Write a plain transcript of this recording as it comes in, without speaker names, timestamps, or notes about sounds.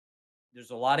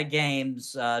there's a lot of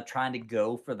games trying to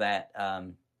go for that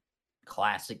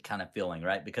classic kind of feeling,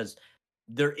 right? Because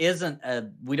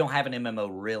we don't have an MMO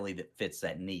really that fits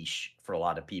that niche for a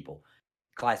lot of people.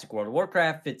 Classic World of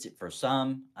Warcraft fits it for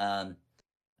some. Uh,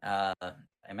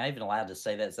 am I even allowed to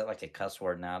say that? Is that like a cuss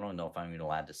word now? I don't know if I'm even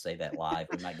allowed to say that live.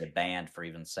 We might get banned for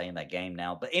even saying that game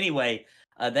now. But anyway,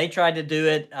 they tried to do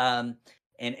it, and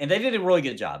they did a really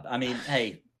good job. I mean,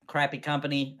 hey, crappy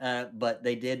company, but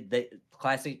they did.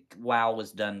 Classic WoW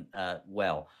was done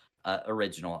well.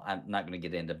 Original. I'm not going to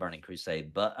get into Burning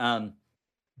Crusade, but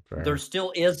there Fair.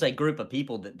 still is a group of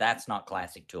people that's not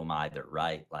classic to them either,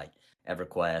 right? Like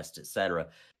EverQuest, etc.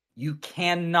 You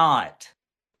cannot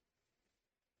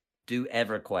do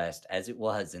EverQuest as it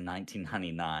was in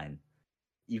 1999.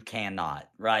 You cannot,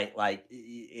 right? Like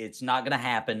it's not going to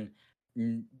happen.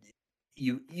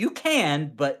 You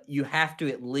can, but you have to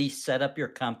at least set up your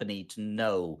company to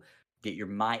know that you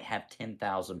might have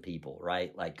 10,000 people,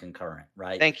 right? Like concurrent,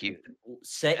 right? Thank you.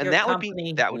 Set And your that would be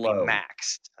company that would be low.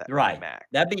 maxed. That would be Right. max.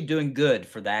 That'd be doing good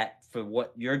for that, for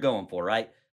what you're going for,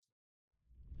 right?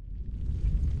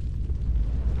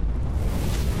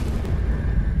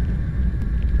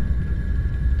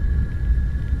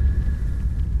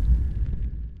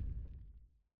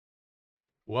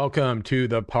 Welcome to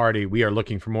the party. We are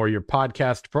looking for more your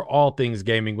podcast for all things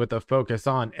gaming with a focus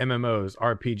on MMOs,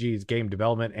 RPGs, game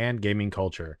development, and gaming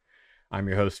culture. I'm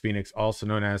your host, Phoenix, also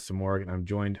known as Samorg, and I'm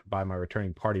joined by my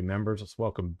returning party members. Let's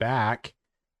welcome back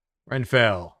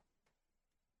Renfell.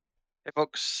 Hey,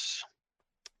 folks.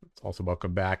 Let's also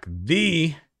welcome back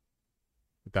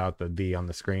without the V on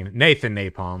the screen, Nathan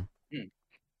Napalm.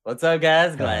 What's up,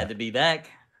 guys? Glad to be back.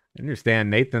 I understand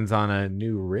Nathan's on a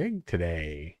new rig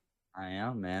today. I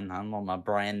am, man. I'm on my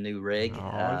brand new rig.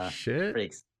 Oh, shit.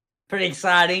 Pretty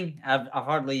exciting. I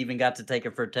hardly even got to take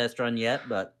it for a test run yet,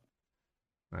 but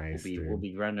nice, we'll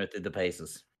be running it through the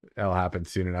paces. That'll happen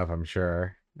soon enough, I'm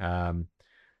sure.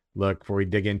 Look, before we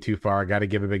dig in too far, I got to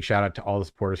give a big shout out to all the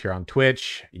supporters here on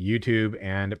Twitch, YouTube,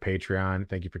 and Patreon.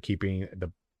 Thank you for keeping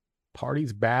the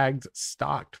party's bags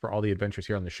stocked for all the adventures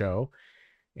here on the show.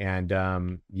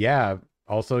 And yeah,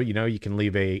 also, you can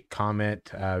leave a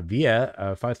comment via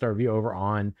a 5-star review over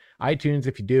on iTunes.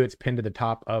 If you do, it's pinned to the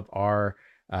top of our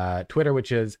Twitter,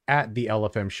 which is at the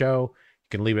LFM Show. You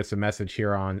can leave us a message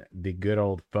here on the good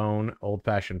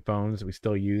old-fashioned phones that we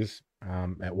still use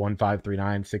at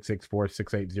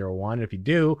 1539-664-6801. If you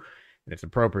do, and it's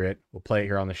appropriate, we'll play it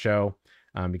here on the show.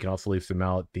 You can also leave some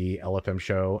mail at the LFM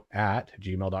Show at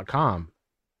gmail.com.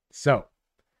 So,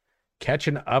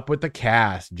 catching up with the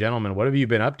cast. Gentlemen, what have you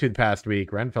been up to the past week?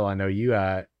 Renfell, I know you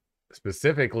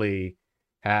specifically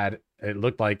it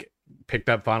looked like picked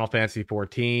up Final Fantasy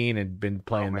 14 and been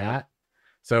playing that.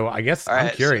 So I guess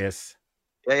I'm curious.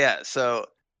 So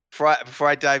before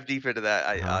I dive deep into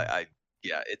that,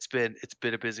 it's been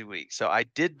a busy week. So I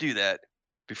did do that.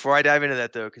 Before I dive into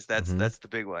that though, because that's the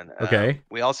big one. Okay.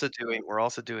 We're also doing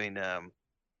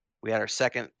we had our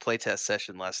second playtest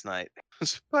session last night. It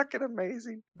was fucking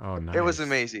amazing. Oh, nice. It was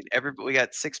amazing. We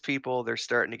got 6 people. They're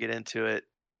starting to get into it.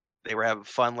 They were having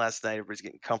fun last night. Everybody's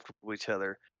getting comfortable with each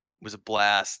other. It was a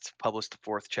blast. Published the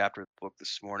 4th chapter of the book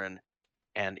this morning.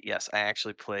 And yes, I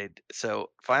actually played. So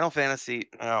Final Fantasy.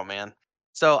 Oh man.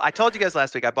 So I told you guys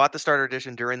last week I bought the starter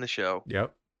edition during the show.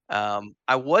 Yep.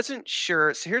 I wasn't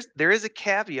sure. So there is a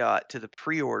caveat to the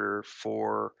pre-order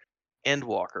for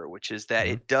Endwalker, which is that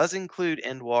it does include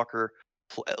Endwalker,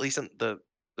 at least in the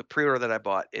pre-order that I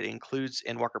bought. It includes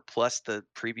Endwalker plus the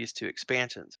previous 2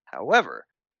 expansions. However,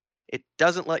 it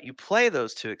doesn't let you play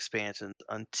those 2 expansions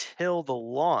until the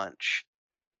launch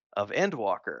of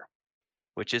Endwalker,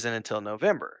 which isn't until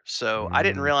November. So I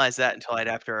didn't realize that until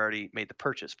after I already made the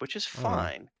purchase, which is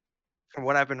fine. From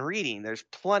what I've been reading, there's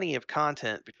plenty of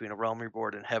content between A Realm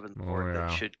Reborn and Heavenborn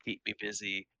that should keep me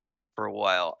busy for a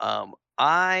while.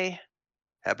 I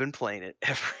have been playing it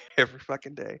every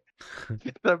fucking day.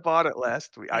 I bought it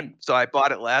last week. So I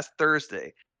bought it last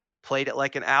Thursday, played it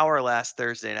like an hour last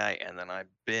Thursday night, and then I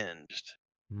binged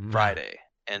Friday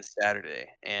and Saturday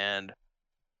and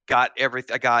got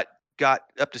everything. I got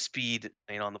up to speed,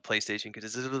 on the PlayStation because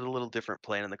it's a little different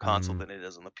playing on the console than it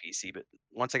is on the PC. But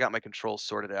once I got my controls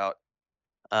sorted out,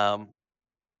 so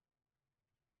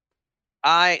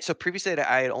previously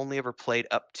I had only ever played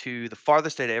up to the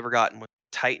farthest I'd ever gotten was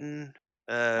Titan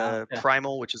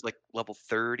Primal, which is like level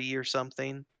 30 or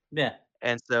something. Yeah.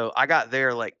 And so I got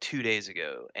there like 2 days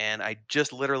ago, and I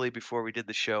just literally before we did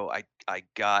the show, I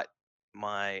got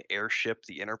my airship,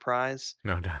 the Enterprise.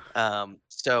 No doubt.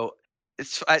 So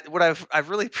what I've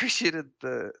really appreciated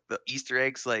the Easter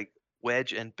eggs, like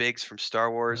Wedge and Biggs from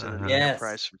Star Wars, and then the Yes.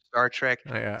 Enterprise from Star Trek.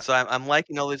 Oh, yeah. So I'm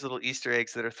liking all these little Easter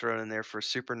eggs that are thrown in there for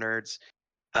super nerds.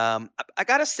 I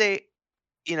gotta say,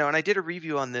 and I did a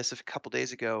review on this a couple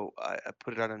days ago. I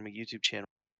put it out on my YouTube channel.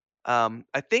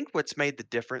 I think what's made the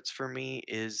difference for me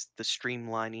is the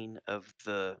streamlining of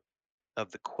the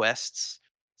quests,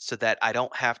 so that I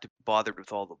don't have to be bothered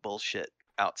with all the bullshit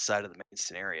outside of the main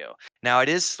scenario. Now it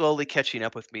is slowly catching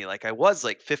up with me. Like I was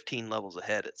like 15 levels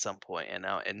ahead at some point, and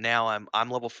now I'm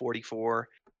level 44,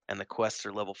 and the quests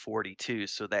are level 42.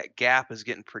 So that gap is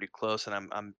getting pretty close, and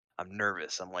I'm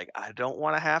nervous. I'm like, I don't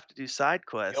want to have to do side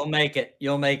quests. You'll make it.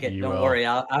 You'll make it. You Don't will. worry.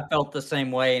 I felt the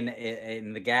same way,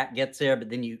 and the gap gets there,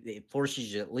 but then it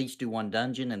forces you to at least do one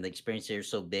dungeon, and the experience there is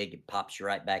so big it pops you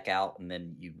right back out, and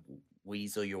then you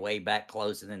weasel your way back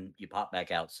close, and then you pop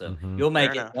back out. So Mhm. you'll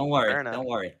make Fair it. enough, Don't fair worry. enough. Don't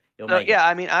worry. You'll So make it. yeah,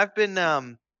 I mean, I've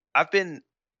been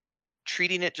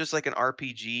treating it just like an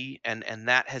RPG, and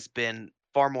that has been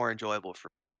far more enjoyable for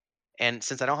me. And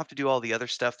since I don't have to do all the other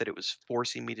stuff that it was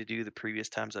forcing me to do the previous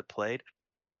times I played,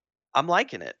 I'm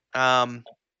liking it. And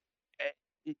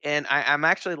I'm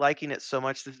actually liking it so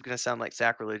much. This is going to sound like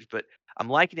sacrilege, but I'm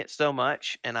liking it so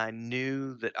much, and I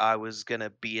knew that I was going to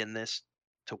be in this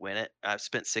to win it. I've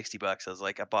spent $60. I was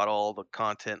like, I bought all the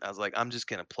content. I was like, I'm just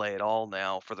going to play it all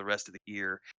now for the rest of the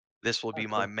year. This will be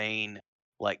my Cool. main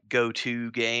like go-to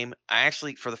game. I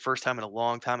actually, for the first time in a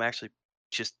long time, I actually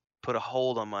just put a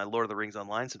hold on my Lord of the Rings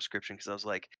Online subscription, because I was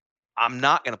like, I'm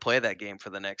not going to play that game for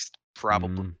the next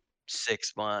probably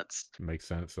 6 months. Makes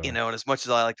sense. And as much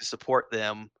as I like to support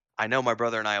them, I know my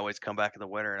brother and I always come back in the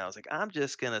winter, and I was like, I'm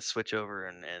just gonna switch over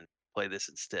and play this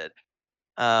instead.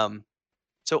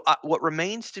 So what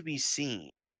remains to be seen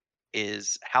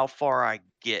is how far I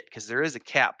get, because there is a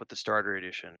cap with the starter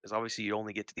edition. Because obviously you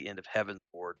only get to the end of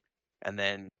Heavensward, and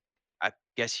then I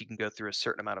guess you can go through a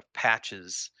certain amount of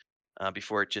patches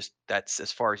before that's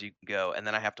as far as you can go, and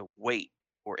then I have to wait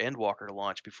for Endwalker to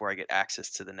launch before I get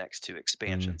access to the next 2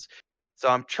 expansions. So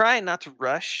I'm trying not to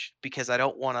rush, because I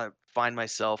don't want to find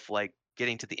myself like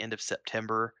getting to the end of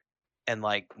September and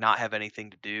like not have anything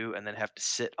to do, and then have to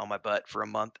sit on my butt for a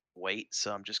month and wait.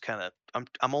 So I'm just kind of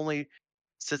I'm only,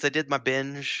 since I did my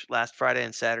binge last Friday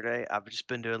and Saturday, I've just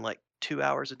been doing like 2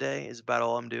 hours a day is about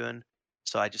all I'm doing.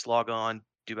 So I just log on,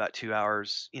 do about 2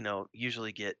 hours,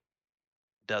 usually get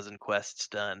a dozen quests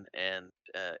done, and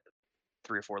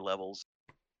 3 or 4 levels.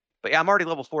 But yeah, I'm already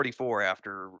level 44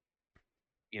 after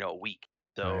a week.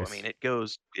 So Nice. I mean, it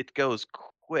goes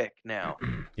quick now. So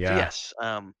Yeah. yes,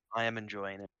 I am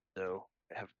enjoying it. So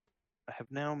I have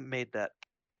now made that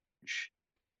change,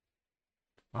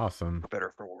 Awesome. for better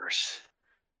or for worse.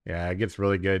 Yeah, it gets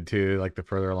really good too. Like the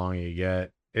further along you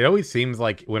get, it always seems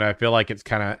like when I feel like it's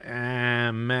kind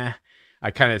of meh,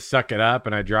 I kind of suck it up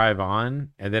and I drive on,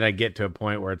 and then I get to a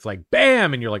point where it's like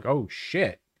bam, and you're like, oh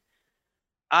shit.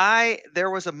 There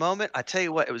was a moment, I tell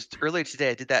you what, it was earlier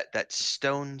today. I did that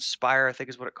Stone Spire, I think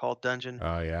is what it called, dungeon,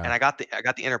 Oh and yeah. I got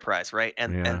the Enterprise, right,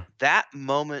 and Yeah. that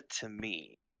moment to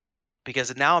me,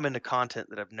 because now I'm into content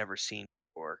that I've never seen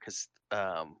before, because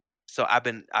so I've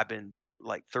been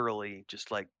like thoroughly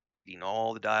just like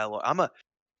all the dialogue.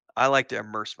 I like to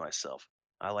immerse myself.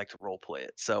 I like to role play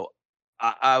it. So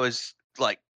I was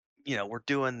like, we're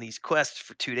doing these quests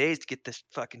for 2 days to get this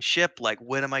fucking ship. Like,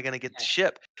 when am I gonna get the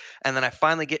ship? And then I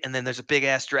finally get, and then there's a big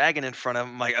ass dragon in front of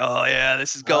him. I'm like, oh yeah,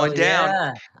 this is going down.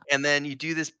 Yeah. And then you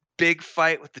do this big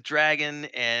fight with the dragon,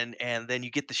 and then you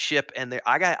get the ship, and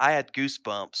I had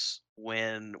goosebumps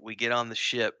when we get on the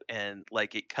ship, and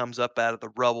like it comes up out of the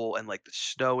rubble, and like the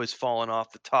snow is falling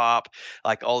off the top,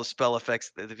 like all the spell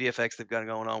effects, the VFX they've got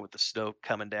going on with the snow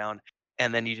coming down,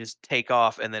 and then you just take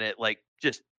off, and then it like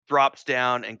just drops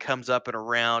down and comes up and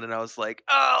around, and I was like,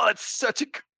 oh, it's such a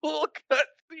cool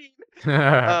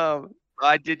cutscene.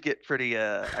 I did get pretty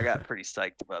I got pretty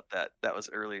psyched about that. That was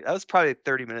early. That was probably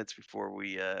 30 minutes before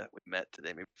we met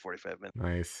today, maybe 45 minutes.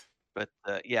 Nice. But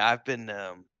yeah, I've been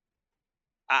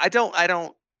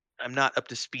I'm not up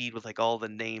to speed with like all the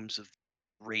names of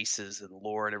races and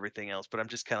lore and everything else, but I'm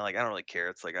just kind of like, I don't really care.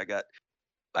 It's like I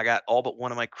got all but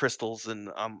one of my crystals, and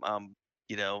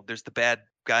there's the bad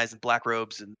guys in black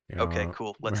robes, and okay,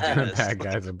 cool, let's do this. Bad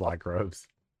guys in black robes.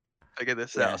 Figure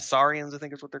this Yeah. out. Saurians, I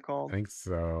think is what they're called. I think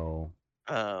so.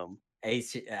 I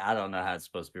don't know how it's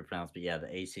supposed to be pronounced, but yeah,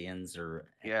 the Asians or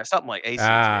Yeah, something like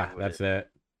Asians. That's it.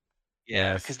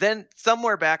 Yeah, Yes. because then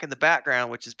somewhere back in the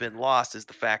background, which has been lost, is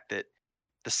the fact that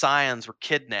the Scions were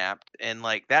kidnapped, and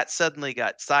like that suddenly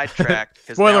got sidetracked.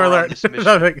 'Cause Spoiler now we're on alert. this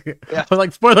mission. Yeah.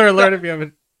 Like spoiler alert if you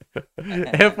haven't.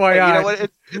 FYI. You know what?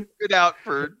 It's been out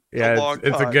for a long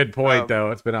time. It's a good point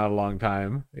though. It's been out a long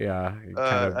time. Yeah.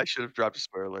 I should have dropped a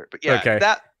spoiler alert, but yeah, Okay.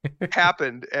 that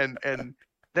happened, and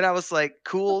then I was like,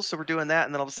 cool. So we're doing that,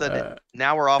 and then all of a sudden,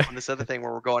 now we're off on this other thing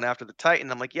where we're going after the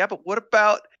Titan. I'm like, yeah, but what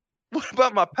about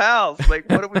my pals? Like,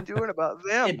 what are we doing about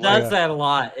them? It does that a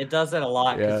lot. It does that a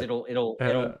lot because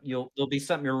Yeah. there'll be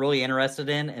something you're really interested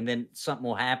in, and then something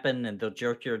will happen, and they'll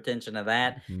jerk your attention to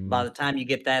that. By the time you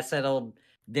get that settled,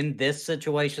 then this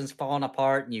situation's falling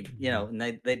apart, and you know, and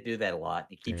they do that a lot.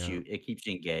 It keeps you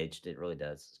engaged. It really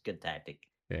does. It's a good tactic.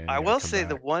 Yeah, I you gotta will come say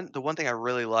back. the one thing I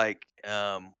really like,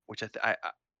 which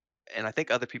and I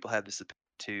think other people have this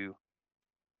too.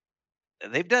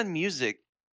 They've done music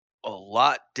a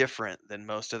lot different than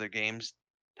most other games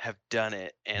have done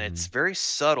it, and it's very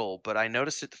subtle. But I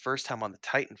noticed it the first time on the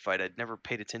Titan fight. I'd never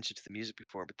paid attention to the music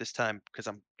before, but this time because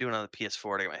I'm doing it on the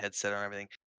PS4, I got my headset on and everything,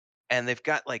 and they've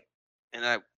got like,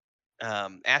 and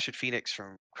Ashwood Phoenix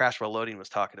from Crash While Loading was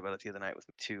talking about it the other night with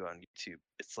me too on YouTube.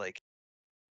 It's like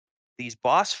these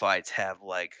boss fights have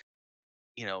like,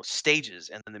 you know, stages,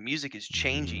 and then the music is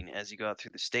changing as you go out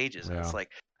through the stages. And it's Yeah.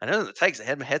 like, I know the Titans, I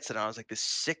had my headset on, I was like, this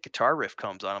sick guitar riff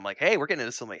comes on. I'm like, hey, we're getting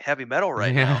into some like heavy metal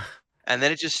right now. And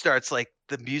then it just starts like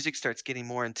the music starts getting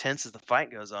more intense as the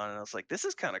fight goes on. And I was like, this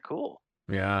is kind of cool.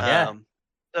 Yeah.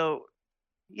 So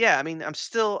yeah, I mean, I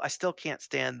still can't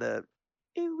stand the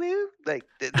 "Ooh, woo," like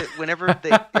whenever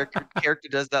their character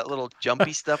does that little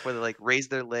jumpy stuff where they like raise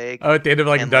their leg. Oh, at the end of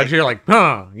like a and, dungeon, you're like,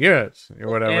 huh, yes, or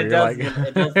And whatever. it You're does, like,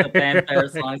 it does the fanfare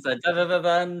song. So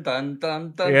dun dun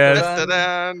dun dun Yes. dun.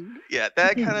 dun. Yeah,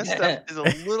 that kind of stuff is a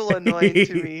little annoying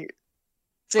to me.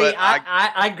 See, But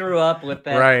I grew up with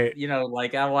that. Right. You know,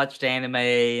 like I watched anime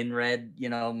and read, you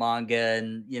know, manga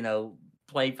and, you know,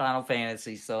 played Final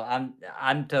Fantasy. So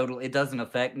I'm totally, it doesn't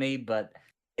affect me, but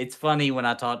it's funny when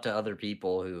I talk to other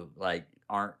people who like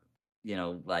aren't, you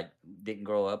know, like didn't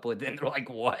grow up with it. And they're like,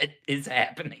 what is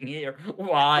happening here?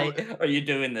 Why are you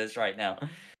doing this right now?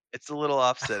 it's a little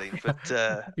offsetting, but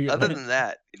Yeah. other than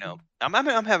that, you know,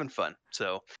 I'm having fun.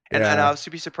 So, and Yeah. I was to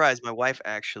be surprised. My wife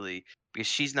actually, because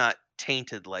she's not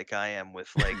tainted like I am with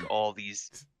like all these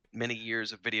many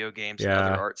years of video games and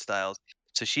other Yeah. art styles.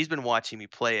 So she's been watching me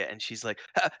play it, and she's like,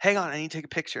 "Hang on, I need to take a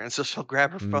picture." And so she'll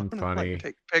grab her phone and like Funny.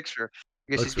 take a picture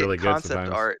because she's Looks getting really good concept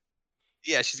sometimes. art.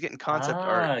 Yeah, she's getting concept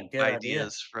art Good idea.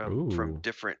 ideas from Ooh,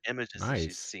 different images that she's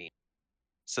nice. seen.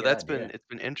 So Good that's idea. it's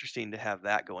been interesting to have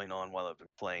that going on while I've been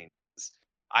playing. 'Cause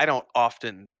I don't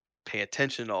often pay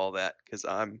attention to all that because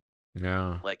I'm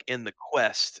Yeah. like in the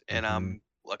quest and Mhm. I'm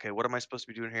okay. What am I supposed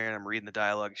to be doing here? And I'm reading the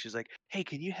dialogue. She's like, "Hey,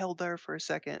 can you hold there for a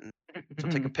second?" And she'll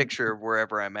take a picture of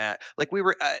wherever I'm at. Like we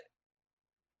were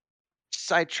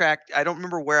sidetracked. I don't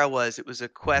remember where I was. It was a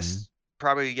Mhm. quest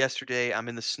probably yesterday. I'm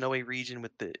in the snowy region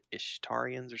with the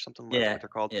Ishtarians or something. I forget Yeah, what they're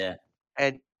called. yeah.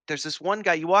 And there's this one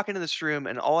guy. You walk into this room,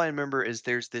 and all I remember is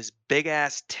there's this big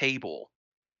ass table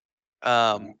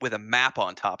with a map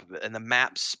on top of it, and the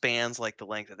map spans like the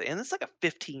length of it, and it's like a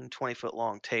 15-20 foot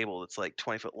long table that's like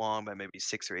 20 foot long by maybe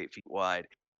 6 or 8 feet wide,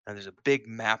 and there's a big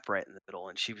map right in the middle.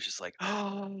 And she was just like,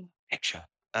 "Oh, picture."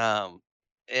 um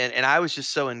and I was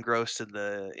just so engrossed in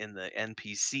the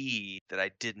NPC that I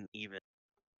didn't even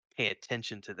pay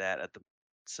attention to that at the.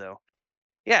 So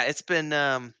yeah, it's been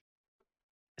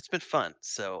fun.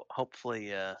 So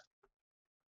hopefully I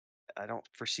don't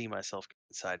foresee myself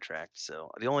getting sidetracked. So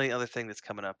the only other thing that's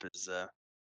coming up is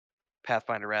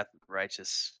Pathfinder Wrath of the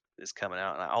Righteous is coming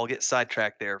out, and I'll get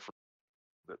sidetracked there.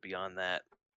 But beyond that,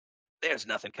 there's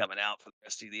nothing coming out for the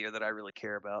rest of the year that I really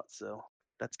care about. So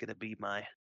that's gonna be my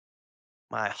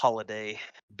holiday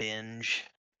binge.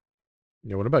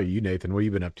 Yeah. What about you, Nathan? What have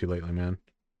you been up to lately, man?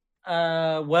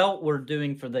 Well, we're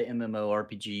doing for the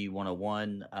MMORPG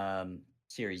 101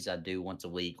 series I do once a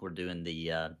week. We're doing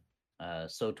the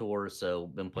SOTOR, so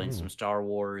been playing some Star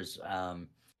Wars.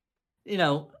 You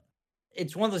know,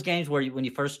 it's one of those games where when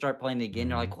you first start playing it again,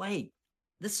 you're like, wait,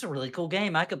 this is a really cool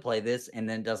game. I could play this, and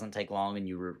then it doesn't take long, and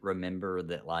you remember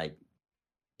that like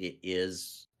it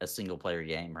is a single player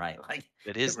game, right? Like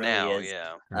It is really now, is.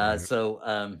 yeah.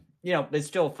 So you know, it's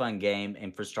still a fun game.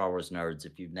 And for Star Wars nerds,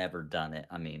 if you've never done it,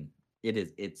 I mean,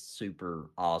 it's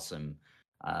super awesome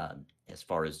as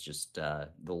far as just the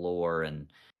lore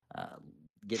and uh,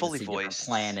 getting Fully to see different voiced.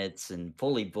 planets and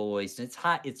fully voiced. And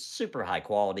it's super high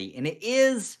quality. And it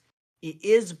is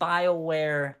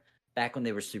BioWare back when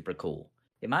they were super cool.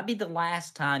 It might be the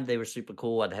last time they were super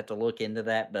cool. I'd have to look into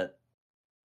that, but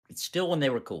it's still when they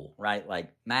were cool, right?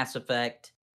 Like Mass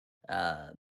Effect,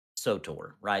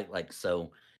 SOTOR, right? Like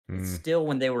so It's Mm. still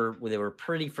when they were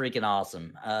pretty freaking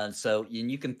awesome. So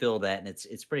you can feel that, and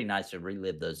it's pretty nice to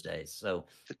relive those days. So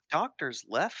The doctors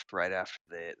left right after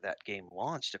that game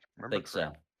launched, if I I remember think so.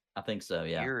 correctly, I think so. a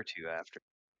Yeah. year or two after.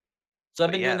 So I've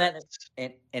But been doing yeah, that,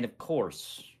 that's and of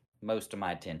course, most of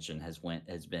my attention has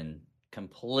been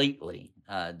completely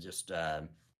just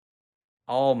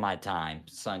all my time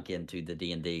sunk into the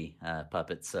D&D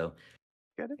puppets. So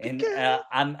gonna be and good.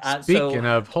 I'm so Speaking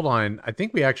of, hold on. I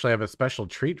think we actually have a special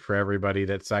treat for everybody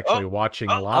that's actually Oh, watching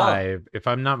oh, oh live. If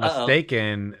I'm not uh-oh.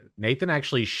 mistaken, Nathan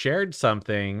actually shared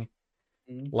something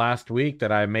Mhm. last week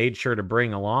that I made sure to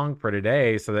bring along for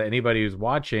today so that anybody who's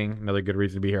watching, another good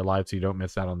reason to be here live so you don't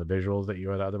miss out on the visuals that you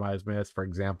would otherwise miss. For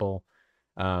example,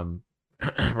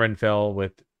 Renfell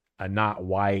with a not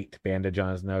white bandage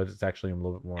on his nose. It's actually a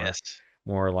little bit yes.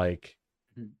 more like,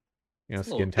 Mhm. It's a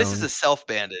skin little This is a tone. self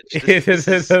bandage. It This is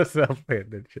is a self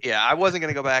bandage. yeah. I wasn't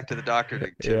gonna go back to the doctor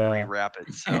to Yeah. rewrap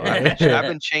it, so I've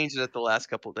been changing it the last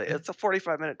couple of days. It's a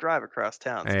 45-minute drive across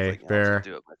town, so I was Hey, like, I'll just fair.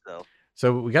 do it myself.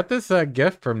 So we got this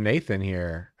gift from Nathan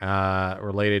here,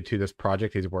 related to this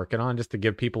project he's working on, just to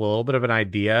give people a little bit of an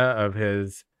idea of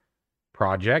his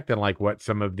project and like what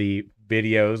some of the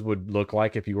videos would look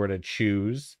like if you were to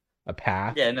choose a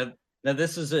path. Yeah, no,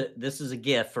 this is a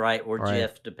GIF, right, or Right,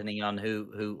 GIF, depending on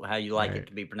who how you like it right.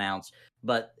 to be pronounced.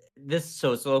 But this,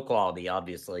 so it's low quality,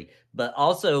 obviously, but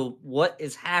also what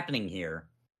is happening here,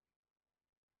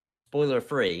 spoiler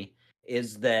free,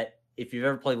 is that if you've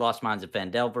ever played Lost Mines of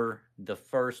Phandelver, the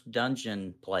first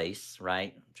dungeon place,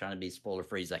 right? I'm trying to be spoiler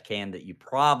free as I can, that you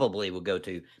probably will go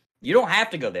to. You don't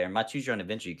have to go there. In my choose your own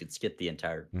adventure, you could skip the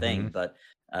entire thing, Mm-hmm. but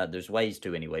there's ways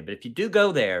to anyway. But if you do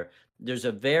go there, there's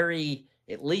a very,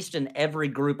 at least in every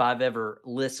group I've ever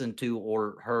listened to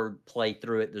or heard play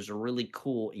through it, there's a really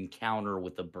cool encounter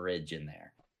with a bridge in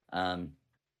there.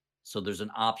 So there's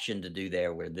an option to do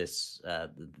there where this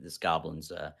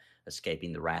goblin's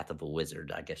escaping the wrath of a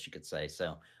wizard, I guess you could say.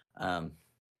 So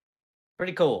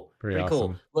pretty cool. Pretty Pretty cool.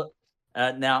 awesome. Look,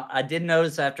 now I did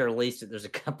notice after I released it, there's a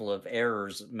couple of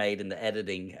errors made in the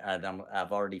editing that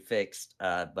I've already fixed.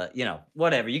 But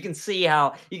whatever. You can see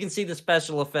the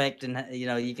special effect, and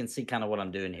you can see kind of what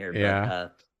I'm doing here. Yeah.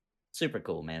 But super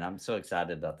cool, man. I'm so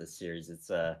excited about this series.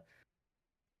 It's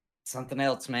something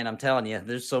else, man. I'm telling you,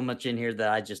 there's so much in here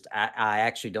that I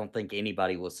actually don't think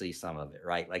anybody will see some of it,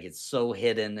 right? Like, it's so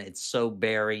hidden, it's so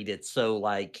buried, it's so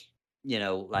like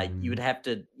like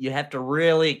Mhm. you have to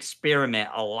really experiment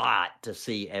a lot to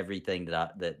see everything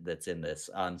that's in this.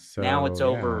 Now it's So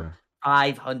over yeah.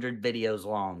 500 videos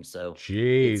long, so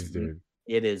Jeez, dude.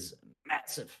 it is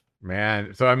massive.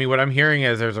 Man. So I mean, what I'm hearing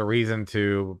is there's a reason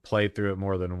to play through it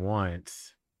more than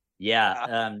once. Yeah,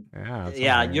 Yeah, that's what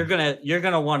yeah, I'm you're hearing.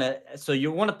 gonna want to. So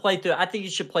you want to play through. I think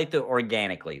you should play through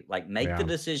organically. Like, make the Yeah.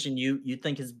 decision you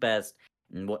think is best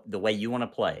and the way you want to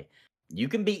play. You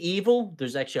can be evil.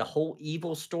 There's actually a whole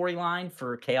evil storyline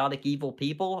for chaotic evil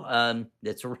people.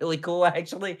 That's really cool,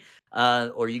 actually.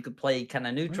 Or you could play kind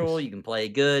of neutral. Nice. You can play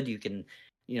good. You can,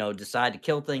 decide to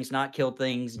kill things, not kill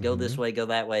things, go this Mm-hmm. way, go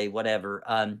that way, whatever.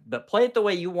 But play it the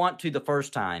way you want to the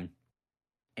first time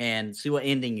and see what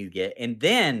ending you get. And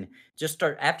then just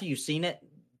start after you've seen it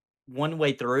one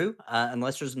way through,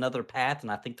 unless there's another path.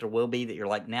 And I think there will be, that you're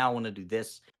like, now I want to do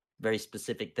this very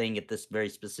specific thing at this very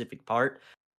specific part.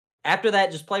 After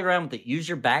that, just play around with it. Use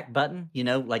your back button,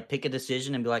 like pick a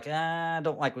decision and be like, I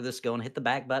don't like where this is going. Hit the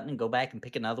back button and go back and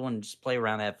pick another one and just play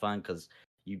around, have fun, because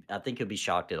I think you'll be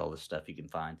shocked at all the stuff you can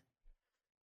find.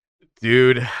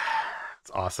 Dude,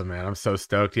 it's awesome, man. I'm so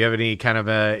stoked. Do you have any kind of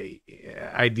a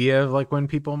idea of like when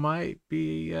people might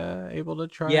be able to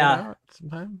try it Yeah. out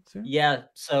sometime soon? Yeah.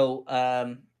 So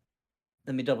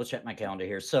let me double check my calendar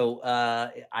here. So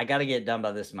I got to get it done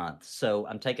by this month. So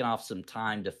I'm taking off some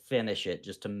time to finish it,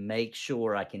 just to make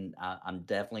sure I can. I'm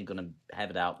definitely going to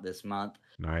have it out this month.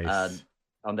 Nice.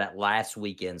 On that last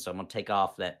weekend. So I'm going to take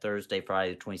off that Thursday,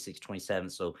 Friday, the 26th,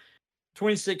 27th. So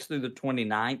 26th through the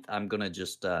 29th, I'm going to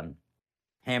just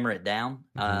hammer it down.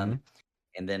 Mhm.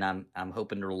 And then I'm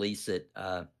hoping to release it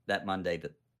that Monday,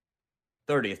 the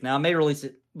 30th. Now I may release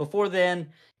it before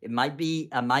then. I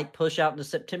might push out to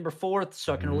September 4th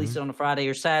so I can release Mhm. it on a Friday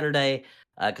or Saturday,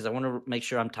 because I want to make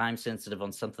sure I'm time sensitive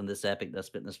on something this epic that I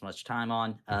spent this much time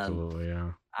on. Absolutely,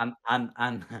 yeah.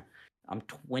 I'm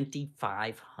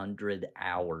 2,500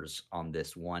 hours on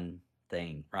this one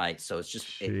thing, right? So it's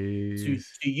just to Jeez.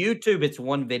 YouTube, it's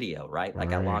one video, right?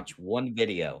 Like, I Right. launched one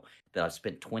video that I've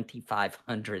spent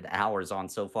 2,500 hours on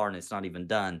so far, and it's not even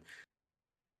done.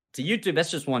 To YouTube,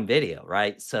 that's just one video,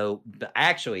 right? So, but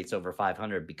actually, it's over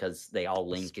 500 because they all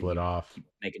link and Split you off. keep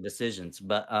making decisions.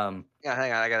 But Yeah,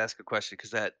 hang on. I gotta ask a question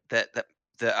because that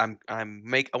I want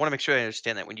to make sure I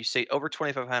understand that when you say over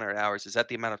 2,500 hours, is that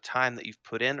the amount of time that you've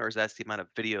put in, or is that the amount of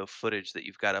video footage that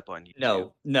you've got up on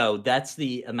YouTube? No, that's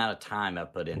the amount of time I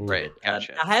put into Ooh, Right, it.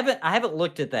 gotcha. I haven't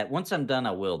looked at that. Once I'm done,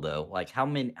 I will though. Like how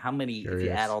many if you add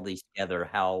curious. all these together,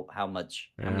 how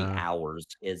many Yeah. hours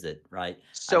is it, right? I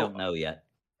So, don't know yet.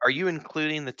 are you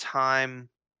including the time?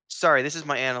 Sorry, this is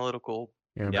my analytical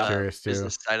Yeah, I'm Yep. curious too.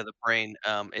 business side of the brain.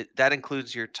 That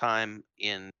includes your time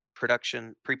in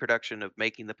production, pre-production of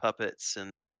making the puppets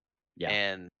Yeah.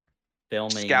 and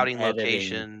Filming, scouting editing,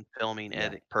 location, filming, yeah.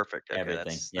 edit. Perfect. Okay,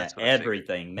 Everything. Yeah, that's what I figured.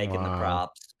 everything. Making the Wow.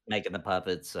 props, making the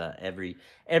puppets, every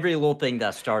little thing that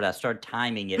I started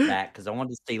timing it back because I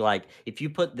wanted to see, like, if you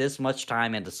put this much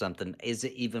time into something, is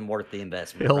it even worth the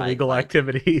investment, right? Illegal Like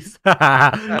activities.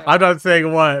 I'm not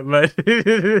saying what, but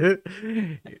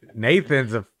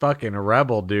Nathan's a fucking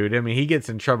rebel, dude. I mean, he gets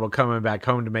in trouble coming back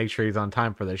home to make sure he's on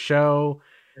time for the show.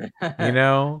 You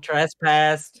know,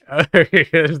 trespassed,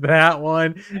 here's that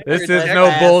one. This is no Texas.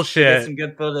 to get bullshit. some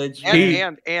good footage,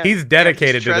 And man. He's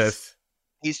dedicated to this.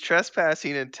 he's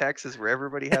trespassing in Texas where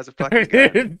everybody has a fucking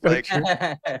gun. So Like, true.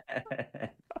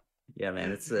 Yeah,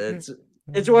 man, it's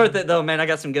worth it though, man. I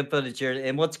got some good footage here,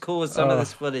 and what's cool is some of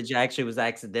this Oh. footage actually was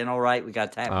accidental, right? We got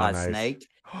attacked Oh, by a nice. snake,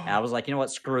 and I was like, you know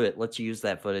what, screw it, let's use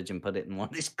that footage and put it in one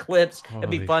of these clips. It'd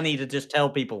be Holy funny to just tell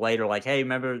people later, like, hey,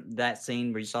 remember that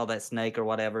scene where you saw that snake or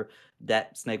whatever?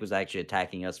 That snake was actually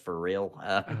attacking us for real.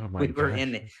 Oh my we were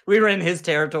gosh. we were in his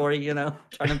territory, you know,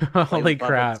 trying to play Holy with puppets.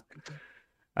 crap.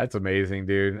 That's amazing,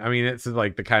 dude. I mean, it's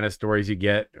like the kind of stories you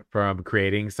get from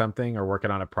creating something or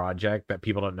working on a project that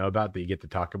people don't know about that you get to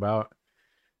talk about.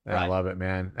 And I Right. love it,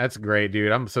 man. That's great,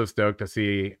 dude. I'm so stoked to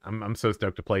see. I'm so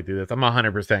stoked to play through this. I'm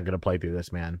 100% going to play through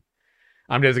this, man.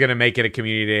 I'm just going to make it a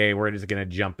community day. We're just going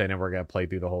to jump in and we're going to play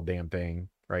through the whole damn thing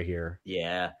right here.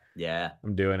 Yeah, yeah.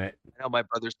 I'm doing it. I know my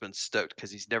brother's been stoked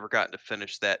because he's never gotten to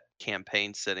finish that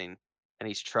campaign setting, and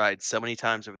he's tried so many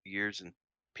times over the years, and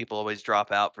people always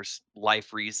drop out for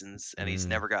life reasons, and he's Mm.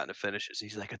 never gotten to finish it. So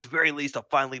he's like, at the very least, I'll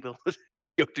finally be able to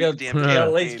go through the damn You'll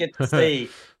at least campaign. get to see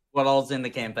what all's in the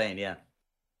campaign. Yeah.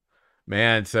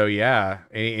 Man, so yeah.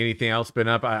 Anything else been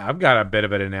up? I've got a bit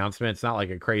of an announcement. It's not like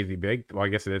a crazy big. Well, I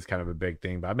guess it is kind of a big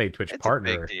thing, but I made Twitch It's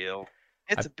partner. a big deal.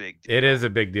 It's I- a big deal. It is a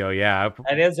big deal. Yeah.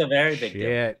 That is a very big deal.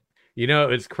 Shit. You know,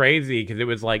 it's crazy because it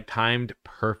was like timed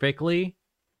perfectly.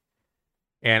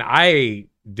 And I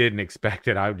didn't expect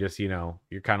it. I just, you're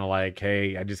kind of like,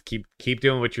 hey, I just keep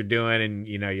doing what you're doing, and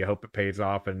you hope it pays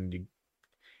off. And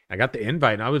I got the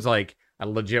invite, and I was like, I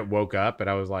legit woke up, and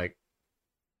I was like,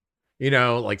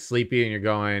 like sleepy, and you're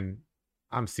going,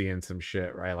 I'm seeing some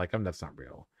shit, right? Like, that's not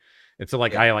real. And so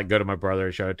like Yeah. I like go to my brother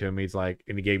and show it to him. He's like,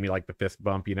 and he gave me like the fist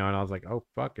bump, and I was like, oh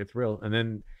fuck, it's real. And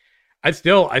then I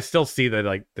still see the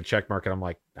like the check mark, and I'm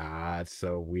like, it's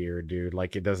so weird, dude.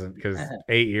 Like it doesn't, because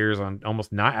 8 years on,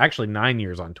 almost not actually 9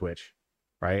 years on Twitch,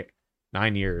 right?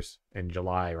 9 years in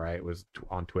July, right? Was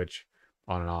on Twitch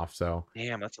on and off. So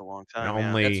Damn, that's a long and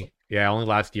time. Yeah. only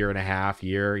last year and a half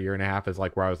is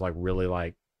like where I was like really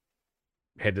like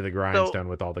head to the grindstone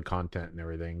with all the content and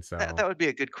everything. So That would be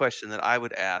a good question that I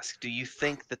would ask. Do you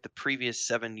think that the previous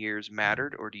 7 years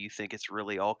mattered, or do you think it's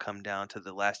really all come down to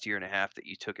the last year and a half that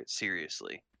you took it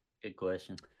seriously? Good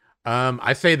question.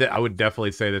 I say that I would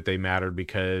definitely say that they mattered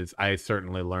because I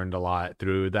certainly learned a lot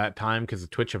through that time, because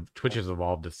Twitch has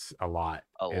evolved a lot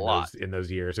in those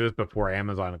years. It was before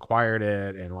Amazon acquired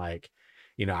it, and like,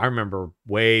 I remember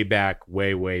way back,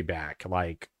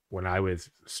 like when I was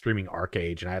streaming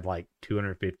Arcade and I had like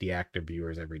 250 active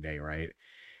viewers every day, right?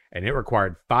 And it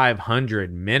required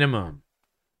 500 minimum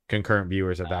concurrent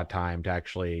viewers at that time to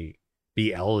actually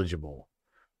be eligible.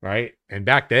 Right. And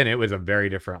back then it was a very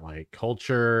different like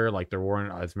culture. Like there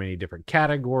weren't as many different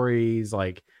categories.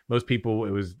 Like most people,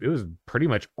 it was pretty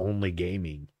much only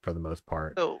gaming for the most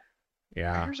part. So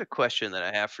Yeah. here's a question that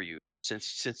I have for you,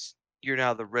 since you're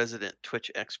now the resident Twitch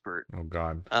expert. Oh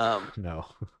God. No.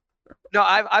 No,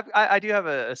 I do have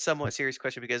a somewhat serious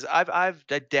question, because I've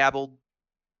dabbled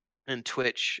in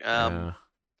Twitch Yeah. a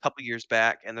couple years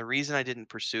back, and the reason I didn't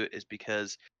pursue it is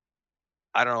because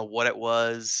I don't know what it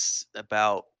was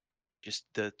about just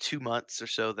the 2 months or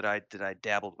so that I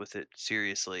dabbled with it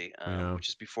seriously, Yeah. which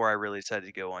is before I really decided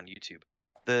to go on YouTube.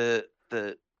 The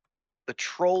the the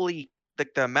trolly the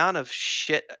amount of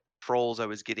shit trolls I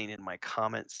was getting in my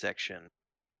comment section,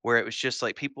 where it was just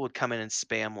like people would come in and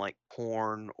spam like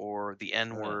porn or the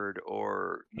N word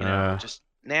or just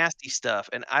nasty stuff,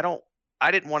 and I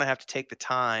didn't want to have to take the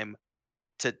time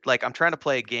to, like, I'm trying to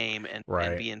play a game and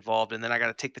Right. be involved, and then I got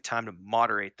to take the time to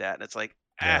moderate that, and it's like,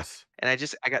 Yes. and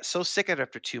I got so sick of it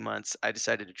after 2 months. I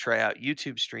decided to try out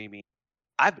YouTube streaming.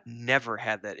 I've never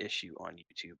had that issue on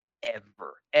YouTube.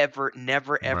 Never, ever,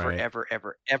 Right. ever,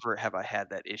 ever, ever have I had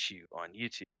that issue on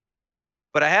YouTube.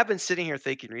 But I have been sitting here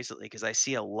thinking recently because I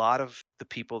see a lot of the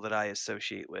people that I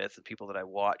associate with, the people that I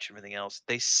watch, everything else,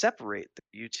 they separate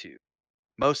their YouTube.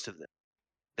 Most of them.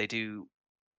 They do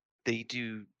they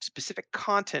do specific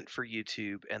content for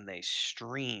YouTube and they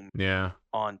stream Yeah.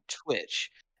 on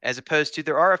Twitch, as opposed to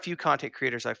there are a few content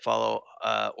creators I follow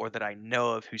or that I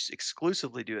know of who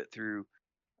exclusively do it through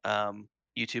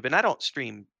YouTube, and I don't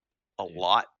stream a Yeah.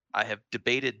 lot. I have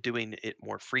debated doing it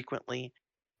more frequently,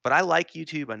 but I like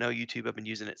YouTube. I know YouTube. I've been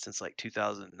using it since like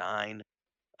 2009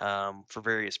 for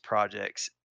various projects.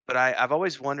 But I've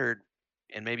always wondered,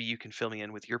 and maybe you can fill me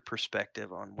in with your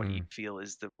perspective on what you Mm. feel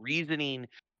is the reasoning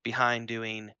behind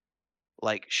doing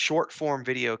like short form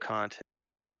video content,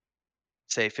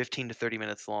 say 15 to 30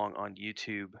 minutes long on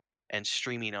YouTube and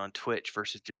streaming on Twitch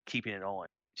versus just keeping it all on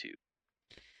YouTube.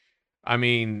 I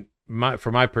mean,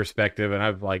 from my perspective, and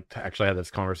I've like actually had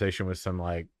this conversation with some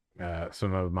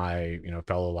of my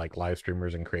fellow like live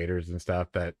streamers and creators and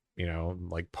stuff that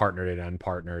like partnered and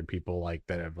unpartnered people like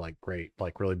that have like great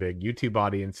like really big YouTube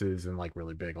audiences and like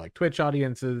really big like Twitch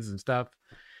audiences and stuff.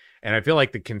 And I feel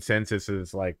like the consensus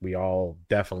is like we all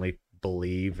definitely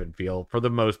believe and feel for the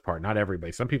most part, not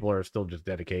everybody. Some people are still just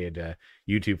dedicated to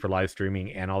YouTube for live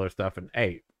streaming and all their stuff. And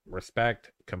hey,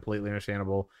 respect, completely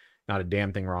understandable. Not a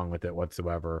damn thing wrong with it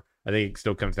whatsoever. I think it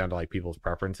still comes down to like people's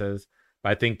preferences.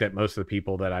 But I think that most of the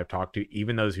people that I've talked to,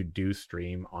 even those who do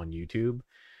stream on YouTube,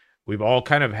 we've all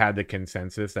kind of had the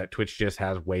consensus that Twitch just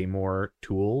has way more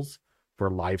tools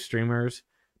for live streamers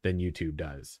than YouTube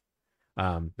does.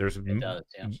 There's It does,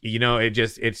 yeah.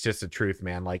 it's just a truth,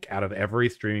 man. Like out of every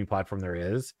streaming platform there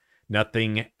is,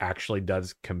 nothing actually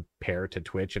does compare to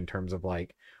Twitch in terms of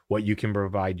like what you can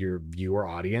provide your viewer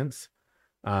audience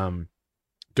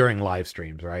during live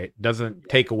streams, right? Doesn't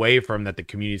take away from that the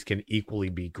communities can equally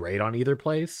be great on either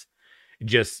place.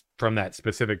 Just from that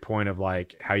specific point of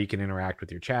like how you can interact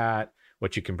with your chat,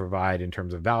 what you can provide in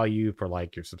terms of value for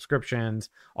like your subscriptions,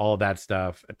 all of that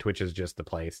stuff. Twitch is just the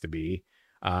place to be.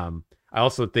 I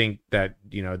also think that,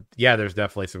 yeah, there's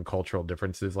definitely some cultural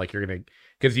differences. Like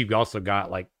because you've also got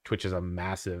like Twitch is a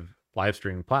massive live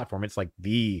streaming platform. It's like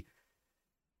the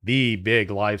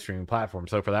big live streaming platform.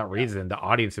 So for that reason, the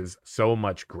audience is so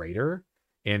much greater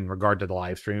in regard to the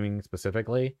live streaming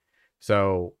specifically.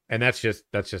 So, and that's just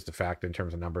a fact in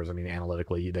terms of numbers. I mean,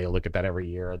 analytically, they look at that every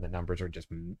year and the numbers are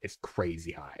it's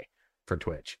crazy high for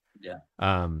Twitch. Yeah.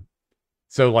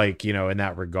 So like, in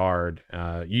that regard,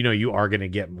 you are going to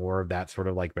get more of that sort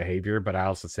of like behavior. But I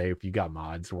also say if you got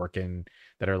mods working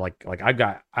that are like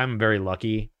I'm very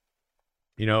lucky,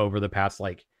 over the past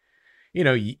like,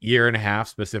 year and a half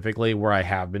specifically where I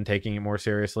have been taking it more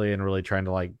seriously and really trying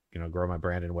to like, grow my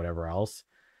brand and whatever else.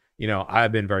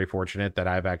 I've been very fortunate that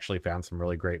I've actually found some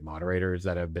really great moderators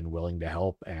that have been willing to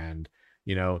help. And,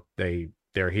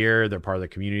 they're here, they're part of the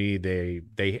community.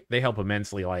 They help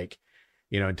immensely. Like,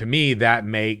 to me, that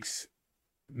makes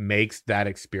that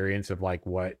experience of like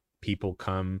what people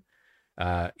come,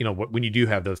 when you do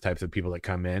have those types of people that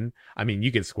come in, I mean,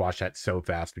 you can squash that so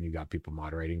fast when you got people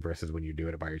moderating versus when you're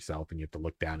doing it by yourself and you have to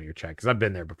look down at your chat. Cause I've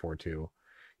been there before too.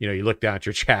 You look down at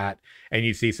your chat and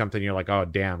you see something, you're like, oh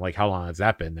damn, like how long has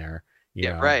that been there?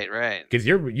 Yeah, right. Because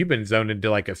you've been zoned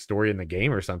into like a story in the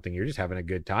game or something. You're just having a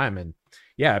good time, and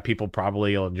yeah, people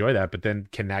probably will enjoy that. But then,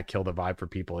 can that kill the vibe for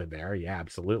people in there? Yeah,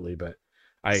 absolutely. But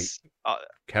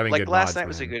having like good last mods, night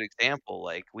was a man. good example.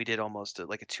 Like we did almost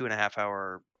like a 2.5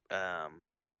 hour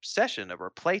session of our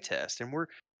playtest, and we're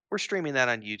streaming that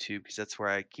on YouTube because that's where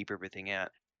I keep everything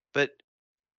at. But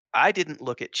I didn't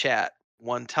look at chat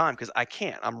one time because I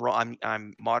can't.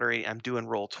 I'm moderating. I'm doing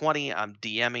Roll20. I'm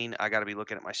DMing. I got to be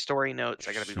looking at my story notes.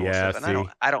 I got to be doing all Yeah, stuff, and I don't.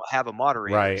 see, I don't have a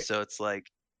moderator, right? so it's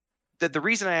like the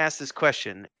reason I asked this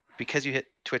question because you hit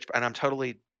Twitch, and I'm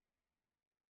totally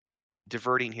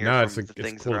diverting here No, from the it's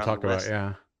things that cool are to on the talk about. list.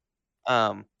 Yeah,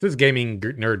 Um, this is gaming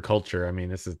nerd culture. I mean,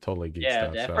 this is totally geek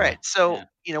Yeah, stuff. So right. definitely. So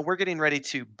Yeah. we're getting ready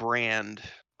to brand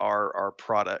our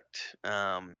product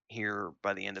here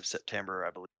by the end of September, I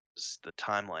believe is the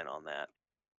timeline on that.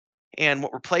 And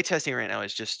what we're playtesting right now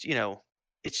is just,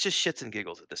 it's just shits and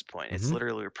giggles at this point. It's Mhm.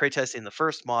 literally we're playtesting the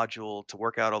first module to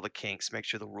work out all the kinks, make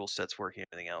sure the rule set's working,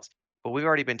 everything else. But we've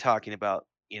already been talking about,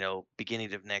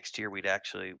 beginning of next year, we'd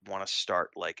actually want to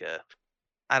start like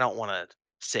I don't want to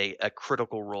say a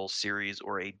Critical Role series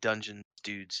or a Dungeons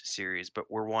Dudes series,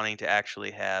 but we're wanting to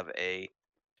actually have a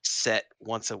set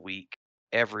once a week,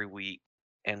 every week,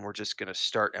 and we're just going to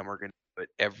start and we're going to do it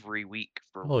every week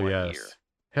for Oh 1 year, yes,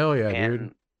 hell yeah, dude.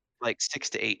 and like 6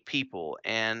 to 8 people.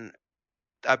 And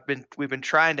we've been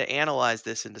trying to analyze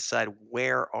this and decide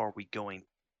where are we going with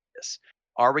this.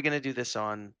 are we going to do this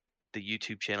on the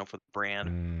YouTube channel for the brand,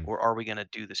 Mm, or are we going to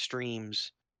do the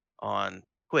streams on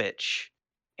Twitch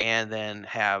and then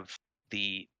have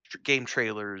the game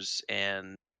trailers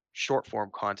and short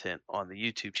form content on the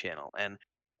YouTube channel?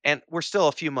 And we're still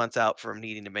a few months out from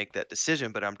needing to make that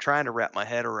decision, but I'm trying to wrap my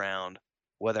head around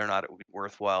whether or not it would be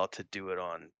worthwhile to do it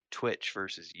on Twitch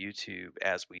versus YouTube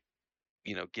as we,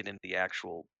 get into the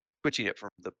actual switching it from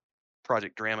the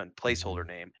Project Drammond placeholder mhm,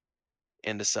 name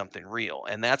into something real.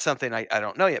 And that's something I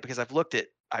don't know yet because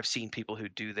I've seen people who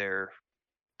do their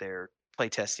play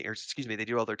testing, or excuse me, they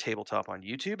do all their tabletop on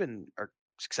YouTube and are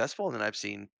successful. And then I've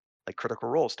seen like Critical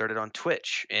Role started on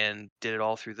Twitch and did it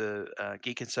all through the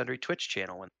Geek and Sundry Twitch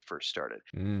channel when it first started.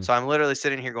 mm, So I'm literally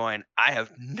sitting here going, I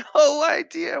have no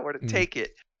idea where to mm. take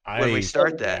it when we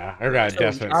start that Yeah, I got a journey.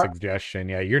 definite suggestion.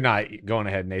 Yeah, you're not going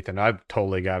ahead, Nathan. I've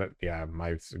totally got it. Yeah,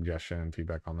 my suggestion and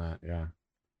feedback on that. Yeah.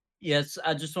 Yes,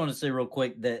 I just want to say real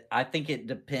quick that I think it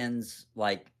depends.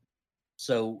 Like,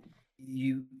 so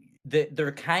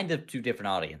they're kind of two different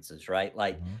audiences, right?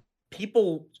 Like, Mhm.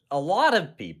 a lot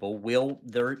of people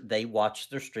they watch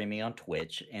their streaming on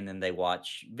Twitch and then they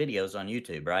watch videos on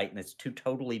YouTube, right? And it's two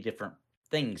totally different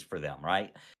things for them,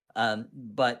 right?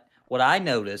 But what I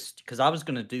noticed, because I was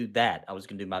going to do that, I was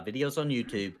going to do my videos on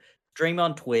YouTube, stream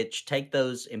on Twitch, take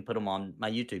those and put them on my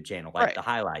YouTube channel, like Right. the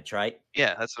highlights, right?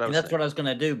 Yeah, that's what I And was that's saying. what I was going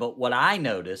to do. But what I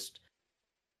noticed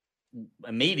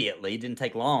immediately, didn't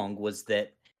take long, was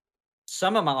that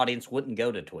some of my audience wouldn't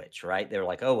go to Twitch, right? They were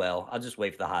like, "Oh well, I'll just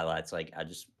wait for the highlights." Like, I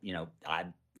just,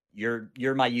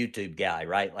 you're my YouTube guy,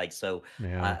 right? Like, so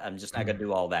Yeah. I'm just not gonna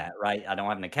do all that, right? I don't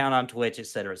have an account on Twitch, et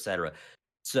cetera, et cetera.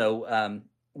 So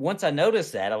once I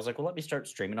noticed that, I was like, well, let me start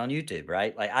streaming on YouTube,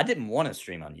 right? Like, I didn't want to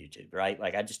stream on YouTube, right?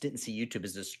 Like, I just didn't see YouTube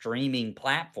as a streaming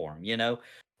platform,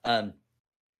 Um,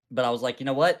 but I was like, you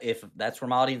know what? If that's where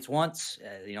my audience wants,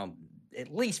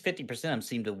 at least 50% of them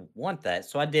seem to want that.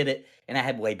 So I did it and I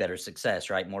had way better success,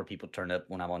 right? More people turn up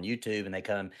when I'm on YouTube and they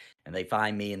come and they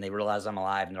find me and they realize I'm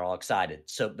alive and they're all excited.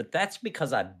 So, but that's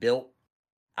because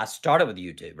I started with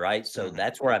YouTube, right? So Mhm.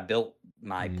 that's where I built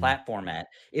my Mm, platform at.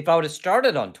 If I would have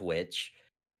started on Twitch,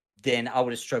 then I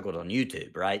would have struggled on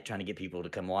YouTube, right? Trying to get people to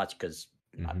come watch because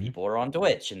my mhm, people are on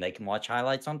Twitch and they can watch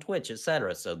highlights on Twitch,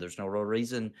 etc. So there's no real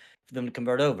reason for them to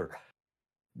convert over.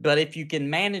 But if you can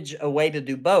manage a way to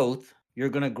do both, you're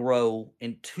going to grow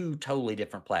in two totally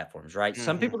different platforms, right?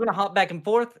 Some Mhm. people are going to hop back and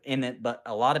forth in it, but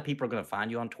a lot of people are going to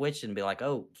find you on Twitch and be like,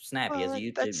 "Oh, snap, he has a Well,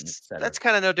 YouTube, that's etc."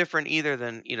 kind of no different either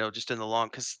than, just in the long,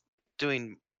 because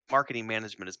doing marketing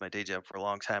management is my day job for a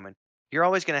long time. And you're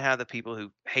always going to have the people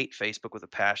who hate Facebook with a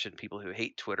passion, people who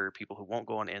hate Twitter, people who won't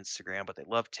go on Instagram, but they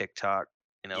love TikTok,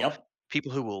 you know, Yep.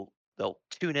 people they'll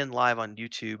tune in live on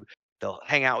YouTube, they'll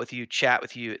hang out with you, chat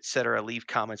with you, etc., leave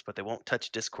comments, but they won't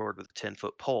touch Discord with a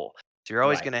 10-foot pole. So you're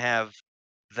always Right. going to have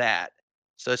that.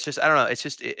 So it's just, I don't know, it's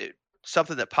just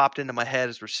something that popped into my head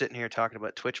as we're sitting here talking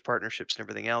about Twitch partnerships and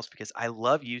everything else, because I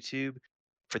love YouTube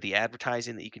for the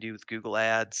advertising that you can do with Google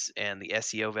Ads and the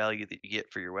SEO value that you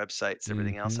get for your websites,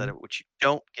 everything else out mhm, of it, which you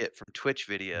don't get from Twitch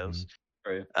videos. mhm.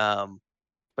 True. Um,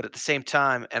 but at the same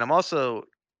time, and I'm also,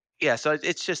 yeah, so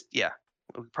it's just, yeah,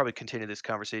 we'll probably continue this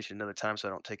conversation another time so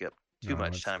I don't take up too No,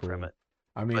 much that's time from cool. it.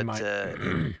 I mean, But my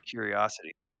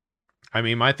curiosity, I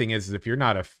mean, my thing is if you're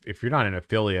not an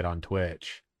affiliate on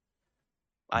Twitch,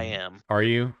 I am. are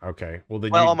you? Okay. Well,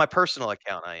 then Well, you on my personal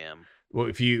account, I am. well,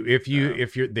 Um,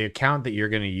 if you're the account that you're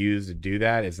going to use to do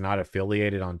that is not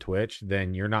affiliated on Twitch,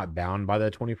 then you're not bound by the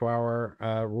 24-hour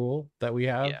rule that we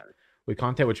have yeah, with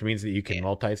content, which means that you can yeah.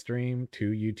 multi-stream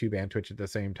to YouTube and Twitch at the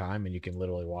same time, and you can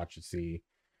literally watch and see,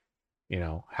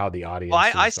 how the Well,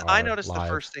 audiences I are noticed the live.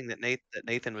 first thing that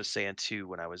Nathan was saying too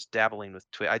when I was dabbling with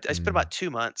Twitch. I spent Mm, about 2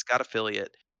 months, got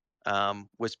affiliate,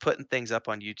 was putting things up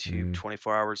on YouTube mm,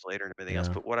 24 hours later and everything else.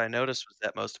 yeah. But what I noticed was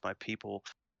that most of my people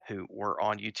who were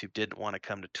on YouTube didn't want to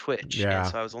come to Twitch, and Yeah.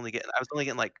 so I was only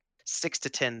getting like 6 to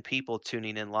 10 people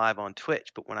tuning in live on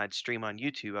Twitch. But when I'd stream on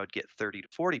YouTube, I would get 30 to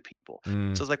 40 people.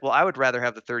 Mm, So I was like, well, I would rather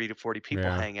have the 30 to 40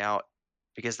 people yeah. hang out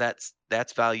because that's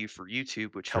value for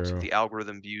YouTube, which helps with True. the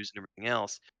algorithm views and everything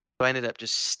else. So I ended up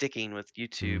just sticking with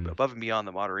YouTube Mm, above and beyond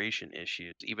the moderation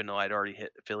issues, even though I'd already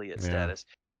hit affiliate yeah. status.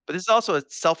 But this is also a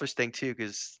selfish thing too,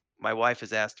 because my wife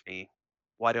has asked me,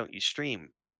 "Why don't you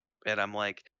stream?" And I'm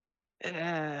like,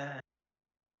 eh,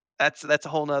 "That's a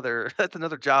whole nother that's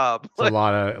another job." It's a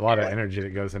lot of Like, energy that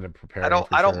goes into I preparing don't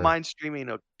for I don't sure. mind streaming,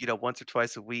 once or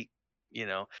twice a week,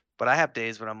 but I have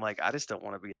days when I'm like, I just don't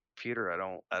want to be on the computer. I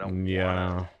don't want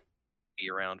to Yeah. be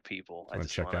around people. Just I want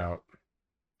to just check want to. out.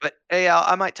 But hey,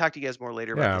 I might talk to you guys more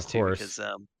later about Yeah, this of too, course. because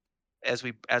as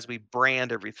we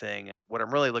brand everything, what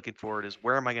I'm really looking forward is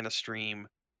where am I going to stream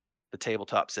the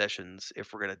tabletop sessions,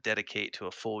 if we're going to dedicate to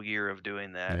a full year of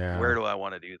doing that, Yeah. where do I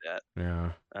want to do that?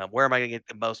 Yeah. Where am I going to get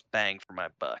the most bang for my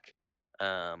buck?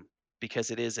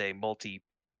 Because it is a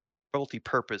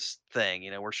multi-purpose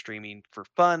thing. We're streaming for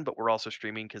fun, but we're also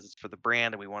streaming because it's for the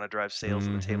brand and we want to drive sales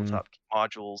of the tabletop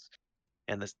modules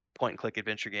and this point and click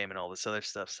adventure game and all this other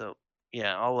stuff. So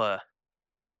yeah,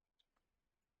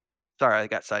 sorry, I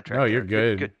got sidetracked. No, you're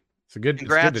good. It's good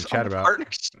to chat about.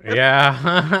 Partnership.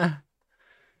 Yeah.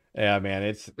 Yeah,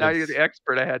 man. Now you're the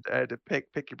expert. I had to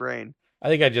pick your brain. I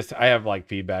think I have like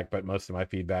feedback, but most of my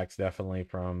feedback's definitely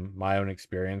from my own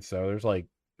experience. So there's like,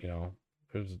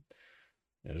 there's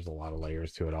a lot of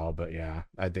layers to it all, but yeah,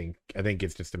 I think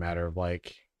it's just a matter of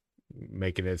like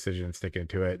making a decision and sticking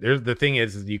to it. The thing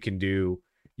is you can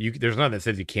there's nothing that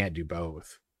says you can't do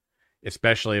both,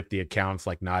 especially if the account's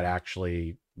like not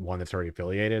actually one that's already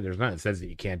affiliated. There's nothing that says that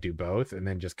you can't do both, and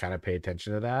then just kind of pay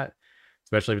attention to that,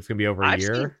 especially if it's gonna be over a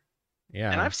year.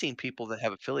 Yeah, and I've seen people that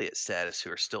have affiliate status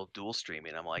who are still dual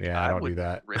streaming. I'm like, yeah, I don't do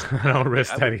that. I don't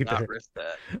risk that either. Not risk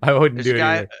that. I wouldn't do it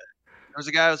either. There was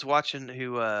a guy I was watching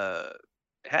who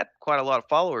had quite a lot of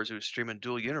followers who was streaming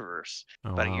Dual Universe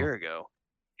about a year ago,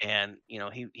 and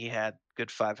he had good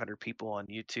 500 people on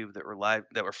YouTube that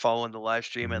were following the live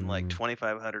stream, and like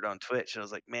 2,500 on Twitch. And I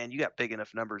was like, man, you got big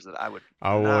enough numbers that I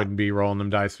wouldn't be rolling them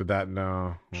dice with that.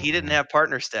 No, he didn't have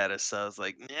partner status, so I was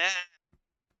like,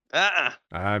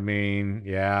 I mean,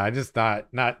 yeah, I just thought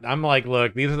I'm like,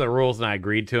 look, these are the rules and I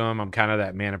agreed to them. I'm kind of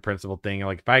that man of principle thing.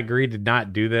 Like, if I agreed to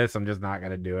not do this, I'm just not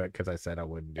going to do it because I said I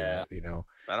wouldn't do it,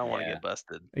 I don't want to get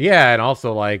busted. Yeah, and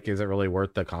also, like, is it really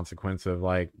worth the consequence of,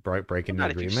 like, breaking the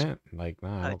agreement? Like, no,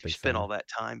 I don't think so. Spend all that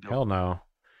time. Hell no.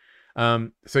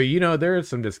 So, there is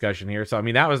some discussion here. So, I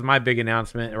mean, that was my big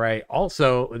announcement, right?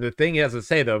 Also, the thing is to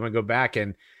say, though, I'm going to go back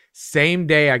and same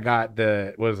day I got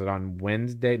was it on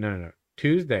Wednesday? No.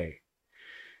 Tuesday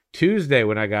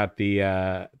when I got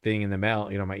the thing in the mail,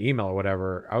 my email or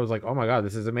whatever, I was like, oh my God,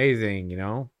 this is amazing,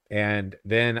 and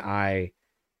then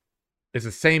it's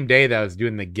the same day that I was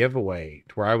doing the giveaway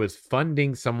to where I was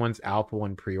funding someone's Alpha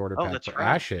 1 pre-order pack for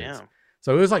Ashes. Yeah.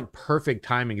 So it was like perfect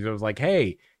timing. It was like,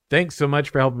 hey, thanks so much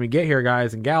for helping me get here,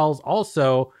 guys and gals.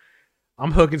 Also,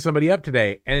 I'm hooking somebody up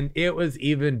today. And it was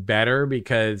even better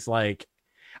because, like,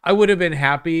 I would have been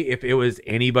happy if it was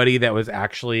anybody that was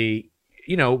actually,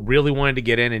 really wanted to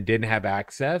get in and didn't have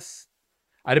access.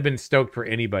 I'd have been stoked for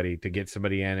anybody to get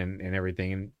somebody in and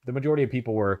everything. And the majority of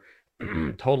people were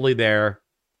totally there,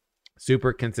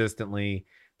 super consistently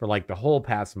for like the whole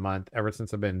past month, ever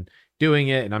since I've been doing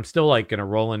it. And I'm still like going to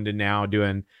roll into now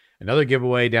doing another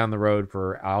giveaway down the road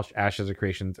for Ashes of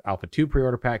Creations Alpha 2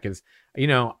 pre-order pack. Is,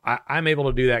 I'm able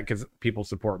to do that because people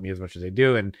support me as much as they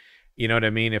do. And you know what I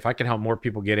mean? If I can help more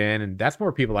people get in, and that's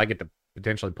more people I get to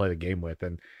potentially play the game with.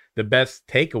 And the best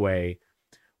takeaway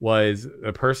was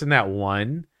the person that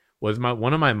won was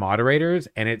one of my moderators,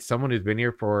 and it's someone who's been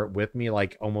here with me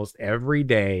like almost every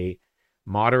day,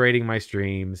 moderating my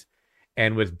streams,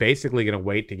 and was basically going to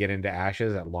wait to get into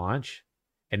Ashes at launch.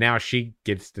 And now she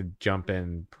gets to jump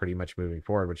in pretty much moving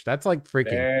forward, which that's like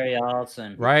freaking very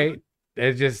awesome, right?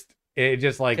 It just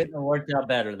like couldn't have worked out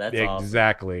better. That's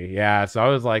exactly awesome. Yeah. So I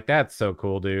was like, that's so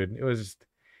cool, dude. It was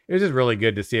just really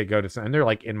good to see it go to some, and they're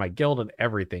like in my guild and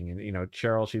everything. And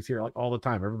Cheryl, she's here like all the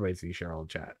time. Everybody sees Cheryl in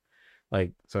chat.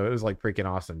 Like, so it was like freaking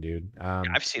awesome, dude.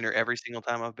 I've seen her every single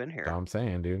time I've been here. I'm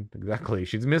saying, dude, exactly.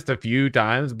 She's missed a few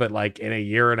times, but like in a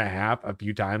year and a half, a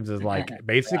few times is like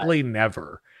basically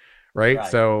never. Right.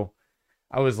 So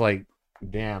I was like,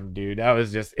 damn, dude, that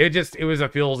was it was a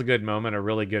feels good moment, a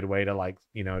really good way to like,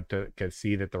 to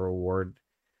see that the reward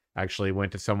actually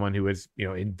went to someone who was,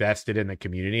 invested in the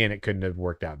community, and it couldn't have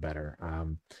worked out better.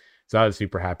 So I was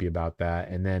super happy about that.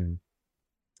 And then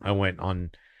I went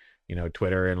on,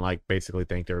 Twitter and like basically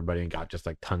thanked everybody and got just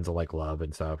like tons of like love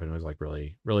and stuff. And it was like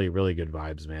really, really, really good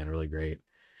vibes, man. Really great.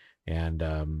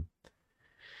 And,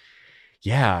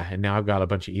 yeah. And now I've got a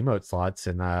bunch of emote slots,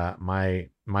 and,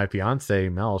 my fiance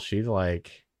Mel, she's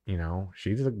like,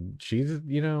 she can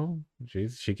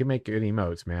make good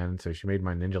emotes, man. So she made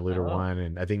my Ninja Looter one,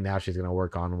 and I think now she's gonna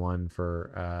work on one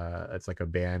for it's like a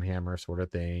band hammer sort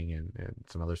of thing, and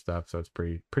some other stuff. So it's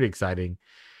pretty exciting.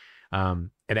 And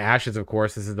Ashes, of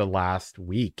course, this is the last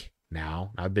week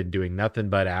now. I've been doing nothing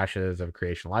but Ashes of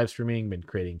Creation live streaming, been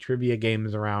creating trivia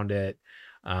games around it.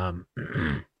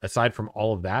 Aside from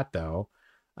all of that, though,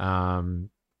 you're gonna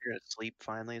sleep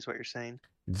finally, is what you're saying?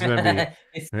 It's gonna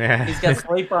be, he's got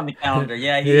sleep on the calendar.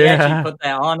 Yeah, he actually put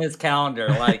that on his calendar,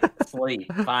 like sleep.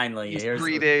 Finally, here's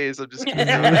 3 days. I'm just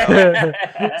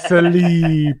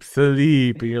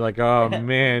sleep, and you're like, oh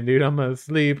man, dude, I'm gonna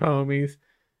sleep, homies.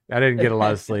 I didn't get a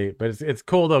lot of sleep, but it's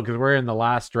cool though because we're in the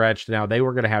last stretch now. They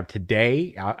were going to have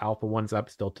today. Alpha 1's up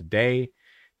still today,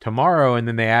 tomorrow, and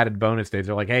then they added bonus days.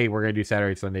 They're like, hey, we're going to do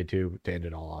Saturday, Sunday too to end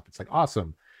it all off. It's like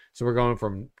awesome. So we're going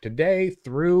from today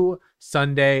through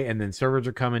Sunday, and then servers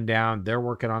are coming down. They're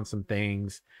working on some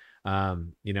things.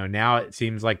 Now it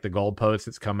seems like the goalpost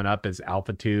that's coming up is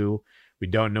Alpha 2. We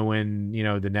don't know when,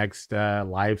 the next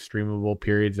live streamable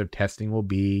periods of testing will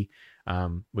be.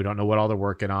 We don't know what all they're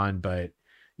working on, but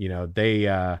they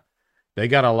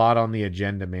got a lot on the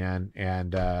agenda, man.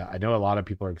 And I know a lot of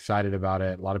people are excited about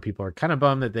it. A lot of people are kind of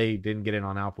bummed that they didn't get in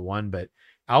on Alpha 1, but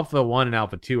Alpha 1 and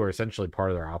Alpha 2 are essentially part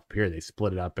of their Alpha period. They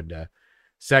split it up into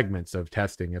segments of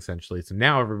testing, essentially. So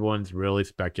now everyone's really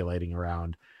speculating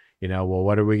around, well,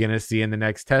 what are we going to see in the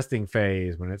next testing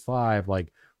phase when it's live?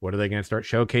 Like, what are they going to start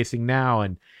showcasing now?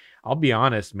 And I'll be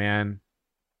honest, man,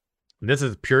 this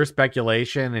is pure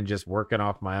speculation and just working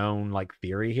off my own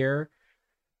theory here.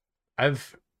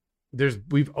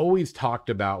 We've always talked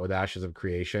about with Ashes of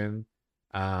Creation,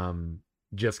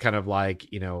 just kind of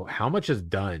how much is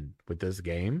done with this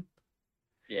game.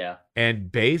 Yeah.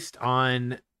 And based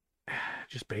on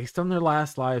their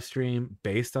last live stream,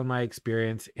 based on my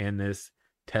experience in this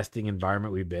testing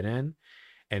environment we've been in,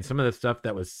 and some of the stuff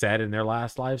that was said in their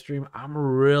last live stream, I'm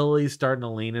really starting to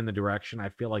lean in the direction. I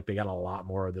feel like they got a lot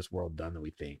more of this world done than we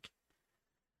think.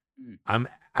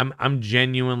 I'm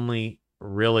genuinely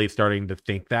really starting to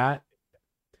think that,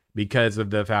 because of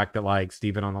the fact that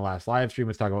Steven on the last live stream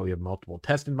was talking about we have multiple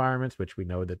test environments, which we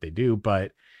know that they do,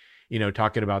 but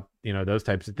talking about those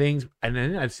types of things. And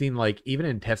then I've seen even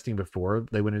in testing before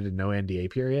they went into no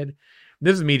NDA period.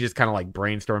 This is me just kind of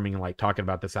brainstorming and talking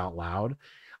about this out loud.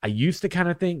 I used to kind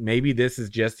of think maybe this is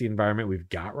just the environment we've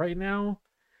got right now.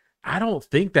 I don't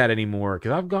think that anymore,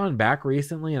 because I've gone back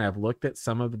recently and I've looked at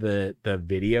some of the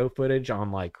video footage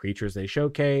on creatures they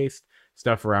showcased,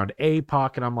 stuff around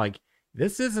APOC, and I'm like,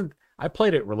 this isn't, I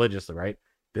played it religiously, right?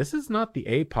 This is not the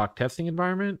APOC testing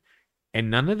environment,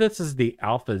 and none of this is the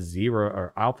Alpha 0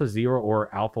 or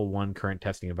Alpha 1 current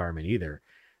testing environment either.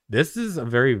 This is a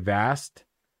very vast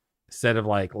set of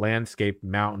landscape,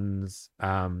 mountains,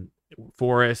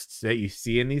 forests that you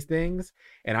see in these things,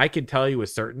 and I can tell you with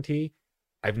certainty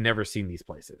I've never seen these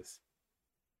places.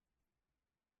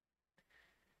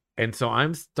 And so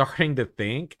I'm starting to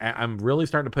think, I'm really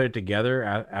starting to put it together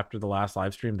after the last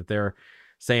live stream, that they're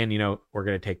saying, we're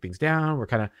going to take things down.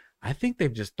 I think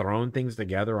they've just thrown things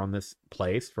together on this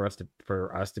place for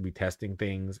us to be testing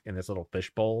things in this little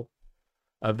fishbowl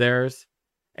of theirs.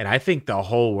 And I think the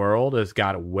whole world has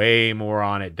got way more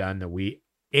on it done than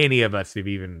any of us have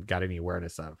even got any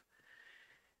awareness of.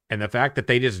 And the fact that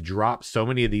they just dropped so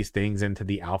many of these things into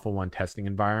the Alpha 1 testing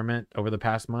environment over the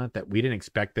past month that we didn't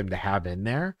expect them to have in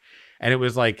there. And it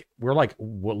was we're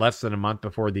less than a month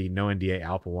before the no NDA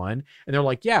Alpha 1. And they're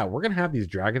like, yeah, we're going to have these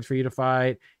dragons for you to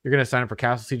fight. You're going to sign up for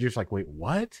Castle Siegers. Wait,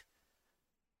 what?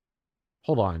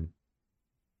 Hold on.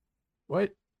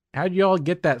 What? How'd you all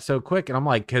get that so quick? And I'm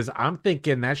like, because I'm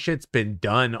thinking that shit's been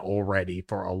done already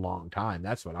for a long time.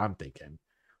 That's what I'm thinking.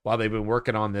 While they've been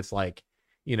working on this,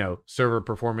 server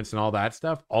performance and all that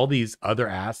stuff, all these other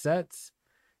assets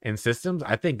and systems,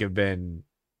 I think a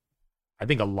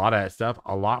lot of that stuff,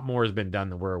 a lot more has been done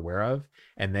than we're aware of,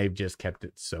 and they've just kept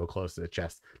it so close to the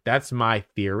chest. That's my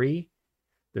theory.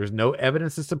 There's no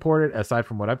evidence to support it aside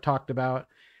from what I've talked about,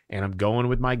 and I'm going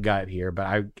with my gut here, but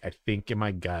I think in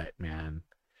my gut, man,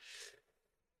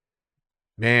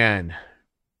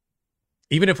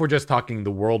 even if we're just talking the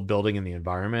world building and the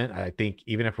environment, I think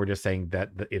even if we're just saying that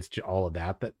it's all of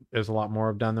that there's a lot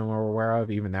more done than we're aware of,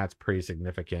 even that's pretty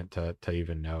significant to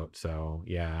even note. So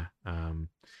yeah.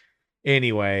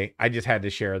 Anyway, I just had to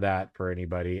share that for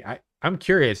anybody. I'm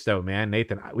curious though, man,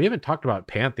 Nathan, we haven't talked about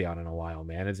Pantheon in a while,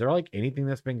 man. Is there anything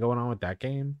that's been going on with that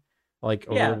game?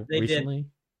 Recently?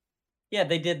 Yeah,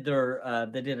 they did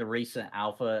a recent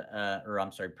alpha,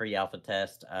 pre-alpha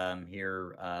test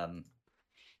here,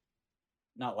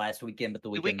 not last weekend, but the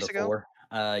weekend before.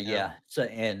 Yeah. So,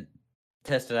 and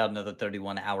tested out another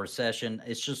 31-hour session.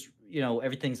 It's just,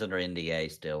 everything's under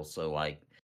NDA still. So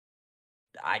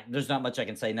there's not much I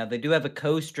can say. Now they do have a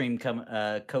co-stream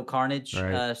Co-Carnage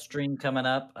stream coming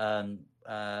up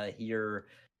here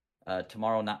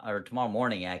tomorrow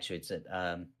morning. Actually, it's at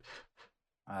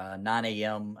 9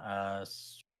 a.m.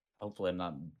 Hopefully I'm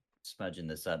not smudging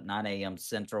this up. 9 a.m.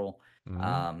 Central.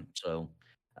 Mm-hmm.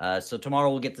 So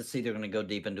tomorrow we'll get to see they're going to go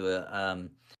deep into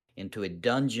a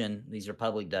dungeon. These are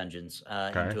public dungeons.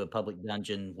 Into a public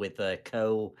dungeon with a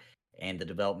and the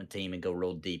development team, and go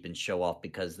real deep and show off,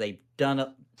 because they've done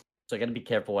So I got to be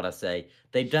careful what I say.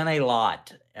 They've done a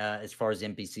lot as far as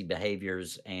NPC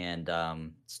behaviors and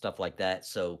stuff like that.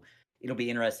 So it'll be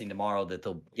interesting tomorrow that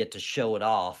they'll get to show it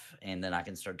off, and then I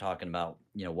can start talking about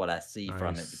what I see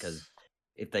from it. Because Nice.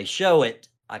 if they show it,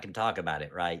 I can talk about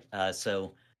it, right?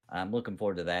 So I'm looking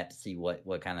forward to that to see what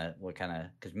kind of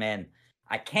because man,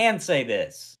 I can say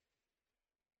this.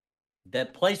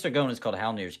 That place they're going is called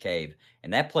Halnir's Cave,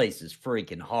 and that place is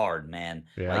freaking hard, man.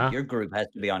 Like Yeah. your group has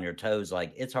to be on your toes.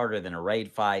 Like it's harder than a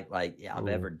raid fight, like I've Ooh.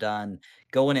 ever done.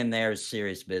 Going in there is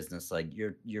serious business. Like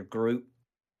your group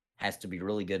has to be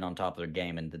really good on top of their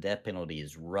game, and the death penalty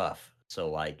is rough.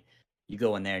 So like you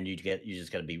go in there and you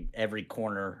just got to be every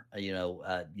corner.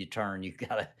 You turn, you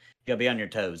gotta be on your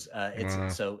toes.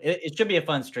 It should be a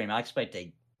fun stream. I expect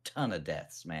a ton of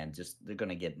deaths, man. Just they're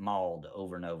gonna get mauled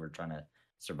over and over trying to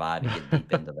survive and get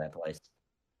deep into that place.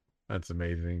 That's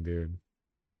amazing, dude.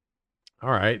 All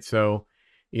right. So,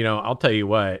 I'll tell you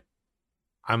what,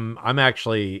 I'm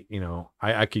actually,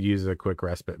 I could use a quick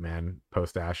respite, man.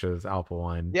 Post Ashes, Alpha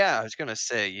One. Yeah, I was gonna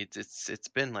say it's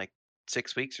been like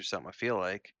 6 weeks or something. I feel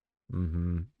like.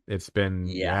 It's been,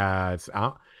 Yeah.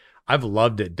 yeah, I've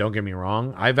loved it. Don't get me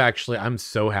wrong. I'm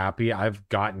so happy. I've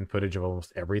gotten footage of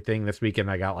almost everything this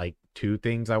weekend. I got like 2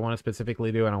 things I want to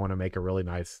specifically do, and I want to make a really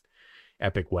nice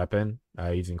epic weapon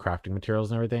using crafting materials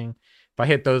and everything. If I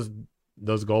hit those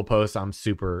goalposts, I'm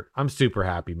super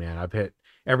happy, man. I've hit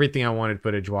everything I wanted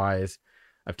footage wise.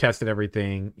 I've tested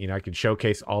everything. I can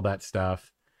showcase all that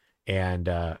stuff, and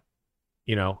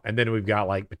and then we've got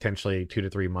like potentially 2 to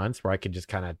 3 months where I can just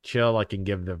kind of chill. I can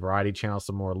give the variety channel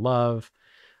some more love,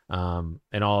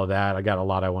 and all of that. I got a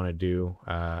lot I want to do,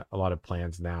 a lot of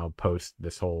plans now post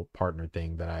this whole partner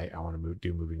thing that I want to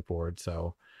do moving forward.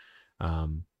 So,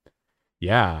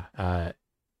 yeah,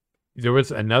 there was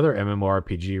another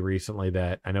MMORPG recently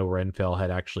that I know Renfell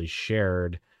had actually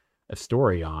shared a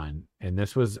story on, and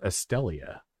this was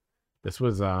Astelia. This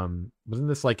was wasn't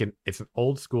this like it's an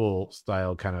old school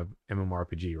style kind of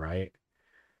MMORPG, right?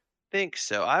 Think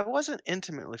so. I wasn't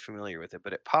intimately familiar with it,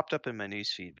 but it popped up in my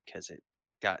newsfeed because it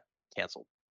got canceled,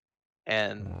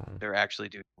 and they're actually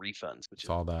doing refunds, which is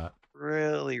Saw that.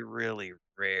 really, really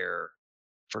rare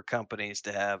for companies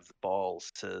to have the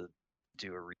balls to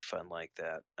do a refund like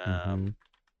that.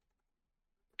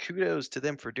 Kudos to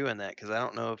them for doing that because I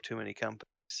don't know of too many companies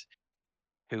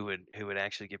who would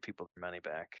actually give people their money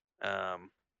back.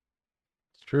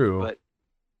 It's true. But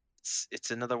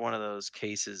it's another one of those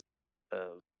cases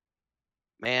of,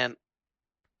 man,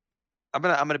 I'm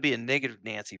gonna be a negative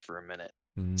Nancy for a minute.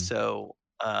 Mm, So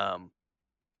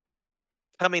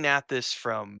coming at this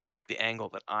from the angle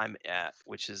that I'm at,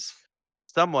 which is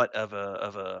somewhat of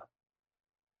a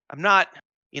I'm not,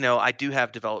 I do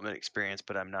have development experience,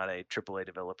 but I'm not a AAA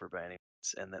developer by any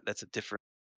means, and that's a different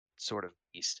sort of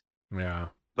beast. yeah.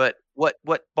 But what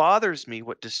bothers me,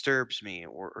 what disturbs me,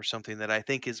 or something that I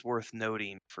think is worth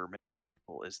noting for many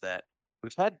people is that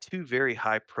we've had 2 very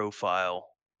high profile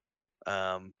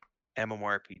um,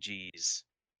 MMORPGs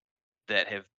that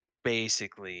have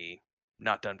basically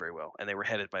not done very well, and they were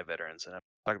headed by veterans. And I'm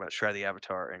talking about Shroud the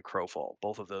Avatar and Crowfall.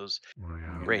 Both of those Oh,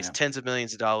 yeah. raised tens of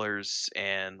millions of dollars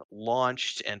and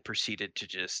launched and proceeded to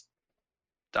just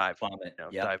dive, Plummet.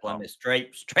 Yep, dive bomb. plummet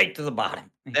straight to the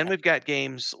bottom. Then we've got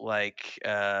games like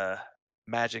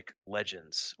Magic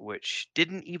Legends, which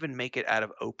didn't even make it out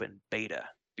of open beta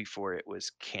before it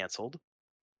was canceled,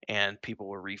 and people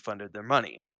were refunded their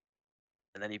money.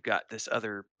 And then you've got this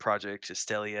other project,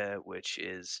 Astelia, which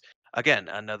is again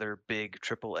another big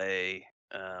AAA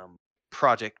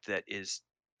project that is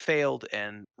failed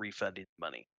and refunded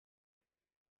money.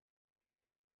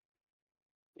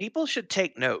 People should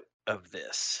take note of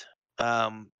this. I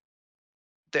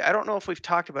don't know if we've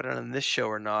talked about it on this show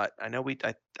or not. I know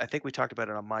I think we talked about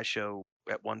it on my show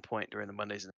at one point during the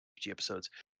Mondays and RPG episodes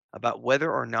about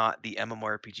whether or not the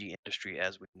MMORPG industry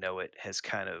as we know it has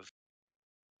kind of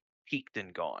peaked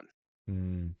and gone.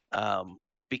 Mm, Um,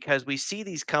 because we see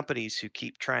these companies who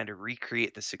keep trying to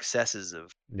recreate the successes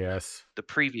of yes. the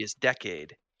previous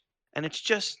decade, and it's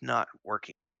just not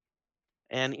working.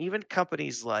 And even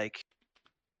companies like,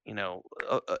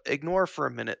 ignore for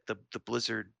a minute the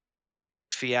Blizzard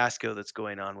fiasco that's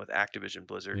going on with Activision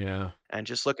Blizzard, Yeah. and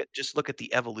just look at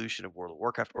the evolution of World of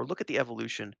Warcraft, or look at the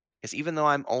evolution. Because even though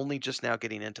I'm only just now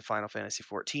getting into Final Fantasy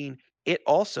 14, it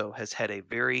also has had a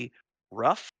very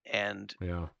rough and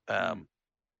Yeah.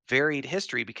 varied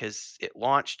history because it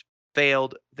launched,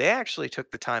 failed. They actually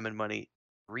took the time and money,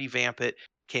 revamp it,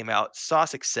 came out, saw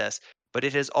success, but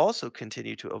it has also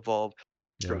continued to evolve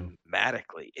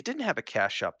dramatically. It didn't have a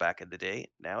cash shop back in the day.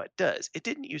 Now it does. It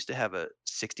didn't used to have a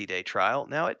 60-day trial.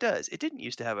 Now it does. It didn't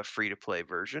used to have a free to play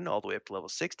version all the way up to level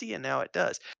 60, and now it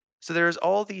does. So there's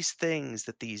all these things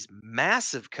that these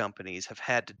massive companies have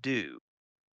had to do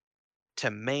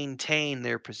to maintain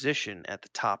their position at the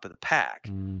top of the pack.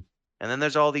 Mm. And then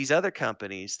there's all these other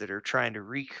companies that are trying to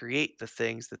recreate the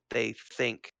things that they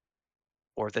think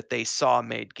or that they saw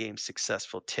made games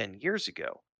successful 10 years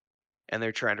ago. And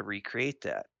they're trying to recreate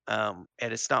that. And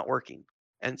it's not working.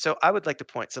 And so I would like to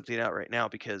point something out right now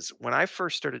because when I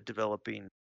first started developing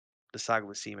the Saga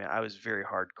with Seaman, I was very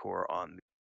hardcore on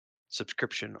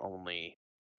subscription only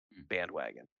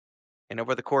bandwagon. And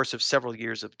over the course of several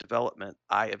years of development,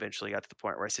 I eventually got to the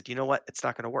point where I said, you know what? It's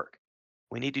not going to work.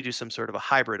 We need to do some sort of a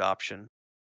hybrid option,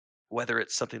 whether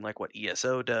it's something like what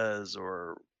ESO does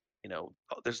or,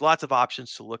 there's lots of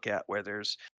options to look at where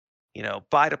there's,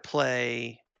 buy to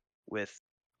play with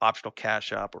optional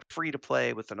cash up or free to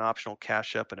play with an optional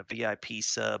cash up and a VIP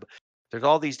sub. There's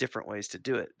all these different ways to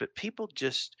do it, but people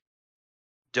just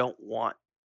don't want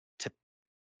to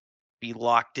be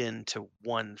locked into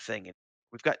one thing.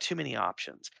 We've got too many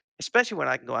options, especially when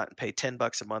I can go out and pay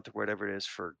 $10 a month or whatever it is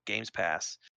for Games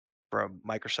Pass from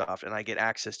Microsoft and I get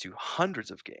access to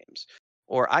hundreds of games.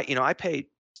 Or I pay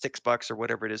 $6 or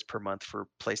whatever it is per month for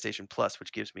PlayStation Plus,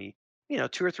 which gives me,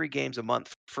 2 or 3 games a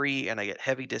month free and I get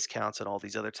heavy discounts on all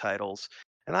these other titles.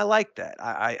 And I like that.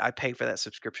 I pay for that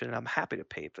subscription and I'm happy to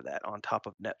pay for that on top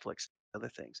of Netflix and other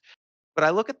things. But I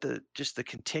look at the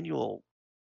continual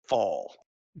fall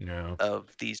No. of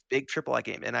these big AAA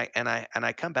games and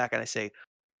I come back and I say,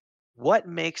 what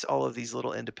makes all of these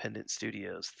little independent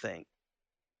studios think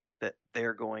that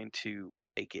they're going to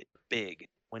make it big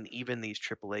when even these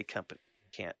AAA companies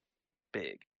can't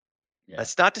big? Yeah.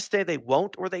 That's not to say they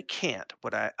won't or they can't,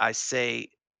 but I say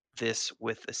this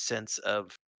with a sense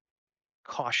of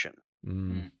caution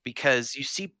Mm. because you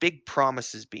see big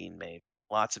promises being made,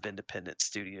 lots of independent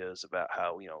studios about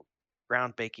how,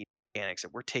 groundbreaking mechanics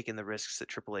and we're taking the risks that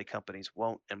AAA companies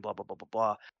won't and blah, blah, blah, blah,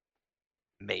 blah.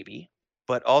 Maybe,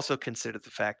 but also consider the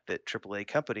fact that AAA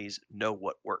companies know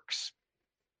what works.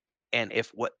 And if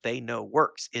what they know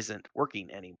works isn't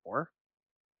working anymore,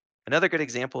 another good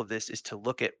example of this is to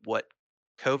look at what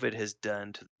COVID has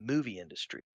done to the movie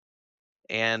industry.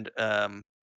 And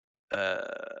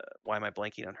why am I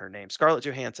blanking on her name? Scarlett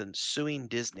Johansson suing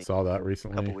Disney Saw that a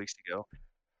recently. couple weeks ago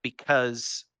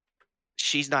because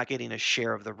she's not getting a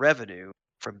share of the revenue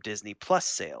from Disney Plus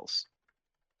sales.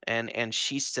 And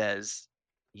she says,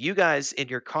 you guys in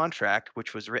your contract,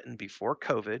 which was written before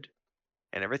COVID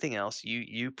and everything else,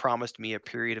 you promised me a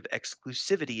period of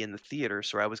exclusivity in the theater,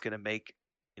 so I was going to make,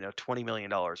 $20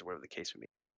 million or whatever the case would be.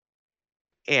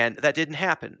 And that didn't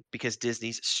happen because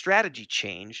Disney's strategy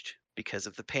changed because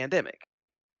of the pandemic.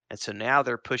 And so now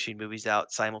they're pushing movies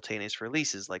out simultaneous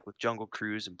releases, like with Jungle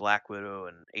Cruise and Black Widow,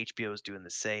 and HBO is doing the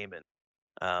same,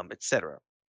 and etc.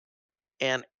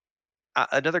 And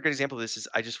another good example of this is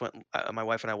I just went, my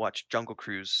wife and I watched Jungle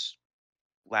Cruise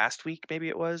last week, maybe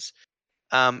it was.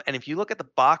 And if you look at the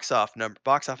box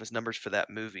office numbers for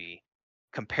that movie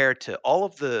compared to all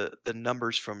of the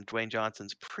numbers from Dwayne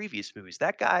Johnson's previous movies,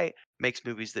 that guy makes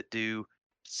movies that do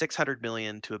 600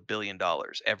 million to $1 billion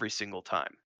every single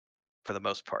time for the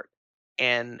most part.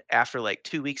 And after like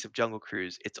 2 weeks of Jungle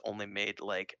Cruise, it's only made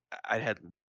like I had a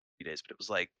few days, but it was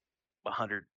like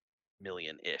 100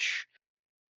 million ish.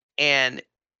 And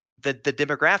the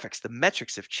demographics, the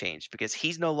metrics have changed because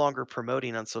he's no longer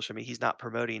promoting on social media. He's not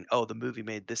promoting, oh, the movie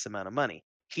made this amount of money.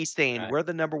 He's saying Right. we're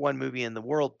the number one movie in the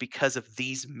world because of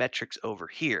these metrics over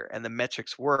here. And the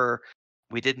metrics were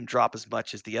we didn't drop as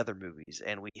much as the other movies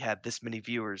and we had this many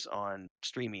viewers on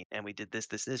streaming and we did this,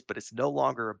 but it's no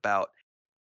longer about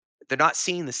they're not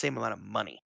seeing the same amount of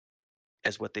money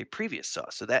as what they previous saw.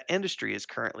 So that industry is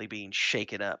currently being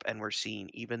shaken up and we're seeing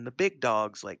even the big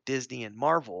dogs like Disney and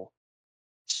Marvel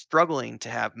struggling to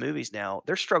have movies now.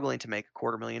 They're struggling to make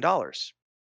 $250,000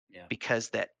 Yeah. because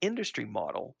that industry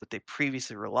model that they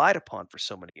previously relied upon for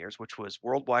so many years, which was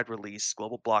worldwide release,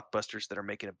 global blockbusters that are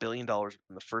making $1 billion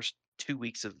in the first 2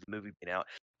 weeks of the movie being out,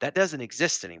 that doesn't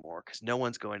exist anymore because no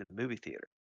one's going to the movie theater.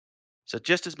 So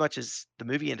just as much as the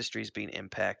movie industry is being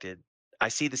impacted, I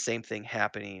see the same thing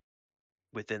happening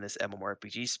within this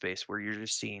MMORPG space where you're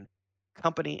just seeing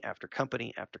company after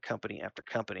company after company after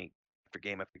company after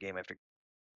game after game after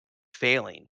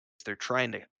failing. They're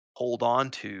trying to hold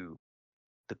on to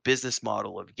the business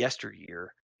model of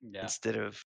yesteryear Yeah. instead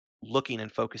of looking and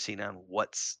focusing on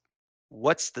what's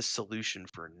the solution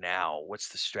for now, what's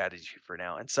the strategy for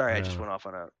now. And sorry, I just Yeah. went off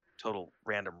on a total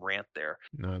random rant there.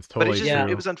 No, it's But it's totally just Yeah. it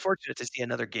true. was unfortunate to see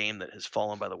another game that has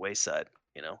fallen by the wayside.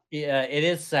 Yeah, it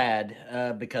is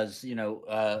sad because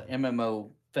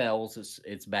MMO fails.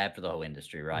 It's bad for the whole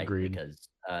industry, right? Agreed. Because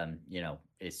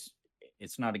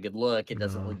it's not a good look. It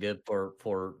doesn't No. look good for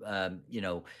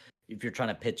if you're trying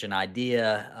to pitch an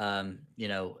idea,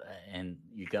 and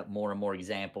you got more and more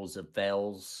examples of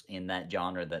fails in that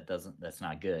genre that's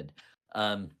not good.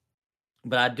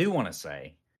 But I do want to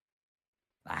say,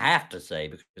 I have to say,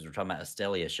 because we're talking about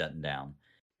Astelia shutting down,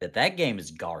 that game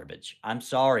is garbage. I'm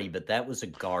sorry, but that was a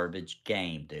garbage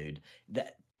game, dude.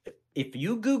 That if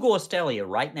you Google Astelia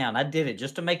right now, and I did it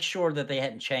just to make sure that they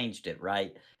hadn't changed it,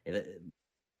 right?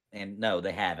 And no,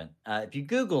 they haven't. If you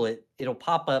Google it, it'll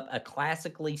pop up a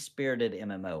classically spirited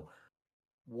MMO.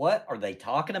 What are they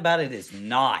talking about? It is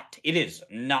not. It is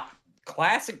not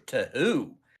classic to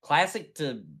who? Classic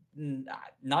to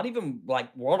not even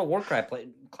like World of Warcraft play.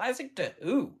 Classic to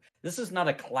who? This is not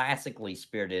a classically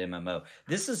spirited MMO.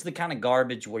 This is the kind of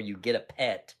garbage where you get a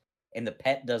pet and the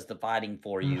pet does the fighting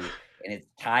for you, and it's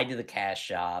tied to the cash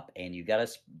shop, and you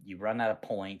run out of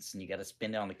points, and you gotta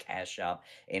spend it on the cash shop,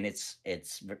 and it's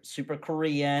super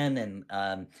Korean,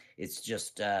 and it's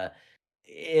just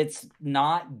it's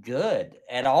not good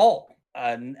at all.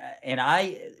 And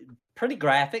pretty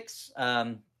graphics.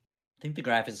 I think the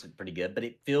graphics are pretty good, but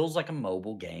it feels like a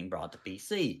mobile game brought to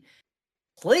PC.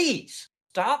 Please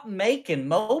stop making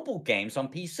mobile games on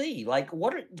PC. Like,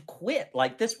 quit.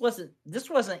 Like, this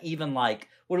wasn't even like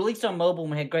we're released on mobile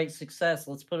and we had great success.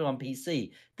 Let's put it on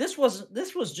PC. This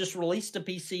was just released to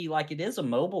PC like it is a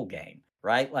mobile game,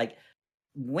 right? Like,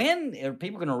 when are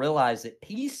people going to realize that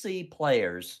PC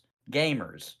players,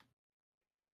 gamers,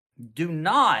 do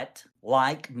not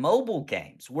like mobile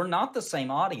games? We're not the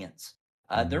same audience.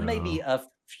 There may be a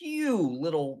few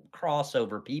little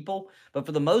crossover people, but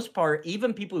for the most part,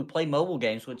 even people who play mobile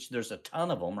games, which there's a ton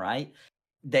of them, right?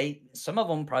 Some of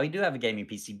them probably do have a gaming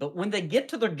PC, but when they get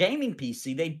to their gaming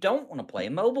PC, they don't want to play a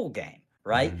mobile game,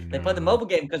 right? They play the mobile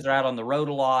game because they're out on the road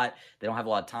a lot. They don't have a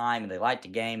lot of time, and they like the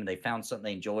game, and they found something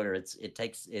they enjoy, or it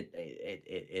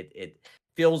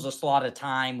fills a slot of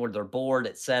time where they're bored,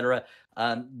 etc.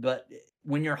 But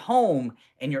when you're home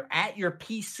and you're at your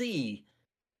PC,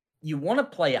 you want to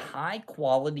play a high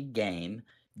quality game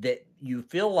that you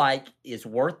feel like is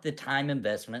worth the time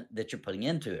investment that you're putting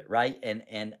into it, right?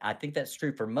 And I think that's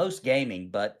true for most gaming,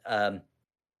 but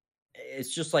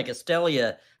it's just like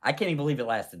Astelia. I can't even believe it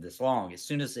lasted this long. As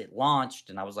soon as it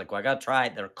launched, and I was like, well, I got to try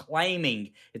it. They're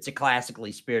claiming it's a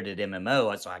classically spirited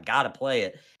MMO, so I got to play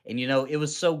it. And, it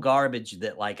was so garbage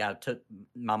that, like, I took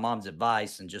my mom's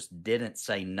advice and just didn't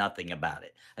say nothing about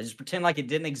it. I just pretend like it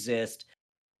didn't exist,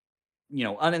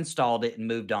 uninstalled it and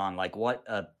moved on. Like, what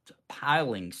a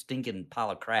stinking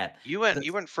pile of crap. You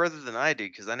went further than I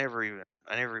did because I never even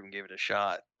gave it a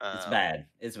shot. It's bad.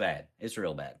 It's bad. It's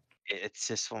real bad. It's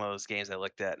just one of those games I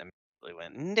looked at and immediately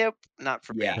went, nope, not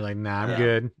for me. You're like, nah, I'm Yeah.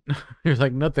 good. You're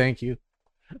like, no, thank you.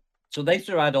 So they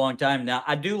survived a long time. Now,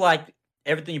 I do like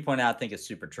everything you point out. I think is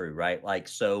super true, right? Like,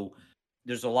 so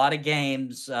there's a lot of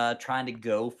games trying to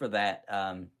go for that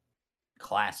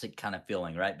classic kind of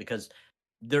feeling, right? Because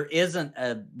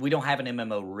we don't have an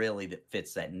MMO really that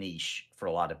fits that niche for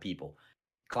a lot of people.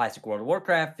 Classic World of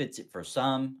Warcraft fits it for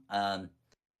some.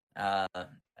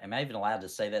 Am I even allowed to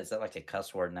say that? Is that like a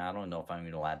cuss word now? I don't know if I'm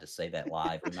even allowed to say that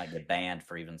live. We might get banned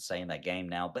for even saying that game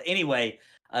now. But anyway,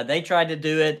 they tried to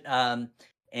do it, and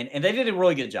they did a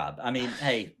really good job. I mean,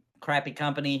 hey, crappy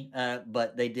company,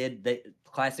 but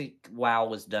Classic WoW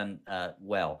was done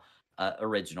well.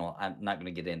 Original. I'm not going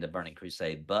to get into Burning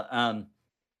Crusade, but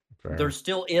there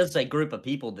still is a group of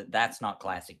people that's not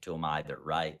classic to them either,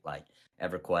 right? Like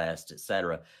EverQuest,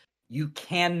 etc. You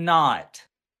cannot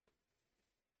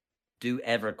do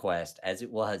EverQuest as it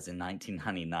was in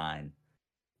 1999.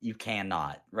 You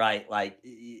cannot, right? Like,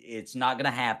 it's not going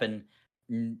to happen.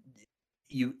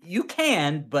 You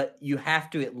can, but you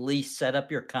have to at least set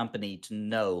up your company to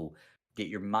know that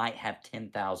you might have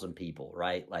 10,000 people,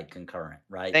 right? Like concurrent,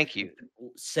 right? Thank you.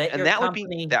 Set And your that would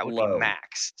company be low.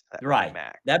 max. Right.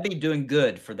 That'd be doing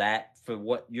good for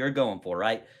what you're going for,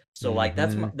 right? So like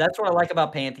that's what I like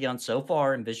about Pantheon so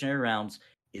far in Visionary Realms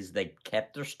is they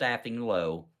kept their staffing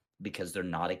low because they're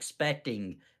not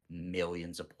expecting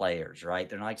millions of players, right?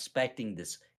 They're not expecting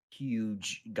this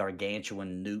huge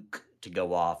gargantuan nuke to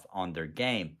go off on their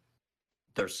game.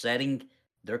 They're setting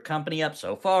their company up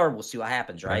so far. We'll see what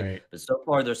happens, right? But so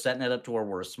far they're setting it up to where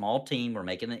we're a small team. We're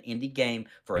making an indie game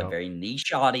for a very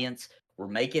niche audience. We're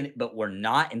making it, but we're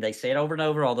not, and they say it over and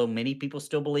over, although many people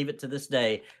still believe it to this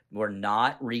day, we're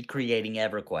not recreating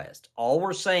EverQuest. All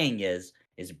we're saying is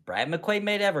Brad McQuaid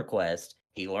made EverQuest,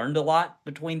 He learned a lot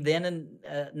between then and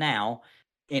now.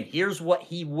 And here's what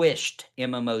he wished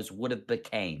MMOs would have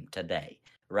became today.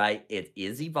 Right? It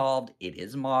is evolved. It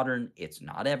is modern. It's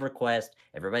not EverQuest.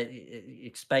 Everybody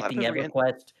expecting people forget-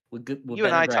 EverQuest with You and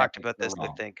better I talked graphics. about They're this, I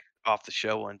wrong. think, off the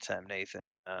show one time, Nathan,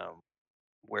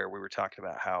 where we were talking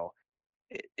about how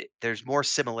there's more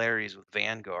similarities with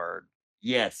Vanguard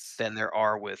Yes. than there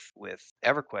are with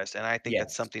EverQuest, and I think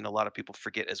that's Yes. something a lot of people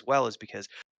forget as well, is because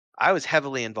I was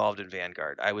heavily involved in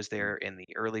Vanguard. I was there in the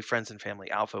early Friends and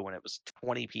Family Alpha when it was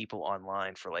 20 people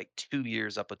online for like 2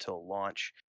 years up until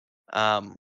launch.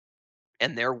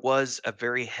 And there was a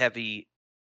very heavy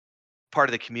part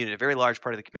of the community, a very large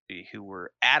part of the community, who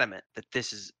were adamant that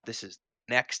this is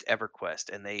next EverQuest,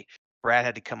 and Brad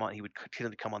had to come on. He would continue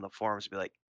to come on the forums and be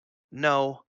like,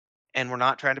 "No, and we're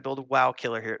not trying to build a WoW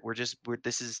killer here.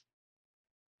 This is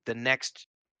the next.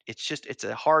 It's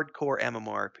a hardcore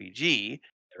MMORPG."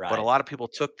 But a Right. lot of people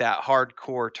took that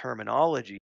hardcore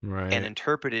terminology and Right.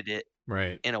 interpreted it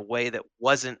Right. in a way that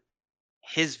wasn't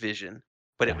his vision,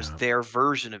 but it was Yeah. their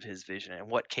version of his vision. And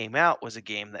what came out was a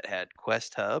game that had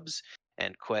quest hubs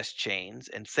and quest chains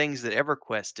and things that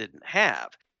EverQuest didn't have.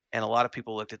 And a lot of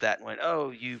people looked at that and went,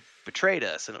 "Oh, you betrayed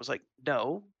us." And it was like,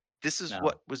 "No, this is No.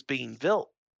 what was being built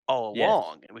all Yes.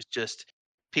 along." It was just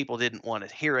people didn't want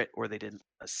to hear it, or they didn't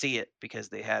see it because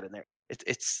they had in there.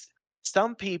 It's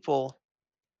some people,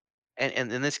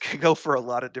 and this could go for a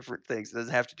lot of different things. It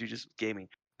doesn't have to do just with gaming.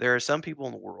 There are some people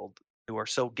in the world who are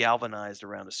so galvanized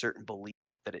around a certain belief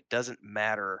that it doesn't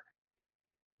matter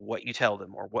what you tell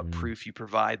them or what Mm. proof you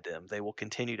provide them. They will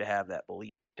continue to have that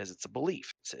belief because it's a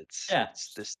belief. Yeah.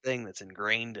 It's this thing that's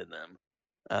ingrained in them.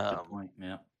 Good point.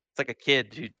 Yeah. It's like a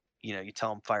kid who, you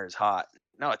tell him fire's hot.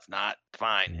 No, it's not.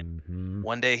 Fine. Mhm.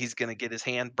 One day he's gonna get his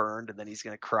hand burned, and then he's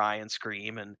gonna cry and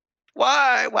scream and,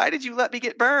 "Why? Why did you let me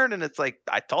get burned?" And it's like,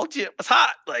 "I told you it was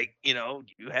hot. Like, you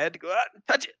had to go out and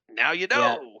touch it. Now you Yeah.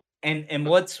 know." And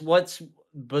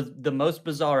the most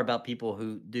bizarre about people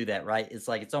who do that, right? It's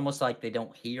like it's almost like they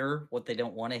don't hear what they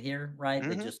don't want to hear, right?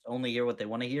 They Mhm. just only hear what they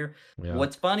want to hear. Yeah.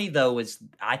 What's funny though is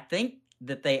I think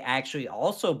that they actually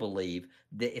also believe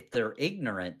that if they're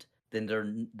ignorant, then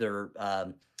they're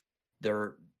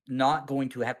not going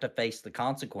to have to face the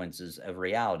consequences of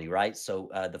reality, right? So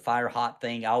the fire hot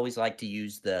thing, I always like to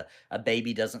use a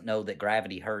baby doesn't know that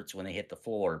gravity hurts when they hit the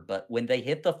floor, but when they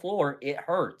hit the floor, it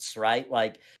hurts, right?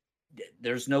 Like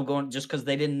there's no going just because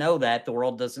they didn't know that the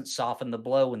world doesn't soften the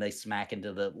blow when they smack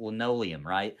into the linoleum,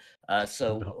 right?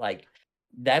 So No. like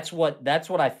that's what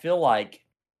I feel like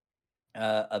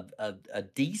a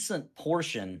decent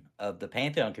portion of the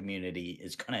Pantheon community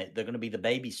is they're gonna be the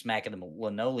baby smacking the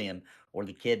linoleum or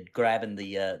the kid grabbing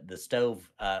the stove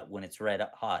when it's red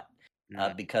hot.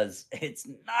 Mm. Because it's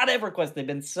not EverQuest. They've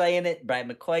been saying it. Brad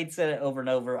McQuaid said it over and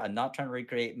over. I'm not trying to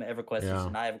recreate EverQuest. This Yeah.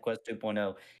 is not EverQuest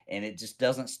 2.0. And it just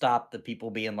doesn't stop the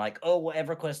people being like, oh, well,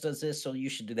 EverQuest does this, so you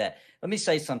should do that. Let me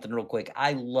say something real quick.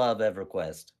 I love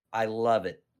EverQuest. I love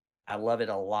it. I love it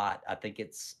a lot. I think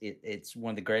it's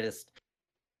one of the greatest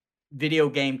video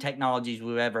game technologies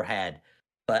we've ever had.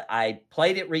 But I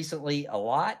played it recently a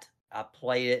lot. I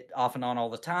play it off and on all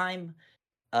the time.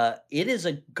 It is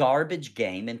a garbage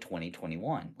game in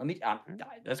 2021.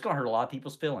 That's going to hurt a lot of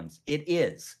people's feelings. It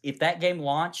is. If that game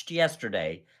launched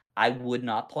yesterday, I would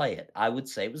not play it. I would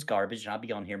say it was garbage, and I'd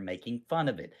be on here making fun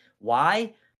of it.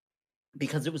 Why?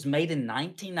 Because it was made in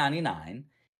 1999,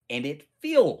 and it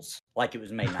feels like it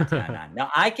was made in 1999.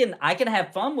 Now I can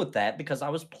have fun with that because I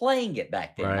was playing it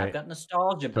back then. And I've Right. got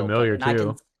nostalgia built Familiar up,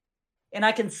 too. and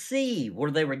I can see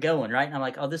where they were going, right? And I'm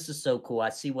like, oh, this is so cool. I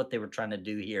see what they were trying to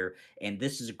do here. And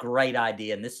this is a great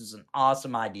idea. And this is an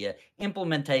awesome idea.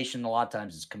 Implementation, a lot of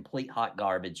times, is complete hot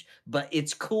garbage. But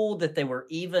it's cool that they were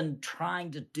even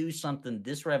trying to do something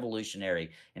this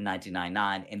revolutionary in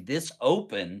 1999. And this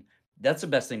open, that's the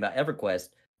best thing about EverQuest,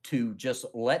 to just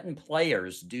letting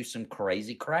players do some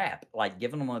crazy crap, like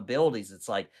giving them abilities. It's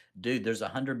like, dude, there's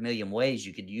 100 million ways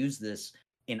you could use this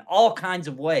in all kinds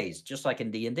of ways, just like in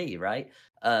D&D, right?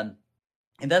 And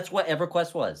that's what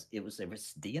EverQuest was. It was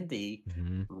D&D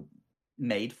Mhm.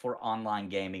 made for online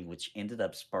gaming, which ended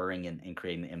up spurring and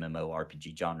creating the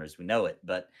MMORPG genre as we know it.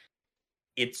 But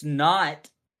it's not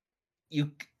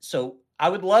so I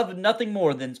would love nothing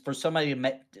more than for somebody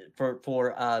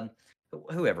for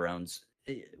whoever owns.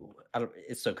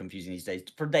 It's so confusing these days.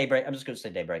 For Daybreak, I'm just going to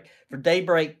say Daybreak. For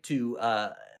Daybreak to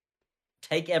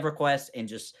take EverQuest and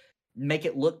just make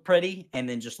it look pretty and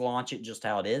then just launch it just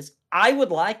how it is. I would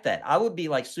like that. I would be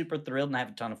like super thrilled and have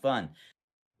a ton of fun.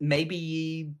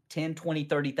 Maybe 10, 20,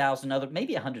 30,000 other,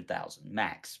 maybe 100,000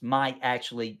 max might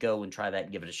actually go and try that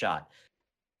and give it a shot.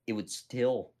 It would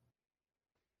still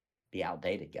be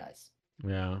outdated, guys.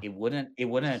 Yeah. It wouldn't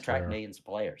attract Sure. millions of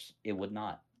players. It would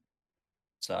not.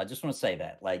 So I just want to say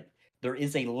that, like, there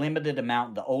is a limited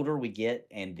amount. The older we get,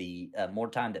 and the more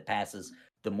time that passes,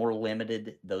 the more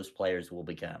limited those players will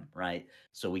become. Right.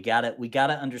 So we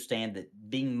gotta understand that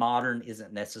being modern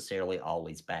isn't necessarily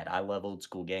always bad. I love old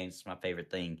school games; it's my favorite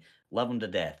thing. Love them to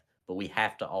death. But we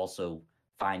have to also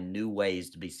find new ways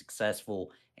to be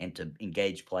successful and to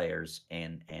engage players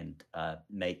and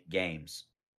make games.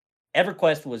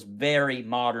 EverQuest was very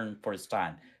modern for its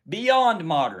time. Beyond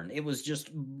modern. It was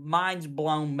just minds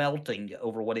blown melting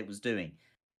over what it was doing.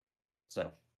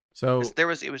 So, So It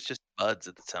was just buds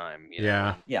at the time,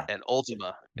 yeah. yeah. and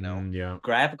Ultima, Yeah.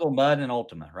 Graphical mud and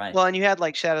Ultima, right? Well, and you had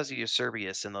like Shadows of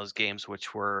Eusebius in those games,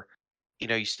 which were,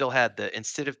 you still had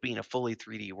instead of being a fully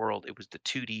 3D world, it was the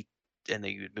 2D, and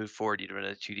then you would move forward, you'd have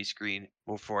another 2D screen,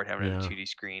 move forward, have another Yeah. 2D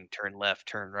screen, turn left,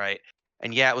 turn right.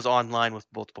 And yeah, it was online with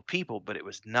multiple people, but it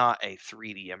was not a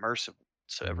 3D immersive.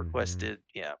 So EverQuest Mhm. did,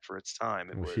 yeah, for its time,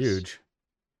 It it was was huge.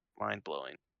 mind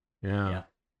blowing. Yeah. Yeah.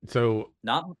 So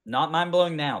Not mind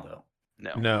blowing now though.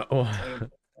 No. no,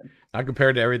 not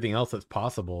compared to everything else that's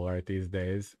possible right these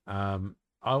days. I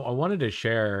wanted to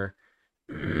share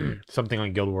something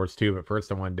on Guild Wars 2, but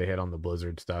first I wanted to hit on the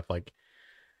Blizzard stuff.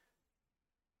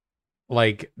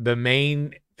 Like the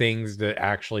main things to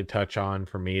actually touch on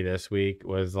for me this week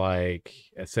was like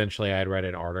essentially I'd read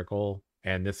an article,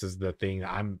 and this is the thing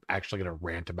that I'm actually going to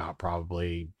rant about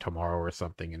probably tomorrow or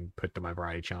something and put to my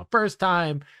variety channel. First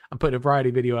time I'm putting a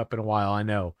variety video up in a while, I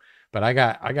know, but I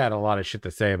got a lot of shit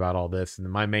to say about all this. And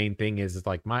my main thing is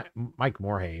like Mike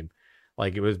Morhaime,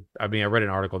 like it was, I mean, I read an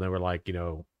article and they were like,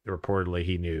 reportedly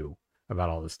he knew about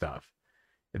all this stuff.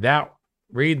 That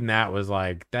reading that was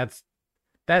like, that's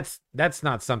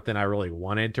not something I really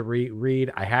wanted to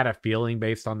read. I had a feeling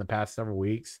based on the past several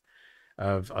weeks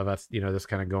of us, this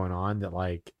kind of going on, that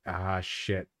like,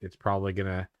 shit, it's probably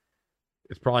gonna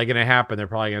happen. They're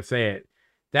probably gonna say it.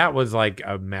 That was like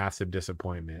a massive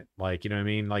disappointment. Like, you know what I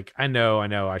mean? Like, I know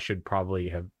I should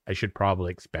probably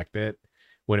expect it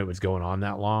when it was going on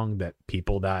that long, that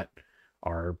people that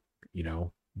are,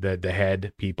 the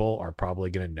head people are probably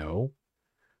gonna know.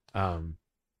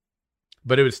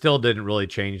 But it still didn't really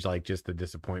change like just the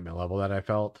disappointment level that I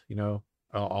felt,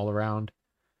 all around.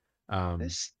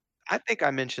 I think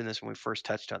I mentioned this when we first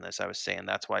touched on this. I was saying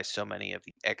that's why so many of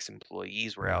the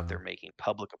ex-employees were out there Yeah. making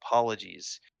public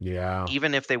apologies. Yeah.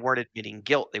 Even if they weren't admitting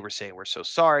guilt, they were saying, "We're so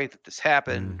sorry that this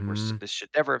happened. Mm-hmm. This should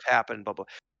never have happened." Blah blah.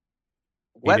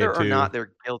 He did Whether or not too.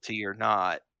 they're guilty or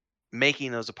not,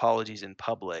 making those apologies in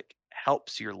public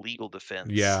helps your legal Yeah,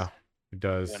 defense it when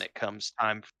does. it comes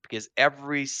time, because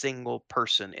every single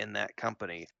person in that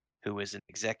company who is an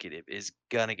executive is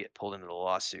gonna get pulled into the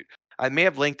lawsuit. I may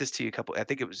have linked this to you I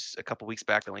think it was a couple weeks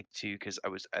back. I linked to you because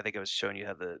I think I was showing you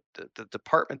how the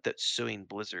department that's suing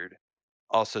Blizzard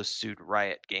also sued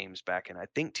Riot Games back in, I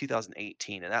think,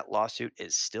 2018, and that lawsuit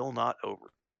is still not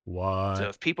over. So What,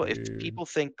 if dude? people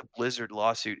think the Blizzard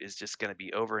lawsuit is just going to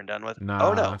be over and done with, oh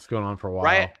Nah, no. it's going on for a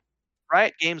Riot while.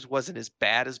 Riot Games wasn't as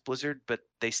bad as Blizzard, but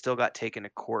they still got taken to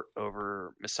court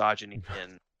over misogyny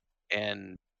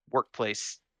and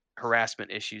workplace harassment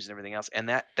issues and everything else. And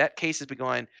that case has been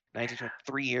going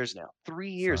 3 years now. 3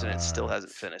 years, and it still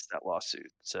hasn't Sucks. finished, that lawsuit.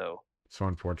 So So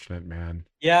unfortunate, man.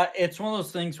 Yeah, it's one of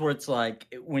those things where it's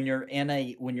like when you're in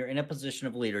a position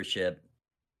of leadership,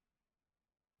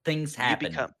 things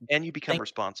happen. you become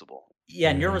responsible.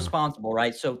 Yeah, and you're Yeah. responsible,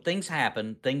 right? So things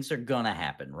happen, things are gonna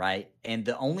happen, right? And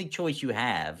the only choice you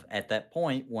have at that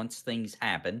point, once things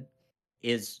happen,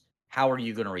 is how are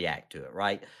you gonna react to it,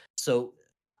 right? So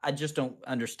I just don't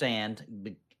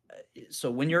understand.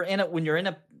 So when you're in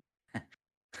a,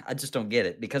 I just don't get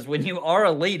it, because when you are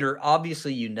a leader,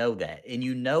 obviously you know that, and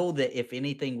you know that if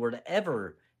anything were to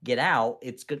ever get out,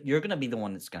 you're gonna be the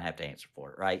one that's gonna have to answer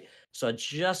for it, right? So I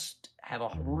just have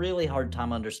a really hard time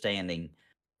Mhm. understanding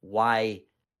why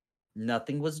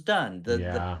nothing was done. The the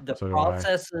Yeah, the so do I.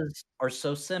 processes are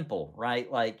so simple,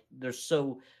 right? Like they're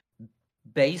so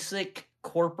basic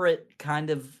corporate kind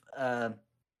of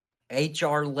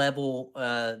HR level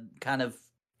kind of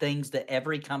things that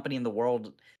every company in the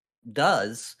world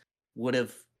does would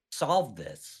have solved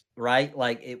this, right?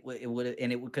 Like it would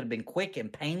and could have been quick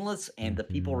and painless, and the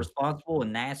people Mhm. responsible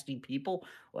and nasty people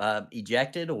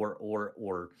ejected or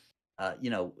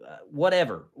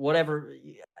whatever.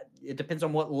 It depends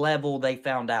on what level they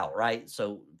found out, right?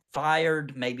 So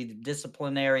fired, maybe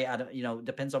disciplinary. I don't, it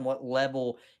depends on what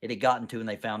level it had gotten to and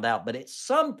they found out. But at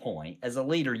some point, as a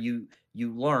leader, you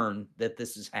learn that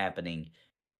this is happening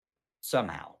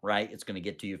somehow, right? It's going to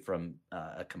get to you from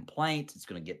a complaint. It's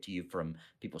going to get to you from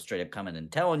people straight up coming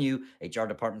and telling you. HR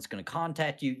department's going to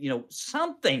contact you.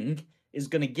 Something is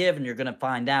going to give, and you're going to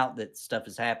find out that stuff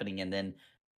is happening, and then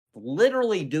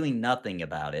literally doing nothing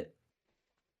about it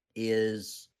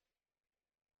is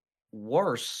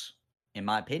worse, in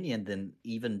my opinion, than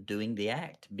even doing the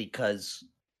act, because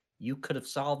you could have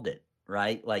solved it,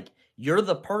 right? Like, you're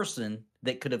the person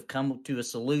that could have come to a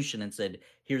solution and said,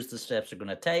 here's the steps we're going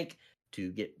to take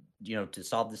to get, to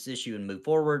solve this issue and move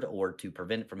forward, or to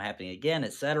prevent it from happening again,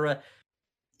 etc.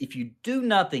 If you do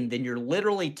nothing, then you're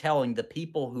literally telling the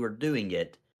people who are doing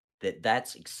it that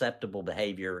that's acceptable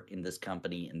behavior in this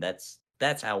company, and that's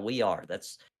how we are.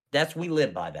 That's we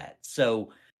live by that.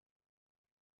 So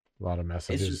a lot of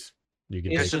messages you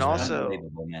can there's take. an from that. also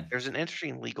unbelievable, man. there's an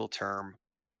interesting legal term,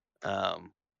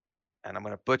 and I'm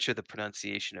going to butcher the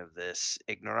pronunciation of this: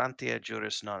 ignorantia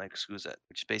juris non excusat,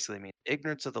 which basically means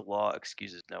ignorance of the law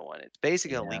excuses no one. It's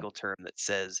basically a Yeah. legal term that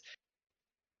says,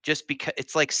 just because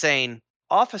it's like saying,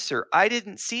 officer, I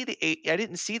didn't see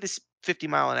this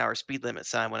 50-mile-an-hour speed limit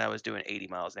sign when I was doing 80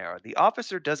 miles an hour. The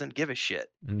officer doesn't give a shit.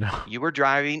 No. You were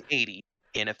driving 80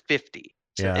 in a 50.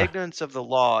 So Yeah. ignorance of the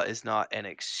law is not an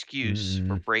excuse for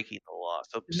Mm-mm. breaking the law.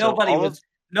 So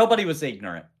Nobody was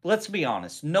ignorant. Let's be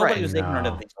honest. Nobody Right. was ignorant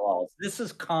of No. these laws. This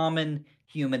is common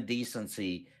human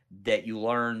decency that you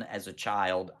learn as a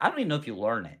child. I don't even know if you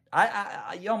learn it.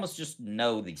 You almost just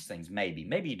know these things. Maybe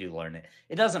you do learn it.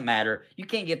 It doesn't matter. You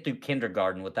can't get through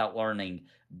kindergarten without learning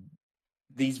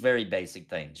these very basic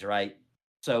things, right?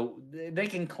 So they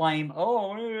can claim,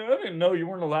 "Oh, I didn't know you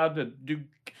weren't allowed to do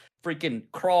freaking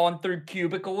crawling through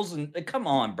cubicles." And come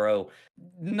on, bro.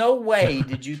 No way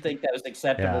did you think that was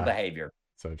acceptable Yeah. behavior.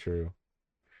 So true,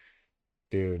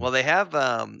 dude. Well, they have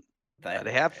I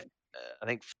That-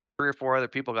 think 3 or 4 other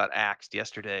people got axed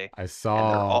yesterday. I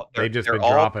saw they're- they just they're been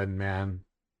all- dropping, man.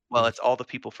 Well, it's all the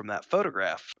people from that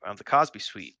photograph of the Cosby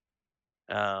Suite.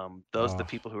 Those are the Oh.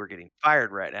 people who are getting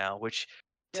fired right now, which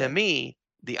to Yeah. me,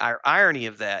 the irony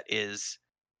of that is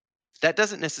that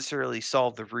doesn't necessarily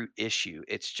solve the root issue.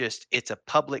 It's a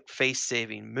public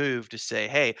face-saving move to say,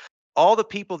 hey, all the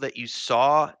people that you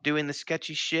saw doing the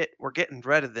sketchy shit, we're getting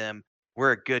rid of them.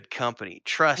 We're a good company.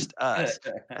 Trust us.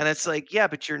 And it's like, yeah,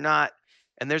 but you're not.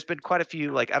 And there's been quite a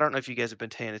few, like, I don't know if you guys have been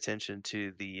paying attention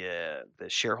to the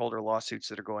shareholder lawsuits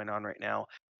that are going on right now.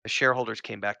 The shareholders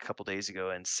came back a couple days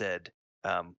ago and said,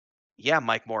 yeah,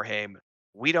 Mike Morhaime,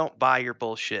 we don't buy your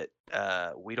bullshit.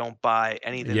 We don't buy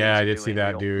any of the Yeah, things I you're did see doing.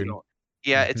 that, dude.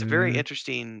 Yeah, it's a very Mhm.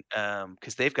 interesting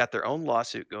because they've got their own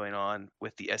lawsuit going on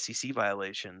with the SEC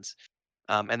violations,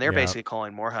 and they're Yep. basically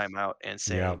calling Morhaime out and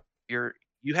saying, Yep.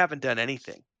 you haven't done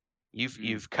anything. Mm.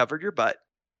 You've covered your butt,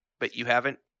 but you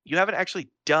haven't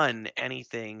actually done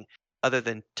anything other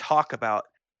than talk about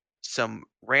some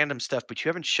random stuff. But you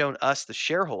haven't shown us, the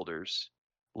shareholders,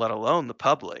 let alone the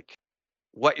public,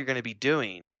 what you're going to be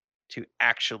doing to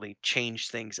actually change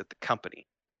things at the company.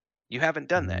 You haven't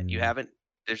done that. You Mm. haven't.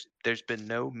 There's been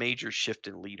no major shift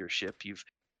in leadership.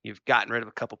 You've gotten rid of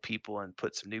a couple people and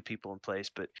put some new people in place,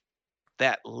 but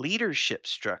that leadership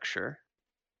structure,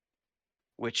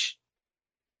 which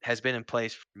has been in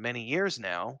place for many years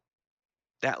now,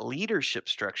 that leadership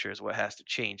structure is what has to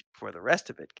change before the rest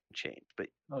of it can change. But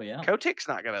Oh yeah. Kotick's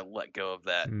not going to let go of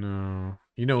that No.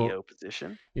 EO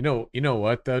position. You know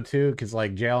what though too, because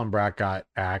like Jalen Brack got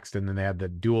axed, and then they had the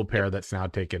dual pair that's now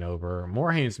taken over.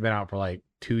 Morhaime's been out for like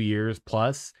 2 years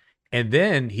plus, and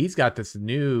then he's got this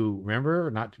new.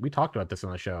 Remember, we talked about this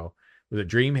on the show. Was it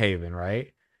Dreamhaven,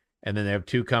 right? And then they have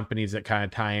 2 companies that kind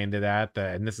of tie into that,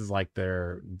 and this is like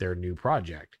their new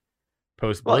project.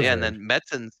 Post Well, Blizzard. yeah, and then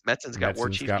Metzen's got War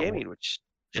Metzon's Chief got Gaming, which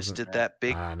just wasn't- did that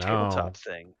big I know. tabletop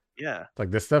thing. Yeah. It's like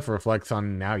this stuff reflects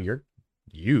on now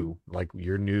you like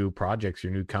your new projects,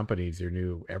 your new companies, your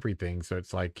new everything. So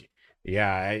it's like,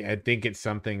 yeah, I think it's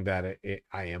something that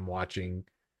I am watching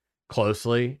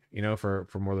closely, for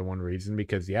more than one reason,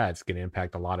 because yeah, it's going to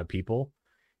impact a lot of people.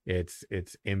 It's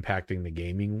impacting the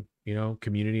gaming,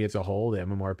 community as a whole, the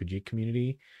MMORPG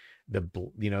community, the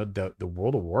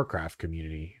World of Warcraft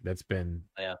community that's been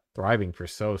thriving for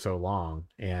so long.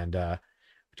 And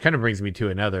which kind of brings me to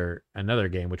another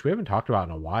game which we haven't talked about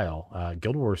in a while,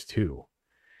 Guild Wars 2.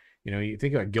 You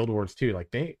think about Guild Wars 2,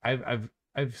 like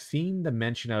I've seen the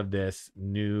mention of this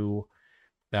new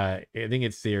I think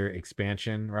it's their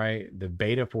expansion, right? The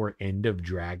beta for End of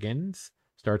Dragons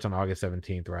starts on August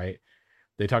 17th, right?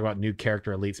 They talk about new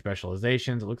character elite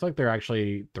specializations. It looks like there are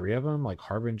actually 3 of them, like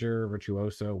Harbinger,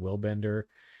 Virtuoso, Willbender.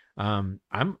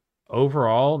 I'm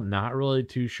overall not really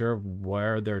too sure of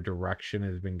where their direction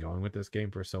has been going with this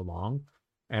game for so long.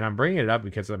 And I'm bringing it up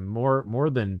because I'm more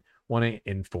than want to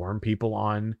inform people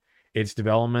on its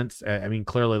developments. I mean,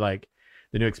 clearly, like,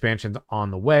 the new expansion's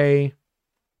on the way.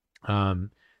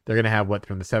 they're going to have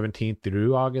from the 17th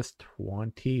through August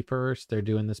 21st. They're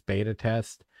doing this beta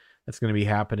test. That's going to be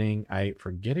happening. I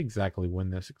forget exactly when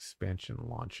this expansion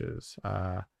launches.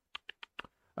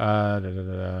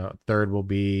 Third will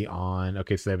be on,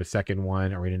 okay, so they have a second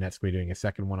one. ArenaNet's going to be doing a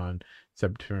second one on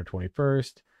September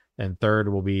 21st. And third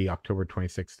will be October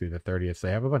 26th through the 30th. So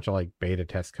they have a bunch of like beta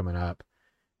tests coming up.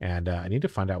 And I need to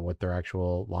find out what their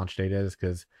actual launch date is,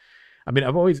 because I mean, I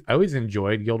always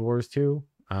enjoyed Guild Wars 2.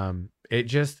 It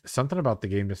just, something about the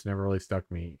game just never really stuck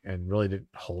me and really didn't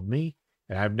hold me.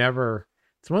 And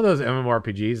it's one of those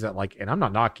MMORPGs that, like, and I'm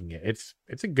not knocking it.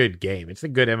 It's a good game. It's a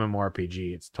good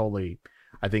MMORPG. It's totally,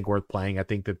 I think, worth playing. I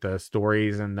think that the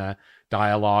stories and the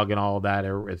dialogue and all of that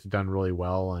it's done really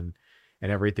well and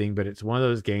everything. But it's one of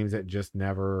those games that just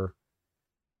never,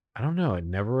 I don't know, it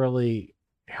never really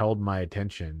held my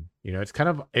attention. You know, it's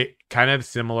kind of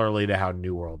similarly to how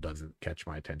New World doesn't catch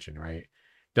my attention, right?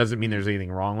 Doesn't mean there's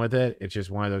anything wrong with it. It's just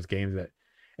one of those games that,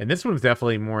 and this one's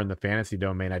definitely more in the fantasy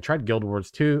domain. I tried Guild Wars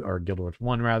 2 or Guild Wars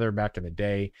 1 rather back in the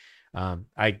day.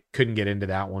 I couldn't get into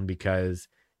that one because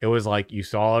it was like you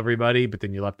saw everybody, but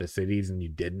then you left the cities and you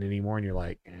didn't anymore, and you're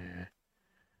like,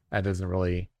 that didn't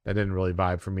really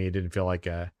vibe for me. It didn't feel like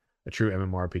a true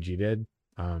MMORPG did.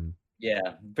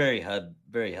 Yeah, very hub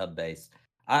based.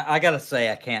 I gotta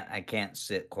say, I can't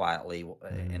sit quietly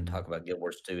and talk about Guild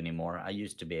Wars 2 anymore. I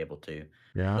used to be able to,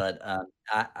 Yeah. but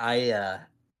I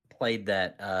played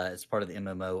that as part of the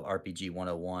MMO RPG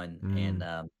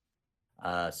 101,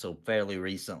 and so fairly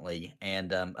recently.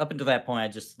 And up until that point, I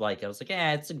was like,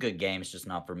 yeah, it's a good game. It's just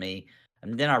not for me.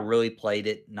 And then I really played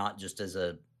it not just as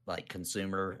a like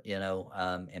consumer,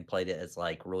 and played it as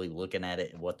like really looking at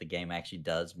it and what the game actually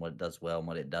does and what it does well and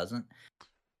what it doesn't.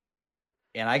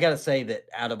 And I gotta say that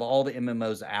out of all the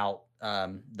MMOs out,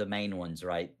 the main ones,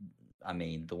 right? I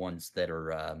mean, the ones that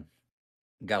are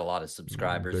got a lot of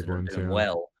subscribers Big that are ones, doing yeah.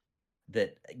 well,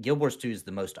 that Guild Wars 2 is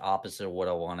the most opposite of what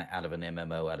I want out of an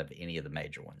MMO out of any of the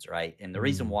major ones, right? And the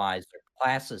reason why is their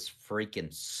classes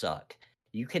freaking suck.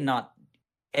 You cannot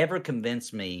ever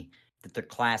convince me that their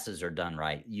classes are done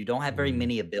right. You don't have very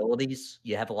many abilities.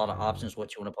 You have a lot of options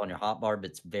what you want to put on your hotbar, but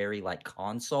it's very like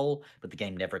console, but the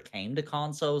game never came to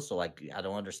console. So like I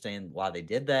don't understand why they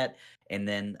did that. And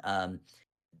then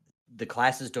the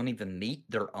classes don't even meet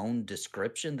their own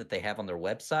description that they have on their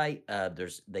website.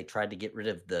 They tried to get rid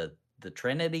of the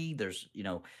Trinity. There's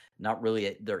not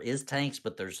really there is tanks,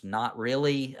 but there's not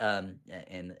really. And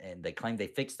they claim they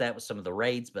fixed that with some of the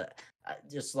raids, but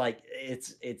just like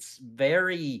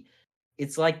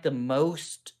it's like the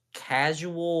most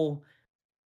casual,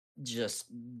 just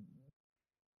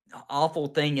awful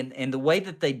thing, and the way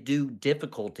that they do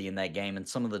difficulty in that game and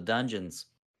some of the dungeons,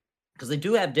 because they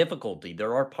do have difficulty.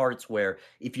 There are parts where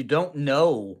if you don't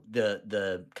know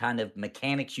the kind of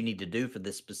mechanics you need to do for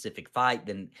this specific fight,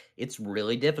 then it's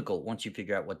really difficult. Once you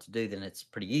figure out what to do, then it's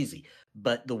pretty easy.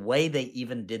 But the way they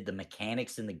even did the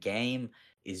mechanics in the game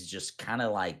is just kind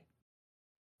of like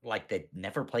they'd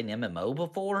never played an MMO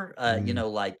before.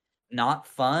 Like not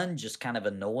fun, just kind of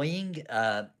annoying,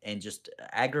 and just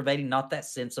aggravating. Not that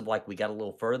sense of like we got a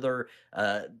little further,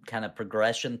 kind of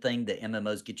progression thing that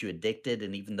MMOs get you addicted,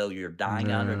 and even though you're dying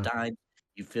 100 times,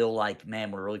 you feel like,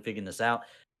 man, we're really figuring this out.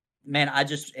 Man,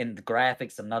 and the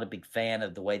graphics, I'm not a big fan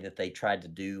of the way that they tried to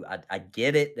do. I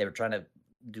get it. They were trying to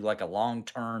do like a long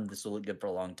term. This will look good for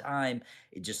a long time.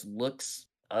 It just looks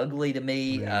ugly to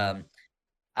me. Yeah.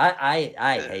 I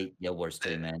hate Guild Wars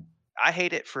 2, man. I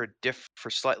hate it for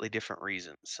slightly different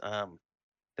reasons.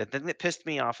 The thing that pissed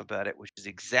me off about it, which is the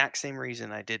exact same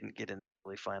reason I didn't get into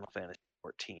Final Fantasy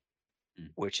 14,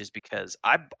 which is because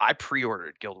I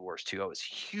pre-ordered Guild Wars 2. I was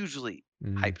hugely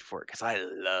hyped for it because I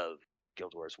love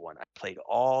Guild Wars 1. I played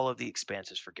all of the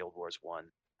expanses for Guild Wars 1.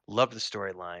 Loved the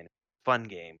storyline. Fun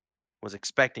game. Was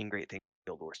expecting great things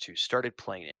from Guild Wars 2. Started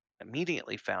playing it.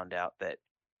 Immediately found out that,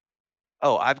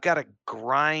 oh, I've got to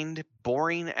grind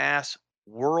boring ass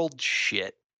world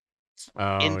shit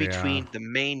in between the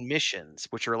main missions,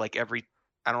 which are like every,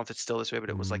 I don't know if it's still this way, but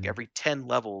it was like every 10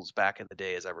 levels back in the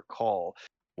day, as I recall,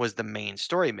 was the main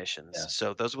story missions. Yeah.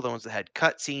 So those were the ones that had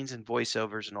cutscenes and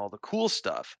voiceovers and all the cool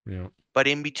stuff. Yeah. But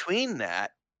in between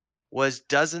that was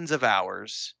dozens of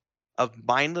hours of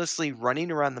mindlessly running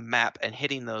around the map and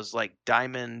hitting those like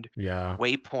diamond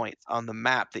waypoints on the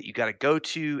map that you got to go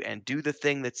to and do the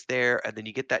thing that's there, and then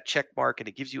you get that check mark and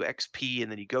it gives you XP,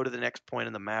 and then you go to the next point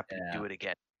on the map and do it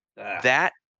again.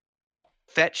 That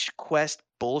fetch quest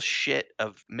bullshit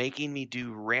of making me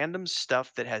do random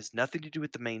stuff that has nothing to do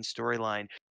with the main storyline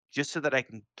just so that I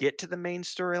can get to the main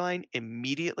storyline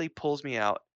immediately pulls me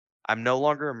out. I'm no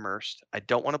longer immersed. I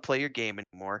don't want to play your game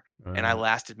anymore. And I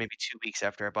lasted maybe 2 weeks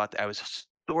after I bought that. I was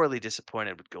sorely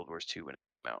disappointed with Guild Wars 2 when it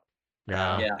came out.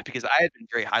 Yeah. Because I had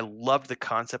been I loved the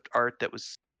concept art that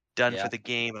was done for Yeah. the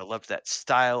game. I loved that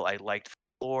style. I liked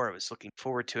the lore. I was looking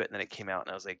forward to it, and then it came out,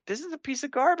 and I was like, "This is a piece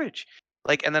of garbage."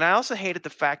 Like, and then I also hated the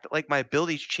fact that like my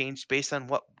abilities changed based on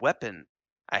what weapon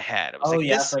I had. I was Oh like,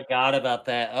 yeah, I "This," forgot about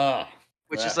that. Ugh.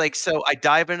 which is Ugh. like, so I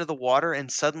dive into the water,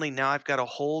 and suddenly now I've got a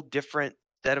whole different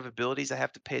set of abilities I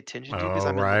have to pay attention to because Oh,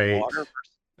 I'm in the right. water.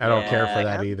 I don't care for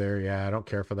Yeah. that either. Yeah, I don't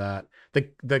care for that.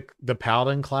 The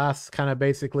paladin class kind of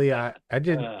basically I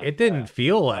didn't it didn't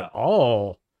feel at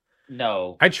all.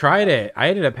 No. I tried it. I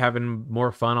ended up having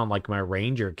more fun on like my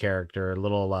ranger character,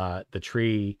 little the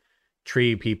tree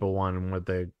people one with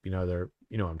the they're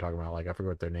what I'm talking about. Like I forget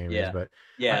what their name is, but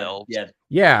Yeah. Elves. Yeah.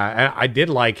 yeah, I did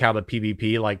like how the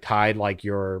PvP like tied like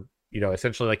your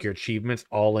essentially like your achievements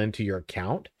all into your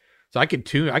account. So I could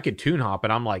tune hop,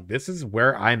 and I'm like, this is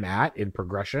where I'm at in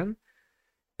progression.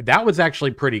 That was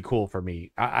actually pretty cool for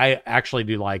me. I actually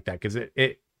do like that because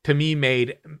it to me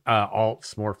made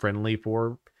alts more friendly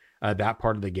for that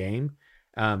part of the game,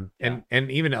 and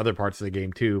even other parts of the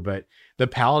game too. But the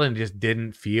paladin just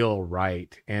didn't feel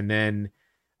right, and then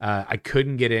I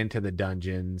couldn't get into the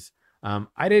dungeons.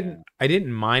 I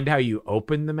didn't mind how you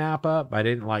opened the map up. I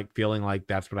didn't like feeling like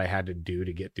that's what I had to do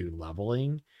to get through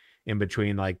leveling in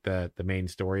between like the main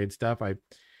story and stuff.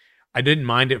 I didn't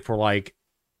mind it for like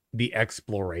the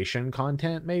exploration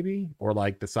content maybe, or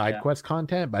like the side quest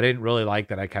content, but I didn't really like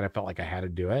that. I kind of felt like I had to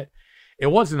do it. It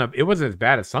wasn't as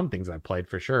bad as some things I played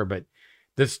for sure, but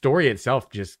the story itself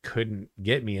just couldn't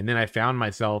get me. And then I found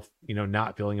myself,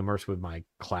 not feeling immersed with my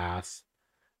class.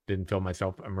 Didn't feel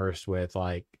myself immersed with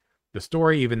like the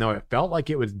story, even though it felt like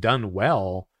it was done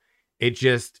well. It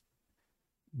just,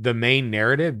 the main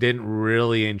narrative didn't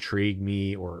really intrigue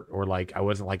me, or like I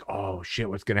wasn't like, oh shit,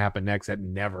 what's gonna happen next? That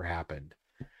never happened.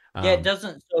 Yeah, it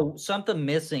doesn't. So something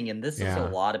missing, and this is a Yeah.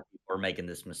 lot of people are making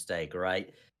this mistake,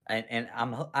 right? And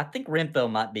I think Renfell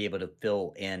might be able to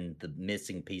fill in the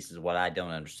missing pieces. What I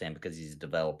don't understand because he's a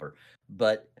developer,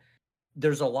 but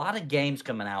there's a lot of games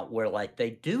coming out where like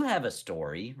they do have a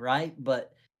story, right?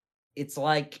 But it's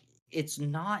like it's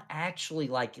not actually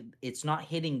like it's not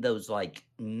hitting those like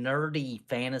nerdy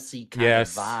fantasy kind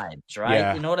Yes. of vibes, right?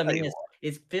 Yeah. You know what I Tell mean? you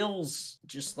It feels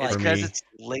just It's like because me.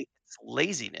 it's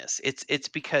laziness. It's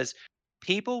because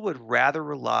people would rather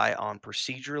rely on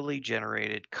procedurally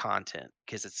generated content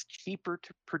because it's cheaper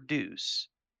to produce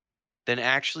than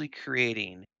actually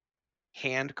creating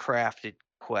handcrafted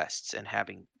quests and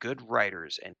having good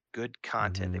writers and good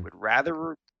content. They Mhm. would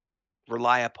rather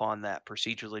rely upon that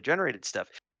procedurally generated stuff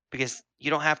because you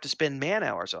don't have to spend man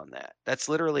hours on that. That's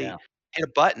literally yeah. hit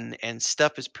a button and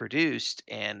stuff is produced,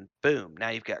 and boom, now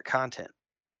you've got content.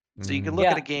 So you can Mhm. look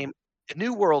at a Yeah. game.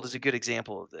 New World is a good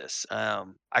example of this.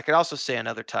 I could also say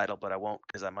another title, but I won't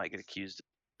because I might get accused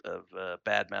of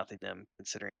bad mouthing them,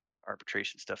 considering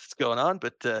arbitration stuff that's going on.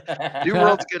 But New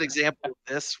World's a good example of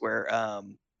this, where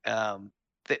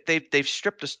they've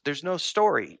stripped us. There's no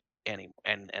story any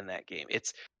in that game.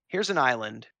 It's, here's an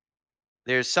island.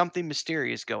 There's something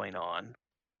mysterious going on,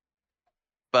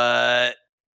 but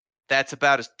that's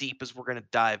about as deep as we're going to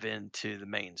dive into the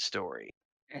main story.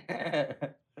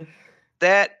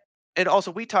 That, and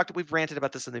also we've ranted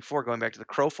about this in the before, going back to the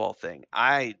Crowfall thing.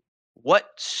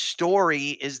 What story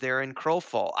is there in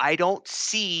Crowfall? I don't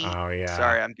see. Oh yeah.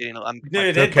 Sorry, I'm Dude,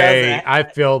 It's it okay. doesn't. I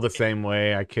feel the same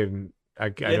way. I couldn't. I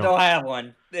You don't. don't have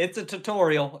one. It's a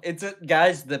tutorial. It's a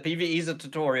guys. The PVE is a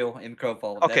tutorial in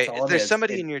Crowfall. Okay, That's all it there's is.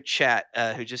 somebody in your chat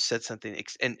who just said something,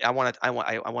 and I want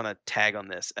to tag on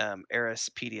this. Eris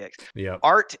PDX. Yep.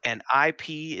 Art and IP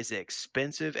is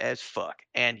expensive as fuck,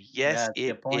 and yes, that's a it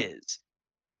good point. is,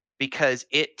 because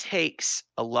it takes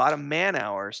a lot of man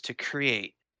hours to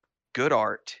create good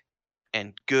art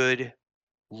and good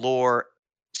lore.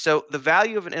 So the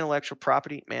value of an intellectual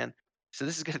property, man. So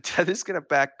this is gonna this is gonna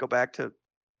go back to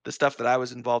the stuff that I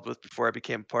was involved with before I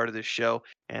became part of this show,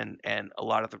 and a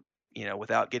lot of the,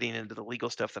 without getting into the legal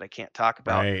stuff that I can't talk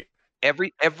about. Right.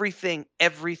 Everything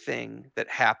that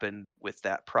happened with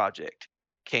that project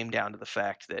came down to the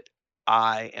fact that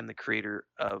I am the creator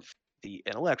of the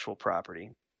intellectual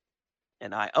property,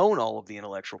 and I own all of the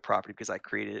intellectual property because I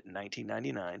created it in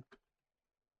 1999.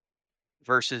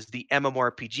 Versus the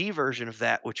MMORPG version of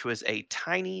that, which was a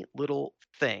tiny little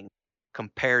thing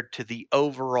compared to the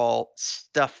overall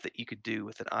stuff that you could do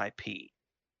with an IP.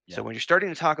 So Yeah. when you're starting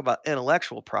to talk about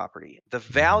intellectual property, the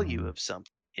value Mhm. of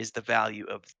something is the value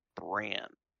of the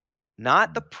brand,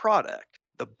 not the product,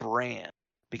 the brand.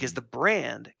 Because the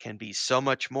brand can be so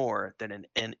much more than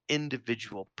an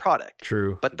individual product.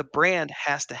 True. But the brand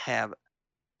has to have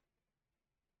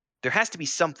there has to be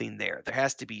something there. There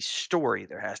has to be story.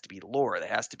 There has to be lore. There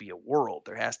has to be a world.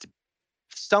 There has to be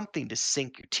something to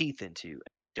sink your teeth into.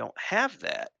 If you don't have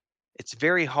that, it's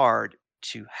very hard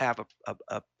to have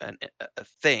a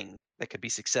thing that could be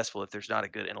successful if there's not a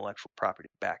good intellectual property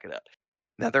to back it up.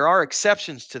 Now, there are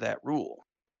exceptions to that rule.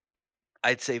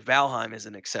 I'd say Valheim is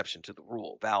an exception to the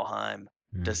rule. Valheim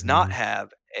does not Mhm.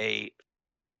 have a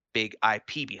big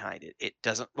IP behind it. It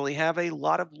doesn't really have a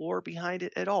lot of lore behind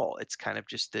it at all. It's kind of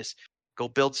just this go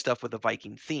build stuff with a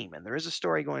Viking theme, and there is a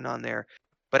story going on there.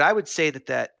 But I would say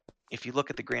that if you look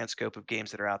at the grand scope of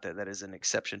games that are out there, that is an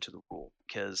exception to the rule,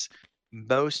 because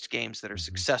most games that are Mhm.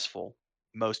 successful,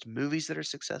 most movies that are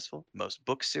successful, most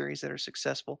book series that are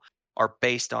successful are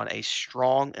based on a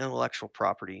strong intellectual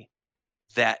property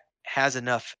that has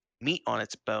enough meat on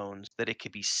its bones that it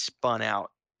could be spun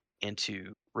out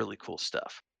into really cool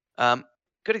stuff. Um,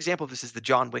 Good example of this is the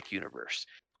John Wick universe.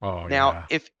 Oh Now,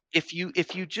 yeah. if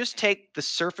you just take the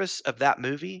surface of that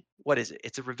movie, what is it?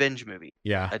 It's a revenge movie.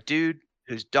 Yeah. A dude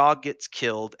whose dog gets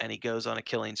killed and he goes on a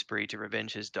killing spree to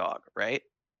revenge his dog, right?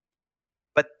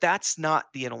 But that's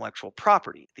not the intellectual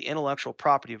property. The intellectual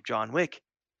property of John Wick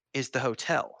is the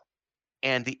hotel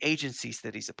and the agencies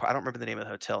that he's a part. I don't remember the name of the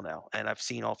hotel now, and I've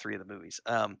seen all three of the movies.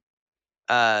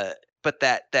 Uh, but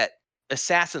that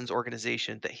assassins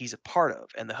organization that he's a part of,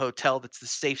 and the hotel that's the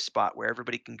safe spot where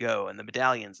everybody can go, and the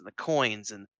medallions and the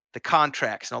coins and the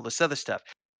contracts and all this other stuff.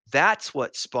 That's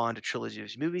what spawned a trilogy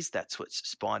of movies. That's what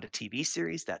spawned a TV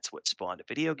series. That's what spawned a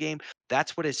video game.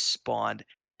 That's what has spawned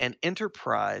an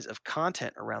enterprise of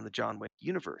content around the John Wick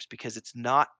universe, because it's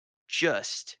not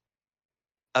just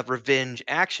a revenge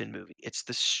action movie. It's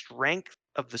the strength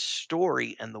of the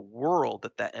story and the world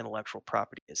that that intellectual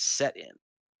property is set in.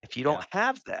 If you Yeah. don't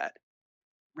have that,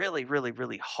 really, really,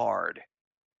 really hard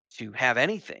to have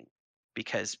anything,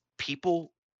 because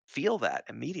people feel that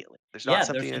immediately. There's not Yeah,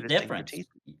 something there's a there to sink your difference. teeth.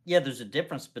 Yeah, there's a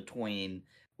difference between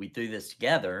we threw this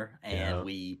together and Yeah.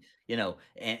 we,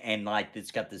 and like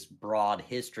it's got this broad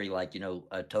history, like,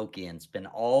 Tolkien spent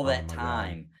all Oh that my god.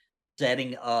 time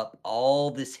setting up all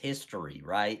this history,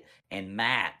 right? And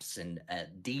maps and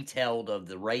detailed of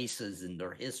the races and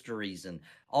their histories and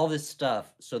all this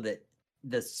stuff so that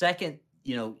the second,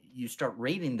 you start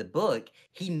reading the book,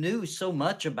 he knew so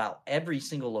much about every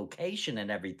single location and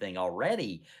everything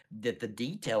already that the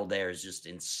detail there is just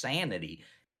insanity.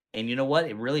 And you know what?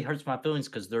 It really hurts my feelings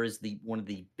because there is one of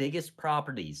the biggest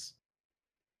properties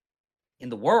in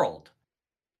the world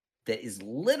that is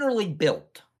literally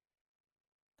built.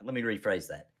 Let me rephrase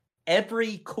that.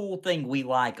 Every cool thing we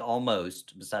like,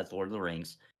 almost besides Lord of the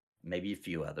Rings, maybe a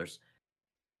few others,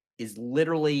 is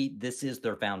literally this is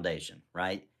their foundation,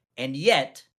 right? And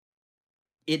yet,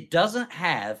 it doesn't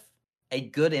have a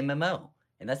good MMO.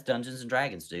 And that's Dungeons and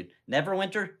Dragons, dude.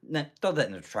 Neverwinter, throw that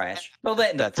in the trash. Throw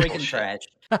that in the That's freaking bullshit. trash.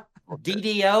 Bullshit.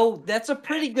 DDO, that's a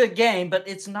pretty good game, but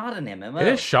it's not an It is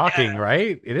MMO. shocking,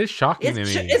 right? It is shocking to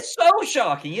me. It's so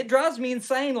shocking. It drives me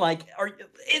insane. Like,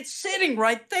 it's sitting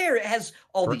right there. It has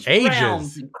all For these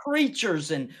rounds ages. and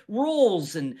creatures and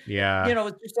rules, and Yeah.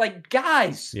 it's just like,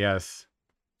 guys, Yes.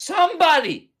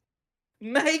 somebody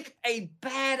make a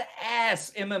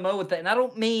badass MMO with that. And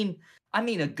I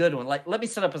mean a good one. Like, let me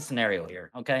set up a scenario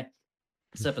here, okay?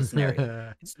 Set up a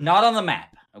scenario. It's not on the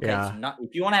map, okay? Yeah. It's not.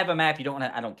 If you want to have a map, you don't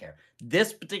want to. I don't care.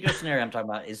 This particular scenario I'm talking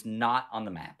about is not on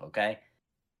the map, okay?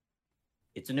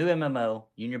 It's a new MMO.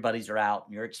 You and your buddies are out,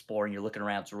 and you're exploring, you're looking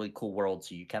around. It's a really cool world,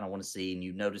 so you kind of want to see, and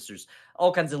you notice there's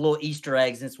all kinds of little Easter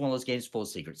eggs, and it's one of those games full of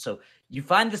secrets. So you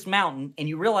find this mountain, and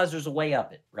you realize there's a way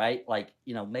up it, right? Like,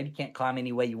 maybe you can't climb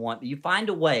any way you want, but you find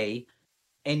a way,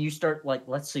 and you start, like,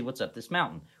 let's see what's up this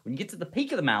mountain. When you get to the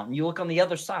peak of the mountain, you look on the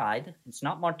other side. It's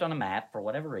not marked on a map for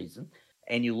whatever reason.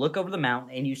 And you look over the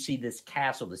mountain, and you see this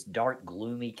castle, this dark,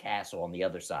 gloomy castle on the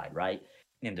other side, right?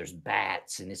 And there's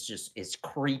bats, and it's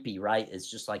creepy, right? It's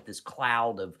just like this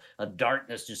cloud of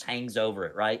darkness just hangs over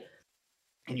it, right?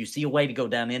 And you see a way to go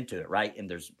down into it, right? And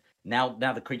there's now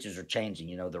the creatures are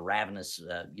changing, the ravenous,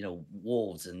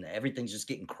 wolves, and everything's just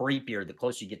getting creepier the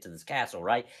closer you get to this castle,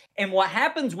 right? And what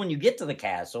happens when you get to the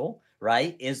castle,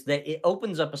 right, is that it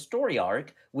opens up a story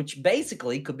arc, which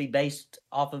basically could be based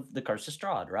off of the Curse of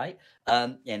Strahd, right?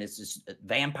 And it's this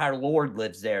vampire lord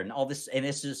lives there, and all this, and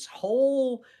it's this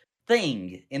whole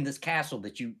thing in this castle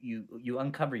that you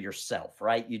uncover yourself,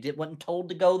 right? Wasn't told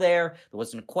to go there. There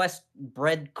wasn't a quest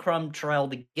breadcrumb trail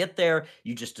to get there.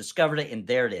 You just discovered it, and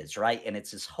there it is, right? And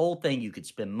it's this whole thing you could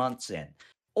spend months in,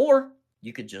 or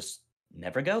you could just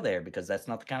never go there because that's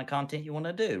not the kind of content you want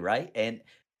to do, right? And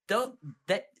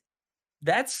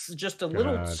that's just a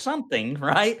little God. something,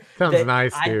 right? Sounds that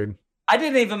nice, dude. I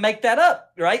didn't even make that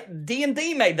up, right?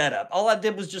 D&D made that up. All I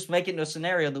did was just make it into a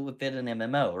scenario that would fit an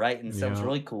MMO, right? And so it's Yeah.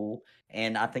 really cool.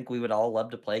 And I think we would all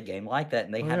love to play a game like that.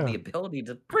 And they Oh, have yeah. the ability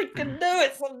to freaking do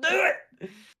it. So do it.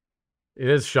 It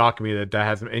is shocking me that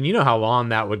hasn't, and you know how long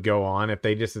that would go on if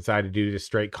they just decided to do just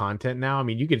straight content now. I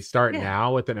mean, you could start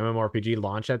now with an MMORPG,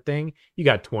 launch that thing. You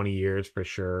got 20 years for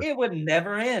sure. It would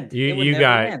never end. You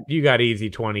got easy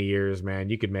 20 years, man.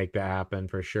 You could make that happen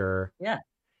for sure. Yeah.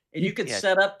 And you could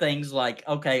set up things like,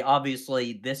 okay,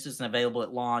 obviously this isn't available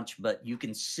at launch, but you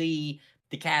can see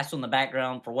the castle in the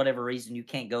background. For whatever reason, you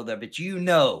can't go there. But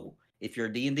if you're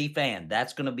a D&D fan,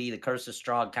 that's going to be the Curse of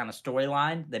Strahd kind of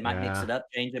storyline. They might mix it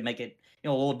up, change it, make it a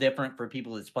little different for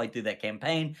people that's played through that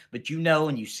campaign. But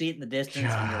and you see it in the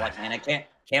distance, and you're like, man, I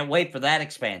can't wait for that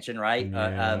expansion, right?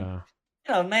 Yeah.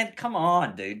 Man, come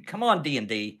on, dude. Come on,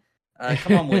 D&D.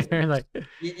 Come on, with like,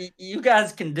 you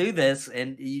guys can do this,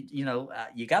 and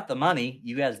you got the money.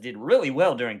 You guys did really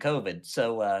well during COVID,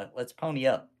 so let's pony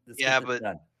up. But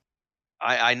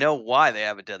I know why they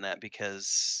haven't done that,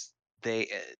 because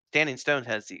Standing Stone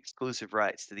has the exclusive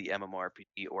rights to the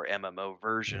MMORPG or MMO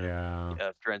version of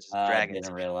Dungeons and Dragons. I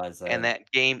didn't realize that. And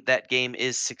that game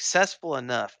is successsul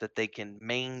enough that they can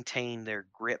maintain their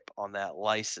grip on that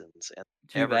license. And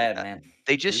Too bad, man.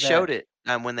 They just showed it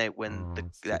when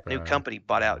that new company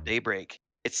bought out Daybreak.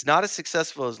 It's not as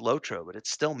successful as Lotro, but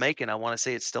it's still making. I want to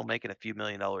say it's still making a few $1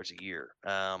 million a year.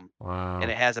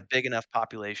 And it has a big enough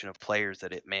population of players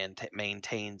that it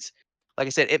maintains. Like I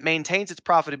said, it maintains its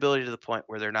profitability to the point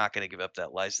where they're not going to give up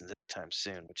that license anytime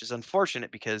soon, which is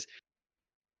unfortunate, because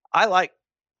I like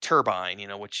Turbine,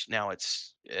 which now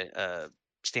it's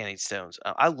Standing Stones.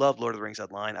 I love Lord of the Rings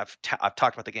Online. I've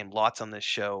talked about the game lots on this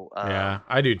show.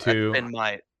 I do too.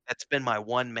 That's been my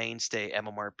one mainstay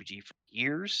MMORPG for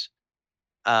years.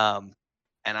 And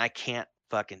I can't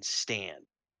fucking stand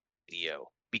DDO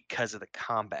because of the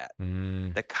combat.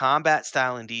 The combat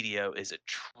style in DDO is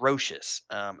atrocious.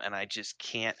 And I just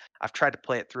can't. I've tried to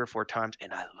play it 3 or 4 times,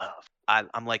 and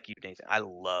I'm like you, Nathan. I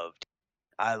love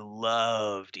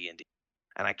D&D,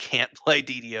 and I can't play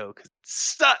DDO because it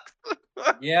sucks.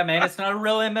 Yeah, man, it's not a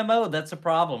real MMO. That's a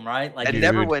problem, right? Like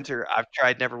Neverwinter, I've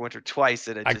tried Neverwinter twice,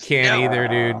 and I can't either,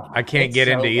 dude. I can't get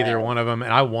into either one of them,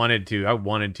 and I wanted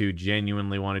to,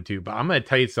 genuinely wanted to. But I'm gonna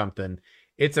tell you something.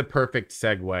 It's a perfect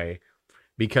segue,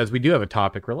 because we do have a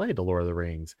topic related to Lord of the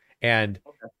Rings, and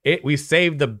we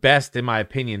saved the best, in my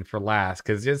opinion, for last,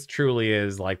 because this truly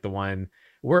is like the one.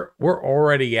 We're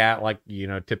already at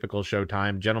typical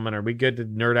showtime. Gentlemen, are we good to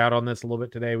nerd out on this a little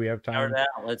bit today? We have time. Nerd out.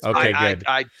 Let's okay, good.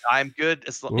 I'm good.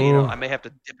 I may have to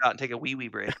dip out and take a wee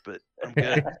break, but I'm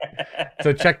good.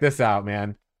 So check this out,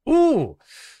 man. Ooh,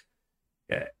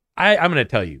 I'm gonna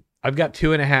tell you. I've got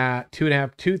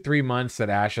 2.5, 3 months that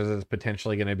Ashes is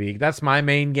potentially going to be. That's my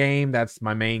main game. That's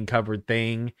my main covered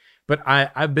thing. But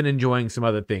I've been enjoying some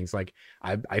other things. Like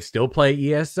I still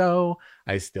play ESO.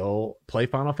 I still play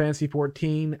Final Fantasy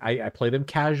 14. I play them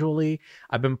casually.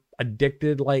 I've been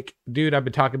addicted. Like, dude, I've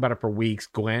been talking about it for weeks.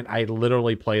 Gwent, I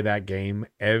literally play that game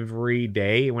every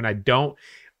day. When I don't,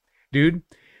 dude,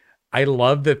 I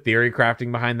love the theory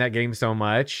crafting behind that game so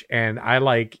much. And I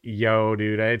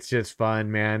dude, it's just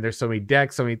fun, man. There's so many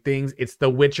decks, so many things. It's the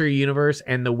Witcher universe,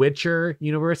 and the Witcher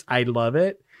universe, I love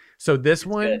it. So this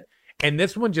one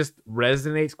just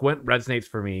resonates. Gwent resonates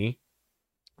for me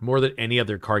more than any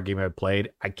other card game I've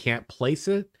played. I can't place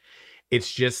it. It's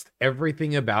just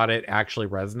everything about it actually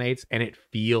resonates, and it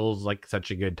feels like such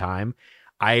a good time.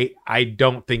 I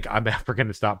don't think I'm ever going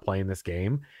to stop playing this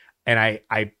game. And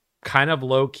I kind of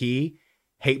low key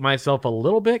hate myself a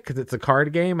little bit because it's a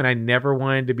card game, and I never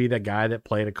wanted to be the guy that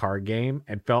played a card game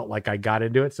and felt like I got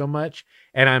into it so much.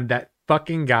 And I'm that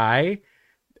fucking guy,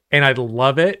 and I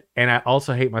love it. And I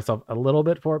also hate myself a little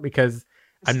bit for it because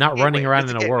I'm not running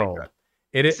around in a world.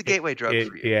 It's a gateway drug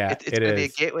for you. Yeah, it's going to be a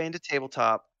gateway into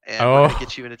tabletop, and we're going to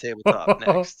get you into tabletop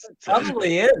next.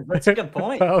 Probably is. That's a good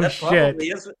point. That shit. Probably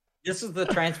is. This is the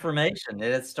transformation.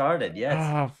 It started. Yes.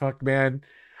 Oh, fuck, man.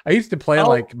 I used to play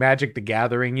like Magic the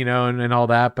Gathering, and all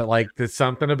that, but there's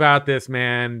something about this,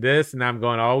 man. And I'm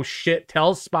going, oh shit,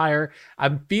 Telspire.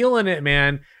 I'm feeling it,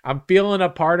 man. I'm feeling a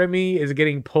part of me is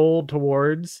getting pulled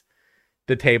towards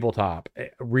the tabletop.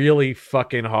 Really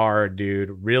fucking hard, dude.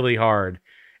 Really hard.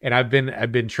 And I've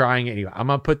been trying it anyway. I'm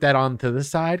gonna put that on to the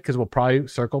side because we'll probably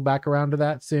circle back around to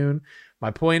that soon.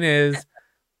 My point is,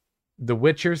 the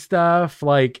Witcher stuff,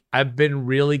 I've been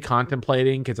really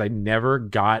contemplating because I never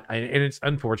got, and it's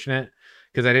unfortunate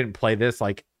because I didn't play this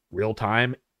real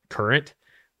time, current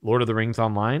Lord of the Rings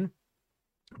Online.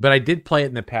 But I did play it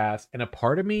in the past, and a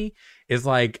part of me is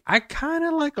like, I kind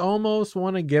of like almost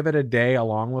want to give it a day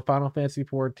along with Final Fantasy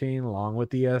 14, along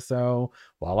with ESO,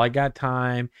 while I got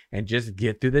time, and just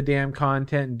get through the damn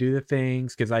content and do the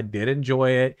things, because I did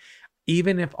enjoy it.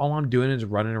 Even if all I'm doing is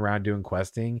running around doing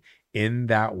questing in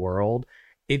that world,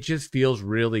 it just feels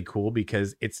really cool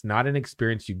because it's not an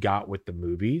experience you got with the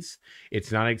movies.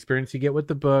 It's not an experience you get with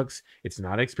the books. It's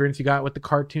not an experience you got with the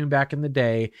cartoon back in the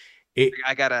day.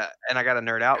 I gotta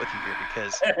nerd out with you here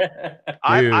because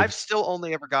I've still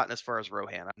only ever gotten as far as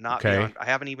Rohan. I'm not Okay. beyond. I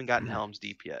haven't even gotten Helm's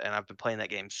Deep yet, and I've been playing that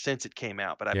game since it came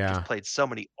out. But I've just Yeah. played so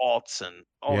many alts and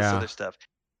all this Yeah. other stuff.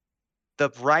 The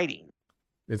writing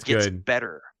It's gets good.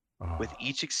 better Oh, with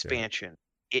each yeah. expansion.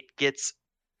 It gets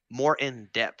more in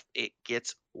depth. It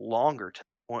gets longer to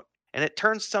the point, and it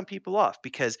turns some people off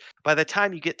because by the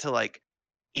time you get to like,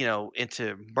 you know,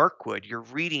 into Mirkwood, you're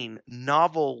reading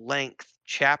novel length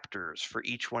chapters for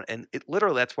each one, and it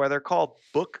literally that's why they're called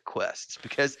book quests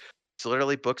because it's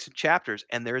literally books and chapters,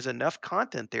 and there's enough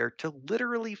content there to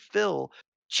literally fill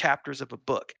chapters of a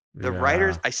book. The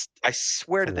writers, Yeah. I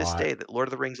swear It's to a this lot. day that Lord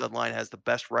of the Rings Online has the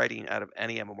best writing out of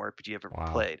any MMORPG I've ever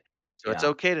Wow. played. So it's Yeah.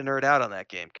 okay to nerd out on that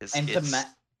game because And to it's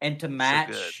and to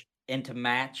good.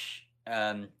 match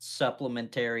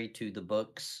supplementary to the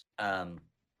books,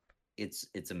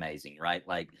 it's amazing, right?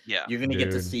 Like yeah. you're gonna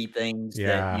get to Dude. see things that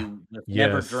Yeah. you just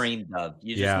never Yes. dreamed of.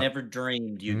 You just Yeah. never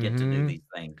dreamed you'd get to do Mhm. these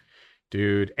things.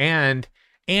 Dude. And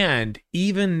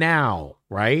even now,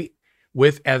 right?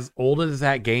 With as old as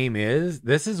that game is,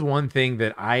 this is one thing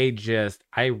that I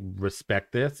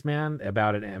respect this, man,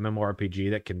 about an MMORPG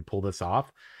that can pull this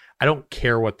off. I don't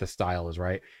care what the style is,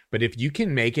 right? But if you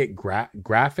can make it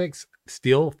graphics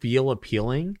still feel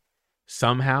appealing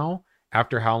somehow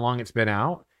after how long it's been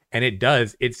out, and it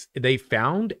does, they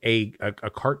found a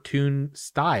cartoon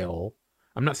style.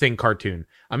 I'm not saying cartoon.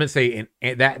 I'm gonna say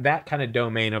that kind of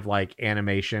domain of like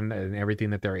animation and everything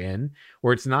that they're in,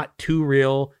 where it's not too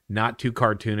real, not too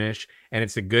cartoonish, and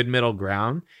it's a good middle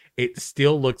ground. It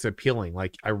still looks appealing.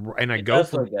 Like I It go does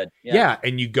from look good. yeah,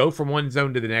 and you go from one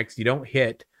zone to the next. You don't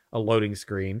hit a loading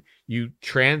screen. You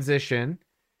transition,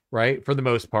 right? For the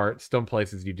most part, some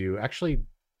places you do. Actually,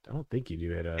 I don't think you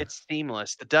do it. It's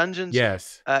seamless. The dungeons,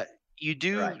 Yes, you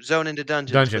do Right. zone into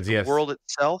dungeons, but dungeons. the Yes, world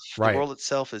itself, right.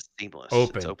 is seamless. It's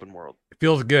Open. open world. It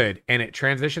feels good, and it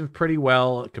transitions pretty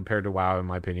well compared to WoW, in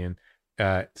my opinion.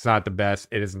 It's not the best.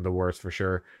 It isn't the worst for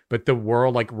sure. But the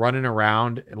world, like running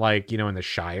around, like, you know, in the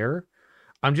Shire,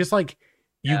 I'm just like,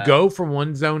 you Yeah. go from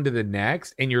one zone to the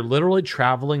next, and you're literally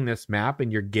traveling this map,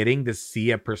 and you're getting to see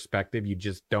a perspective you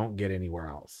just don't get anywhere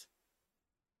else.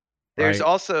 There's Right?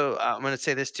 also, I'm going to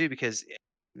say this too because,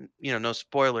 you know, no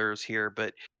spoilers here,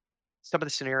 but some of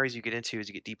the scenarios you get into as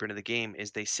you get deeper into the game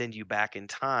is they send you back in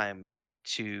time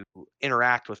to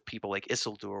interact with people like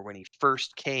Isildur when he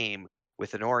first came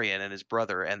with Anorian and his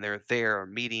brother, and they're there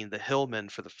meeting the Hillmen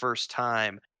for the first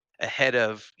time ahead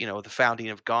of, you know, the founding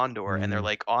of Gondor, and they're Mm.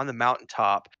 like on the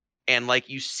mountaintop, and like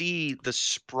you see the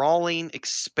sprawling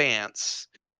expanse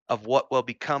of what will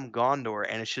become Gondor,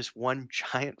 and it's just one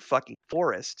giant fucking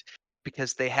forest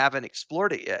because they haven't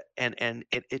explored it yet, and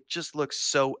it just looks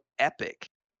so epic,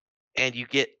 and you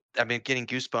get, I mean, getting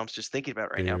goosebumps just thinking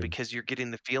about it right now Dude. because you're getting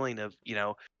the feeling of, you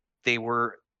know, they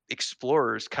were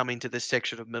explorers coming to this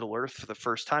section of Middle Earth for the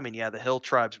first time, and yeah, the hill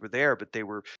tribes were there, but they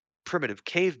were primitive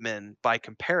cavemen by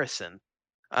comparison.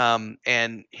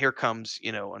 And here comes,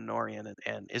 you know, Honorian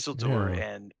and Isildur,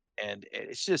 Yeah. and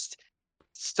it's just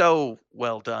so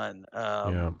well done.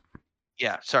 Yeah.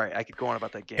 Yeah, sorry, I could go on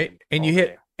about that game And all you day.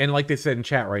 hit, and like they said in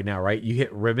chat right now, right? You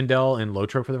hit Rivendell and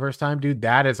Lotro for the first time, dude.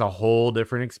 That is a whole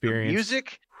different The experience.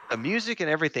 music and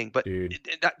everything, but Dude.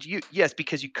 yes,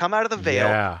 because you come out of the veil.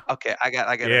 Yeah. Okay, I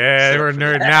got Yeah, set up we're for this.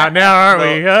 nerding out now, aren't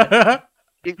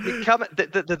we? You come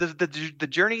the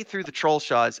journey through the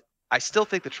Trollshaws. I still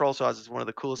think the Trollshaws is one of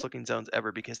the coolest looking zones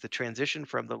ever because the transition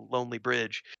from the Lonely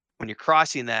Bridge when you're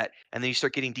crossing that, and then you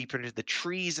start getting deeper into the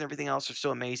trees and everything else are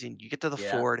so amazing. You get to the Yeah.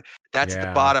 ford, that's at the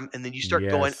Yeah. bottom, and then you start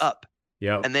going Yes. up.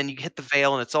 Yep. And then you hit the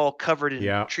veil and it's all covered in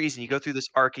Yep. trees, and you go through this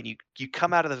arc, and you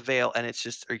come out of the veil, and it's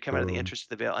just, or you come out of the Boom. entrance to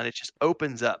the veil, and it just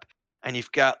opens up, and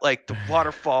you've got like the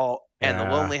waterfall and the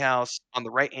Yeah. lonely house on the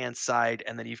right hand side,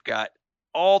 and then you've got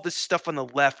all this stuff on the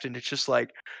left, and it's just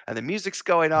like, and the music's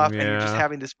going off, and you're just Yeah.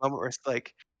 having this moment where it's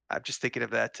like, I'm just thinking of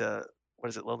that what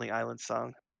is it, Lonely Island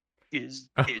song? Is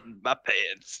in my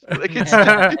pants. Like it's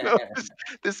just, you know,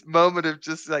 this moment of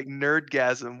just like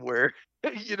nerdgasm where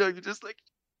you know, you're just like,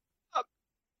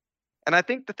 and I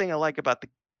think the thing I like about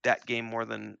that game more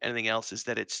than anything else is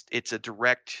that it's a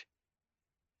direct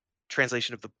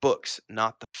translation of the books,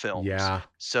 not the films. Yeah.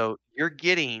 So you're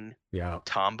getting Yeah.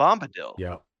 Tom Bombadil.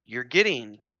 Yeah. You're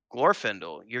getting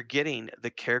Glorfindel. You're getting the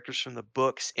characters from the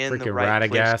books in the Freaking right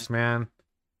places. Radagast, man.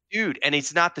 Dude, and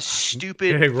it's not the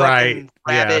stupid Right. fucking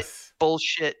rabbit Yes.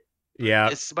 bullshit. Yeah.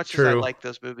 As much as I True. like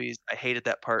those movies, I hated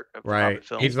that part of the Right. Hobbit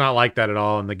film. He's not like that at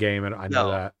all in the game, and I know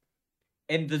No. that.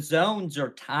 And the zones are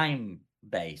time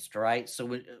based, right?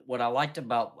 So what I liked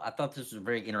about, I thought this was a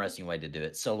very interesting way to do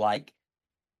it. So like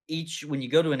when you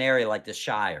go to an area like the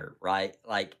Shire, right?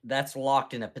 Like that's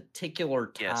locked in a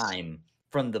particular Yes. time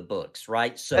from the books,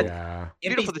 right? So Yeah.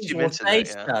 Beautiful that NPCs you will mentioned say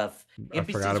that, yeah. stuff. I forgot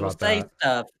NPCs will about say that.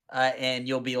 stuff, and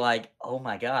you'll be like, "Oh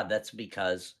my god, that's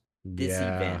because this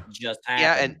Yeah. event just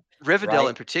Yeah, and happened." Rivendell in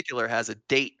right? particular has a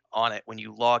date on it when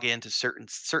you log into certain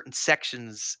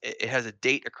sections. It has a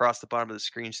date across the bottom of the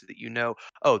screen so that you know,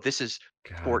 oh, this is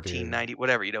God, dude. 1490,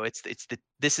 whatever. You know,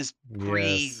 this is pre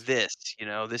Yes. this. You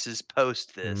know, this is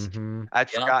post this. Mm-hmm.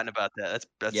 I'd Yep. forgotten about that.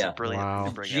 That's a Yeah. brilliant thing Wow. to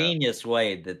It's a bring up. genius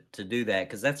way to do that,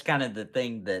 because that's kind of the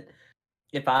thing that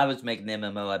if I was making an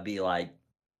MMO, I'd be like,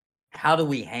 how do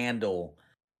we handle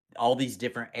all these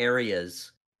different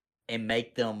areas and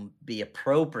make them be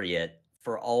appropriate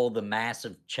for all the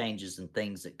massive changes and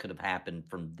things that could have happened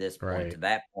from this point to Right.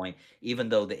 that point, even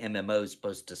though the MMO is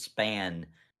supposed to span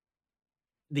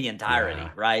the entirety,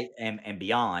 Yeah. right? And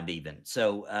beyond even.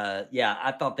 So yeah,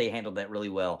 I thought they handled that really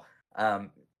well.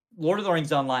 Lord of the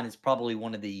Rings Online is probably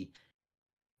one of the,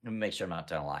 let me make sure I'm not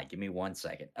telling a lie. Give me 1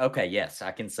 second. Okay, yes,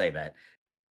 I can say that.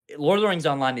 Lord of the Rings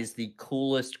Online is the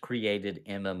coolest created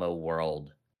MMO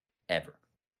world ever.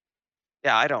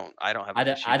 Yeah, I don't have an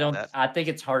issue with that. I think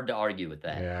it's hard to argue with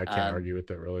that. Yeah, I can't argue with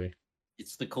it really.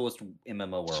 It's the coolest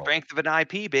MMO world. Strength of an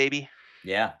IP, baby.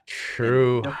 Yeah.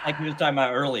 True. Just like we were talking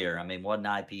about earlier. I mean, what an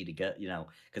IP to get,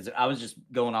 because I was just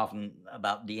going off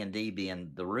about D&D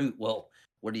being the root. Well,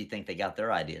 where do you think they got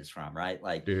their ideas from, right?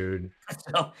 Like, Dude.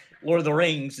 so Lord of the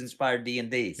Rings inspired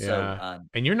D&D. Yeah. So,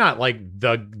 and you're not like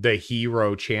the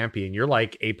hero champion. You're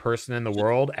like a person in the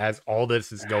world as all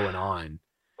this is going on.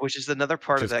 Which is another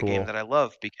part Which of is that game cool. that I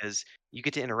love, because you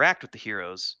get to interact with the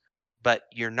heroes, but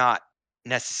you're not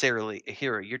necessarily a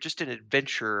hero. You're just an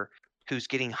adventurer who's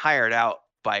getting hired out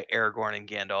by Aragorn and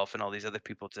Gandalf and all these other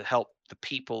people to help the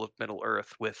people of Middle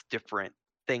Earth with different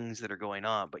things that are going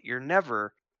on. But you're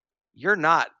not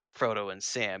Frodo and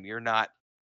Sam. You're not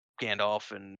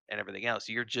Gandalf and everything else.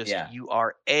 You're just Yeah. you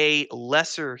are a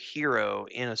lesser hero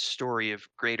in a story of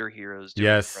greater heroes doing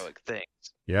Yes. heroic things.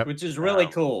 Yep. Which is really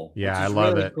cool. Yeah, which I is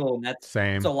love really it. cool. And that's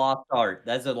Same. a lost art.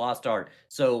 That's a lost art.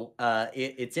 So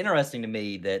it's interesting to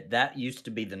me that used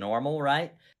to be the normal,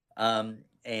 right?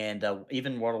 And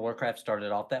even World of Warcraft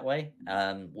started off that way,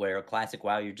 where a classic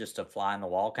WoW, you're just a fly on the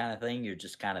wall kind of thing. You're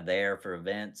just kind of there for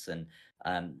events, and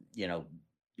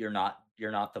you're not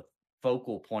the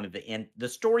focal point of the end. The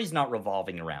story's not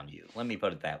revolving around you. Let me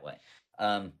put it that way.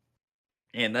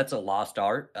 And that's a lost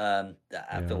art. I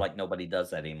feel like nobody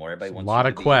does that anymore. Everybody wants a lot you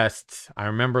of to be- quests. I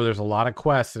remember there's a lot of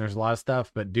quests and there's a lot of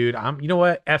stuff. But dude, you know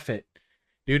what? F it,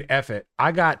 dude. F it.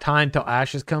 I got time till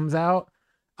Ashes comes out.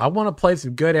 I want to play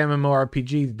some good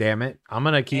MMORPGs. Damn it! I'm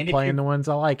gonna keep playing the ones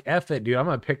I like. F it, dude. I'm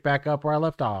gonna pick back up where I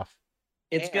left off.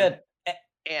 It's good.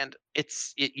 And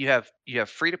you have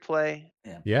free to play.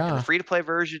 Yeah. And the free to play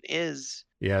version is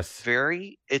yes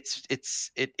very it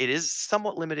is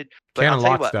somewhat limited. But can't I'll tell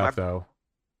you unlock what, stuff though.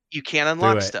 You can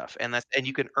unlock stuff, and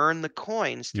you can earn the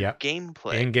coins through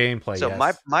gameplay. In gameplay. So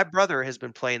yes. my brother has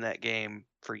been playing that game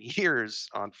for years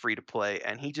on free to play,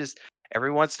 and he just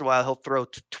every once in a while he'll throw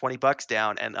 $20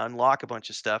 down and unlock a bunch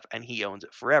of stuff, and he owns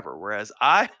it forever. Whereas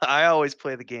I always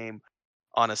play the game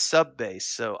on a sub base,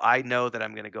 so I know that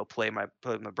I'm going to go play my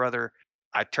brother.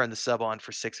 I turn the sub on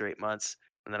for 6 or 8 months,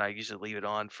 and then I usually leave it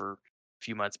on for a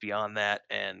few months beyond that.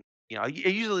 And I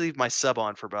usually leave my sub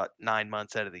on for about 9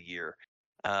 months out of the year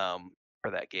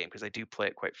for that game, because I do play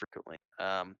it quite frequently.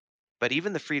 But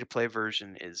even the free to play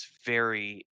version is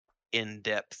very in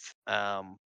depth,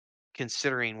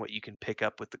 considering what you can pick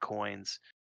up with the coins.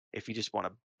 If you just want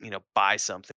to buy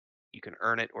something, you can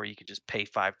earn it, or you can just pay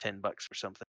 $5-10 for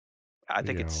something. I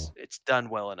think it's done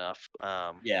well enough.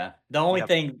 Yeah. The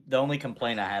only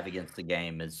complaint I have against the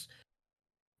game is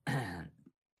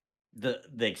the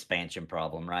expansion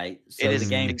problem, right? So it is the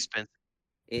game expensive.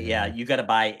 Yeah, you got to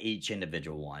buy each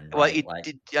individual one. Right? Well,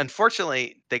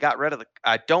 unfortunately, they got rid of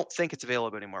I don't think it's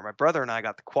available anymore. My brother and I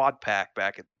got the quad pack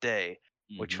back in the day,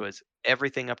 which was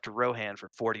everything up to Rohan for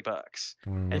 $40.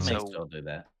 And so they still do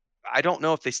that. I don't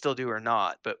know if they still do or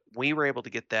not, but we were able to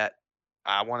get that.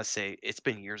 I want to say it's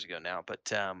been years ago now,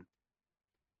 but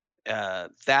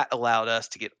that allowed us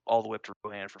to get all the way up to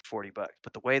Rohan for $40.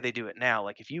 But the way they do it now,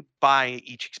 like if you buy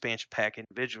each expansion pack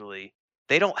individually,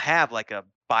 they don't have like a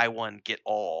buy one get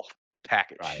all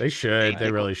package. Right. They should. They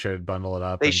nickel- really should bundle it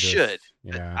up. They and should.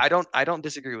 Just, yeah. I don't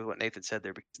disagree with what Nathan said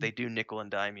there, because they do nickel and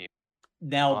dime you.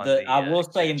 Now, on the the, I will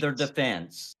say in their expansions.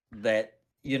 defense that,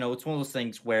 you know, it's one of those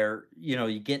things where, you know,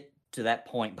 you get to that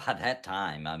point by that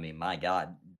time. I mean, my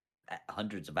God,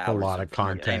 hundreds of hours lot of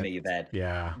content. entertainment you've had.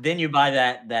 Yeah. Then you buy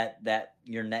that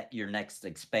your next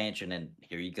expansion, and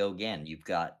here you go again. You've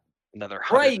got another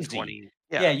crazy. 120.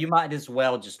 Yeah, you might as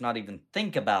well just not even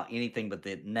think about anything but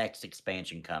the next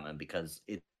expansion coming, because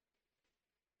it.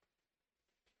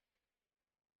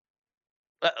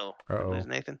 Uh-oh. Did we Uh-oh. lose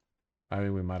Nathan? I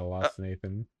mean, we might have lost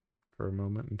Nathan for a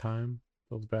moment in time.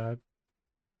 Feels bad.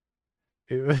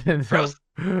 So,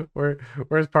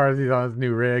 where's Parsley's on his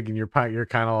new rig, and you're kind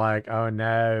of like, oh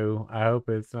no, I hope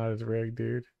it's not his rig,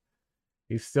 dude.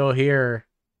 He's still here.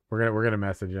 We're gonna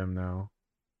message him though.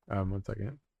 1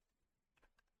 second.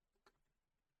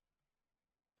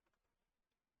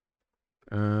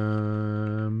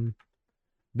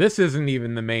 This isn't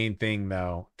even the main thing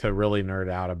though to really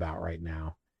nerd out about right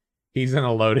now. He's in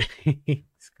a loading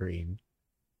screen.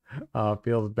 Oh,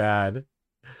 feels bad.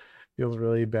 Feels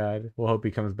really bad. We'll hope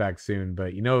he comes back soon.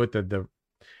 But you know what,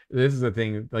 this is the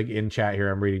thing, like in chat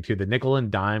here I'm reading too, the nickel and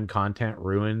dime content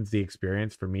ruins the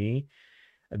experience for me.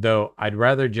 Though I'd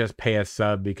rather just pay a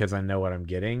sub because I know what I'm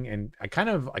getting. And I kind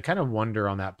of wonder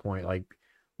on that point, like,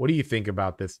 what do you think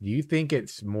about this? Do you think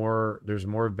there's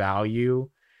more value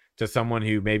to someone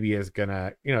who maybe is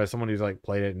gonna, you know, someone who's like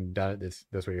played it and done it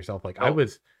this way yourself? Like, go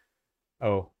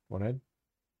ahead.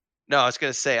 No, I was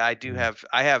gonna say I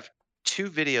have 2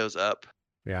 videos up,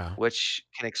 Yeah, which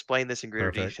can explain this in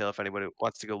greater Perfect. detail if anybody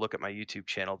wants to go look at my YouTube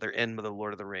channel. They're in the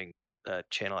Lord of the Ring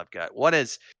channel I've got. One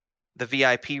is the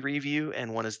VIP review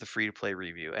and one is the free to play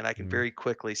review, and I can very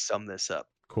quickly sum this up.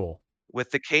 Cool. With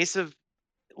the case of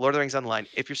Lord of the Rings Online,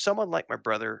 if you're someone like my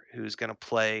brother who's going to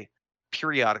play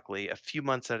periodically a few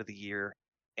months out of the year,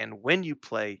 and when you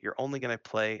play, you're only going to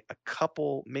play a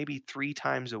couple, maybe 3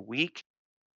 times a week,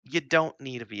 you don't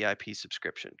need a VIP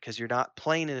subscription because you're not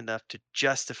playing it enough to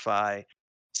justify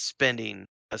spending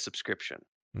a subscription.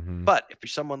 Mhm. But if you're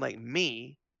someone like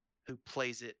me who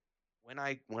plays it when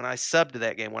I sub to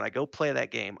that game, when I go play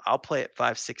that game, I'll play it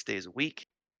 5-6 days a week,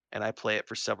 and I play it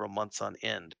for several months on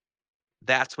end.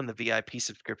 That's when the VIP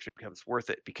subscription becomes worth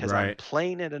it, because I'm Right.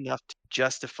 playing it enough to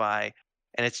justify,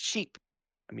 and it's cheap.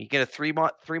 I mean, you get a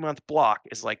 3-month block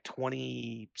is like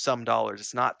 20 some dollars.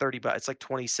 It's not $30. It's like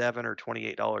 $27 or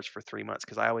 $28 for 3 months,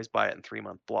 because I always buy it in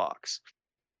 3-month blocks.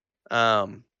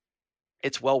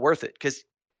 It's well worth it, because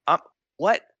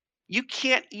what you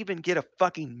can't even get a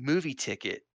fucking movie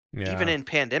ticket even Yeah. in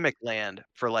pandemic land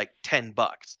for like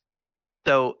 $10.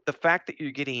 So the fact that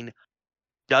you're getting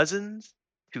dozens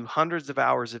to hundreds of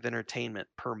hours of entertainment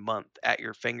per month at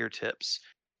your fingertips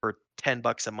for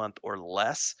 $10 a month or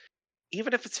less,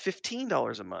 even if it's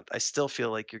 $15 a month, I still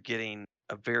feel like you're getting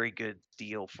a very good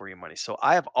deal for your money. So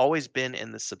I have always been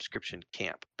in the subscription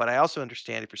camp, but I also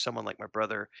understand if you're someone like my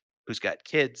brother who's got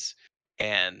kids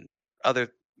and other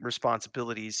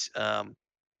responsibilities,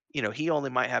 you know, he only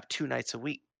might have 2 nights a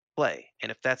week play. And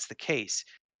if that's the case,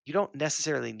 you don't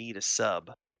necessarily need a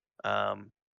sub. Um,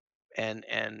 and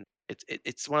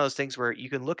it's one of those things where you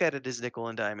can look at it as nickel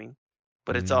and diming,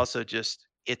 but it's Mhm. also just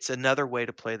it's another way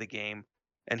to play the game.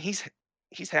 And he's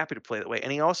happy to play that way,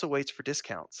 and he also waits for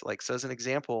discounts. Like, so as an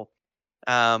example,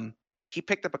 he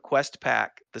picked up a quest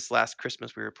pack this last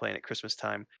Christmas. We were playing at Christmas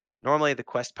time. Normally the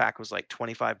quest pack was like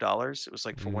 $25. It was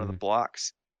like for one of the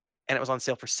blocks, and it was on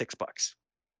sale for $6.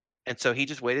 And so he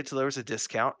just waited till there was a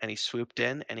discount, and he swooped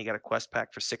in and he got a quest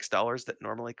pack for $6 that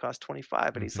normally cost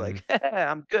 25. And he's like,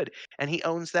 I'm good. And he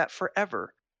owns that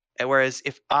forever. And whereas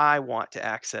if I want to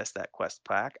access that quest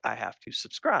pack, I have to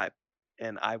subscribe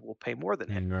and I will pay more than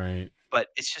him. Right. But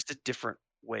it's just a different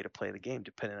way to play the game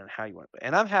depending on how you want to play.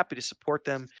 And I'm happy to support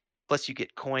them. Plus, you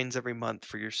get coins every month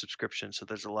for your subscription, so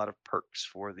there's a lot of perks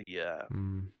for the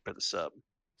sub.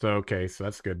 So okay, so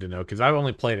that's good to know, because I've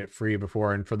only played it free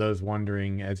before. And for those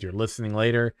wondering, as you're listening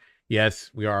later, yes,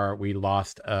 we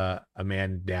lost a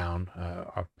man down.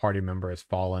 A party member has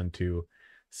fallen to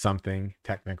something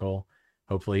technical.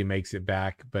 Hopefully he makes it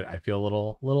back, but I feel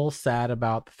a little sad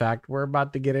about the fact we're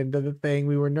about to get into the thing.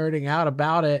 We were nerding out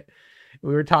about it.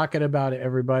 We were talking about it,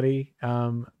 everybody.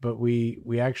 But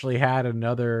we actually had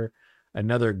another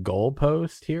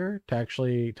goalpost here to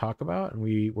actually talk about, and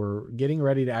we were getting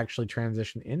ready to actually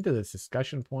transition into this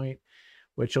discussion point,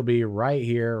 which will be right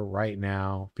here, right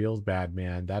now. Feels bad,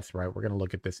 man. That's right. We're going to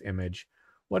look at this image.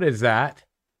 What is that?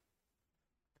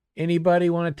 Anybody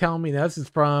want to tell me? This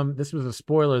was a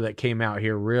spoiler that came out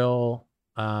here real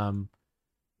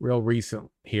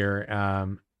recent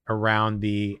here, around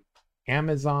the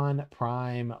Amazon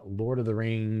Prime Lord of the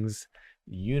Rings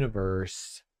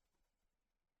universe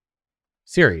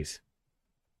series.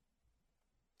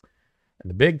 And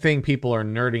the big thing people are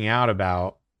nerding out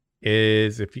about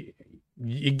is it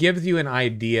gives you an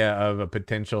idea of a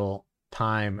potential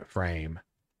time frame,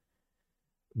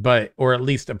 or at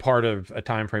least a part of a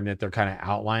time frame that they're kind of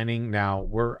outlining. Now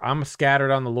I'm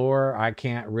scattered on the lore. I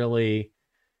can't really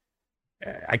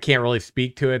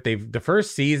speak to it. The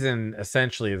first season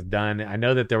essentially is done. I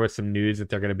know that there was some news that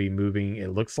they're going to be moving.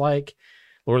 It looks like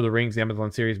Lord of the Rings, the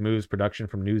Amazon series, moves production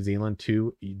from New Zealand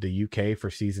to the UK for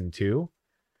season 2.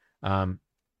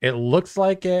 It looks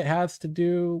like it has to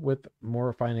do with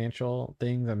more financial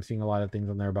things. I'm seeing a lot of things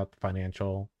on there about the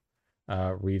financial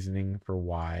reasoning for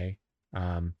why.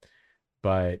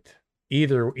 But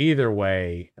either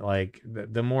way, like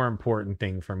the more important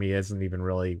thing for me isn't even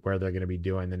really where they're going to be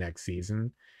doing the next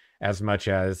season, as much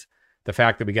as the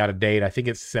fact that we got a date. I think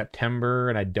it's September,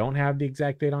 and I don't have the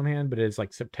exact date on hand, but it's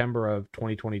like September of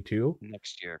 2022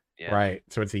 next year. Yeah. Right.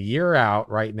 So it's a year out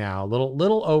right now,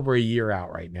 little over a year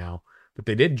out right now. But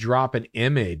they did drop an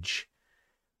image,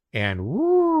 and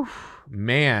woo,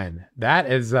 man, that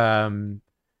is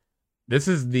this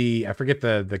is I forget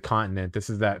the continent. This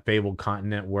is that fabled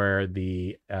continent where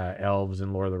the elves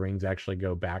in Lord of the Rings actually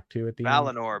go back to at the end.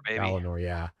 Valinor, baby. Valinor,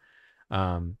 yeah.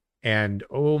 And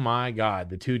oh my God,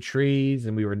 the 2 trees,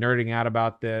 and we were nerding out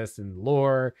about this and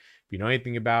lore. If you know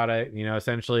anything about it,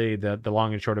 essentially the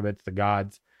long and short of it's the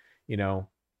gods,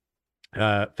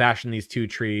 fashion these 2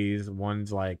 trees.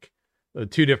 One's like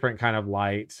 2 different kind of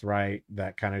lights, right,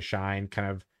 that kind of shine, kind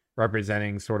of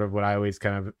representing sort of what I always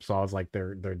kind of saw as like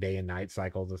their day and night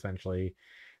cycles, essentially.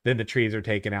 Then the trees are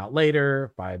taken out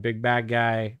later by a big bad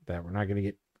guy that we're not going to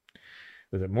get.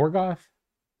 Was it Morgoth?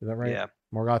 Is that right? Yeah.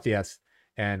 Morgoth, yes.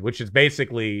 And which is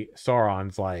basically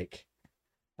Sauron's like,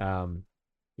 I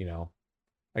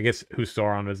guess who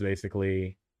Sauron was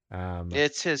basically.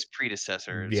 It's his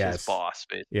predecessor. It's his boss,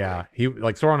 basically. Yeah. He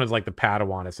like Sauron is like the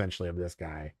Padawan essentially of this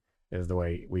guy, is the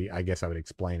way I guess I would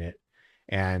explain it.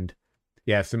 And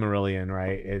yeah, Silmarillion,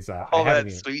 right? Is that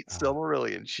sweet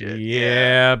Silmarillion shit.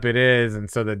 Yep, it is. And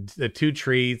so the 2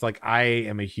 trees, like I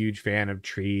am a huge fan of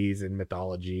trees and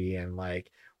mythology and like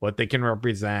what they can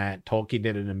represent. Tolkien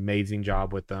did an amazing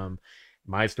job with them.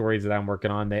 My stories that I'm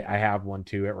working on, I have one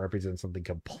too. It represents something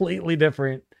completely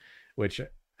different, which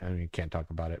I mean, you can't talk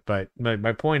about it. But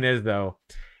my point is though,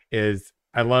 is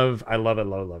I love it,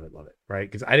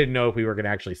 right? Because I didn't know if we were going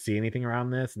to actually see anything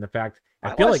around this, and the fact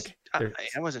I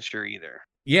wasn't sure either.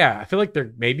 Yeah, I feel like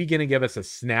they're maybe going to give us a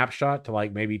snapshot to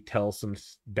like maybe tell some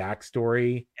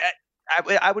backstory.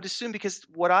 I would assume, because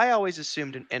what I always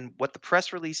assumed and what the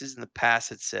press releases in the past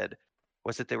had said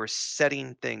was that they were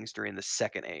setting things during the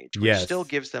Second Age, which still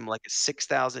gives them like a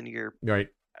 6,000 year right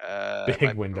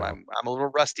big window. I'm a little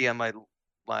rusty on my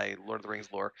Lord of the Rings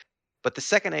lore, but the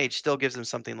Second Age still gives them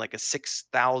something like a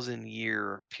 6,000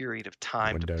 year period of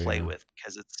time to play with,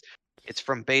 because it's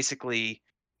from basically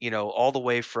all the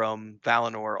way from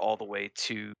Valinor all the way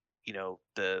to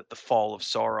the fall of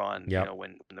Sauron,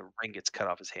 when the ring gets cut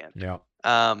off his hand. Yeah.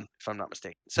 If I'm not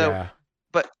mistaken. So,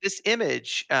 but this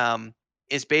image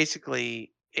is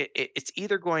basically it's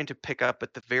either going to pick up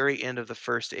at the very end of the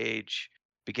First Age,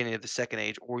 beginning of the Second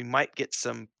Age, or we might get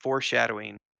some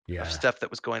foreshadowing of stuff that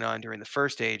was going on during the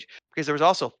First Age, because there was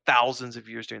also thousands of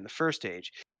years during the First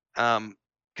Age.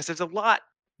 Because there's a lot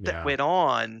that went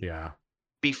on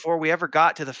before we ever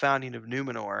got to the founding of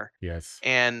Numenor. Yes.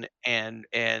 And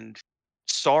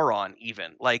Sauron,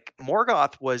 even like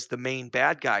Morgoth was the main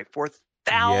bad guy for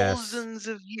thousands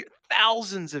of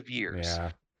years.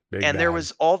 Yeah. And there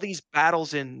was all these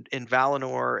battles in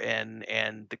Valinor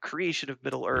and the creation of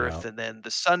Middle Earth and then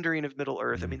the sundering of Middle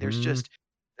Earth. I mean, there's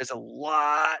a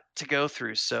lot to go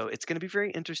through. So it's going to be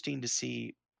very interesting to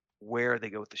see where they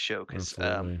go with the show, because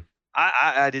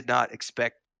I did not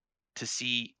expect to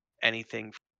see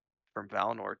anything from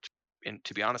Valinor. And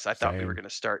to be honest, I thought we were going to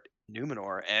start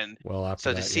Numenor, and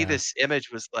so to see this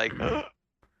image was like,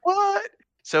 what?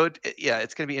 So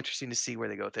it's going to be interesting to see where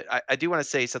they go with it. I do want to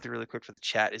say something really quick for the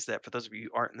chat, is that for those of you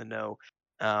who aren't in the know,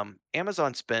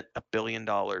 Amazon spent $1 billion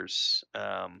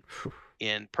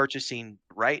in purchasing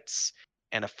rights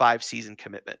and a 5-season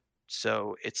commitment.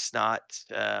 So it's not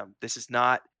this is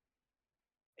not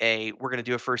we're going to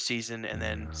do a first season and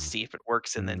then see if it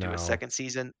works and then do a second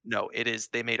season. No, it is,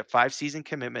 they made a 5-season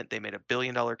commitment. They made $1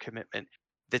 billion commitment.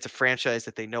 That's a franchise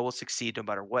that they know will succeed no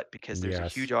matter what, because there's a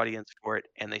huge audience for it.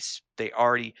 And they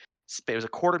already, it was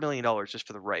 $250,000 just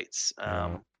for the rights.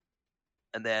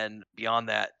 and then beyond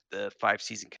that, the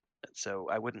 5-season commitment. So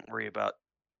I wouldn't worry about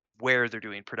where they're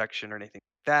doing production or anything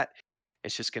like that.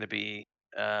 It's just going to be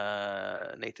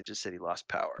Nathan just said he lost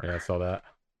power. Yeah, I saw that.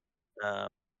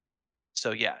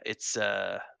 So yeah, it's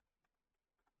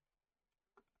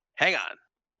hang on.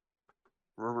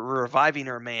 We're reviving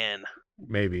our man.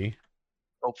 Maybe.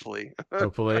 Hopefully.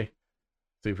 Hopefully.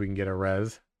 See if we can get a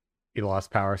res. He lost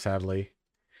power, sadly.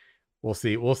 We'll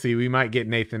see. We'll see. We might get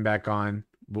Nathan back on,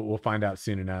 but we'll find out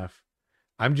soon enough.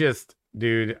 I'm just,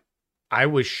 dude, I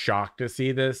was shocked to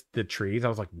see this. The trees. I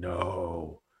was like,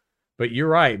 no. But you're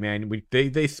right, man.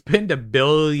 They spend $1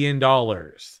 billion.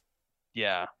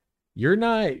 Yeah. You're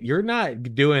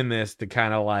not doing this to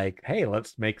kind of like, hey,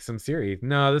 let's make some series.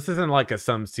 No, this isn't like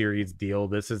some series deal.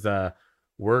 This is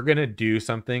we're gonna do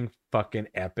something fucking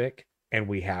epic, and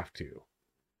we have to.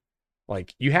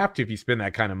 Like, you have to if you spend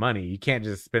that kind of money. You can't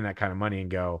just spend that kind of money and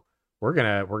go, we're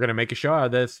gonna make a show out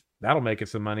of this. That'll make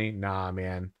us some money. Nah,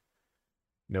 man.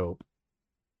 Nope.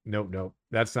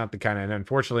 That's not the kind of. And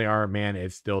unfortunately, our man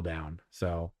is still down.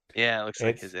 So yeah, it looks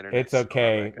like his internet. It's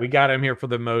okay. We got him here for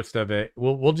the most of it.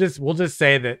 We'll just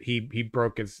say that he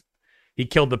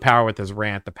killed the power with his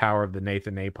rant, the power of the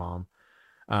Nathan Napalm.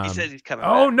 He says he's coming.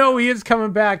 Oh back. No, he is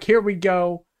coming back. Here we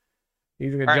go.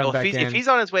 He's gonna jump back in. If he's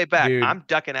on his way back, dude, I'm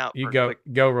ducking out. You go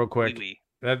real quick.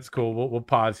 That's cool. We'll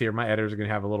pause here. My editors are gonna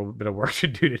have a little bit of work to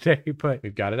do today, but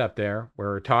we've got it up there.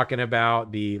 We're talking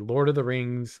about the Lord of the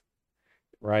Rings,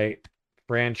 right?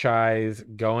 Franchise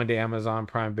going to Amazon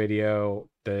Prime Video.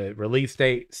 The release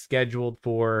date scheduled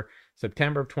for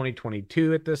September of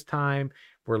 2022 at this time.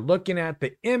 We're looking at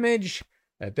the image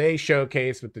that they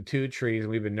showcased with the 2 trees.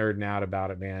 We've been nerding out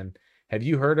about it, man. Have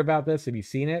you heard about this? Have you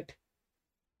seen it?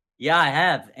 Yeah, I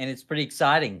have, and it's pretty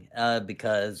exciting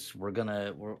because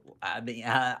I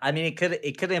mean,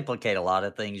 it could implicate a lot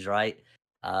of things, right?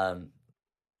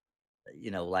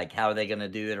 Like how are they going to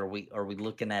do it? Are we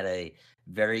looking at a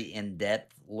very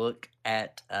in-depth look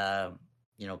at kind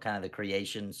of the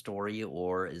creation story,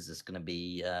 or is this going to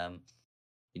be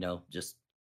just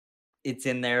it's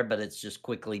in there, but it's just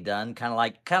quickly done, kind of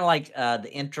like the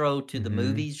intro to the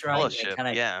movies, right?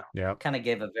 Kind of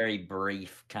gave a very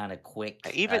brief, kind of quick.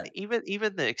 Even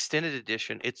the extended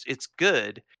edition, it's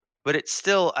good, but it's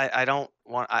still I don't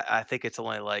want. I think it's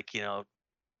only like 10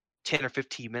 or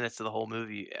 15 minutes of the whole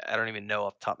movie. I don't even know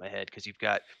off the top of my head because you've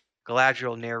got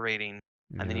Galadriel narrating,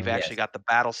 and then you've actually got the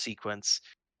battle sequence,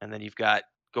 and then you've got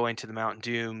going to the Mount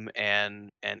Doom and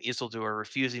Isildur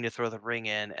refusing to throw the ring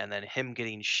in, and then him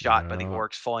getting shot by the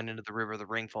orcs, falling into the river, the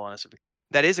ring falling.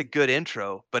 That is a good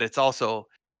intro, but it's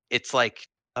like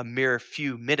a mere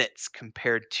few minutes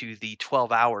compared to the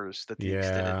 12 hours that the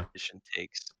extended edition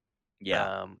takes.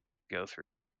 Go through.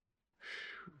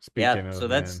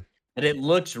 And it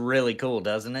looks really cool,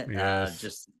 doesn't it?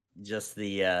 Yes. Just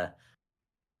the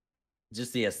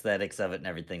aesthetics of it and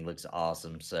everything looks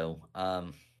awesome. So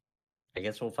I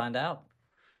guess we'll find out.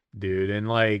 Dude, and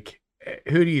like,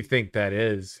 who do you think that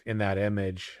is in that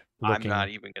image? I'm not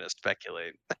even going to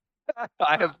speculate.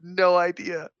 I have no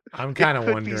idea. I'm kind of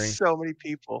wondering. Be so many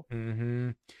people.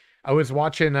 Mm-hmm. I was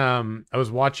watching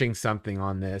something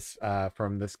on this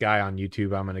from this guy on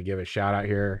YouTube. I'm going to give a shout out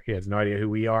here. He has no idea who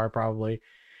we are probably,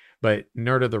 but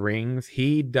Nerd of the Rings.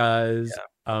 He does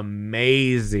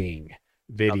amazing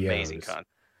videos. Amazing content.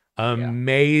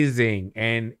 Amazing.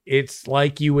 And it's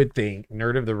like you would think.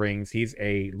 Nerd of the Rings, he's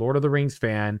a Lord of the Rings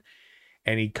fan,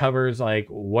 and he covers like,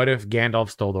 what if Gandalf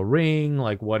stole the ring?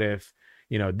 Like, what if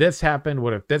this happened?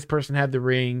 What if this person had the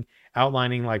ring?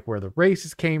 Outlining like where the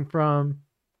races came from,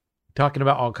 talking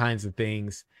about all kinds of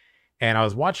things. And I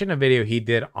was watching a video he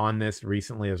did on this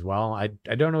recently as well. I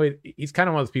don't know, he's kind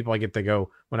of one of those people I get to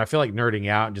go when I feel like nerding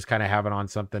out and just kind of have it on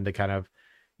something to kind of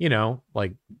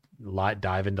like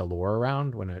dive into lore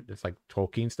around when it's like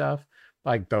Tolkien stuff,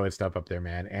 like throw his stuff up there,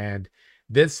 man. And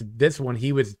this one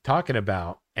he was talking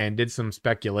about and did some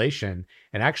speculation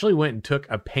and actually went and took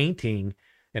a painting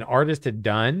an artist had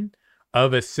done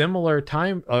of a similar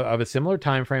time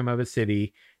frame of a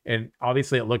city, and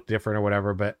obviously it looked different or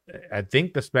whatever, but I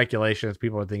think the speculation is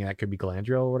people are thinking that could be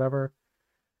Galadriel or whatever.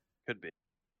 Could be.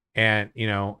 And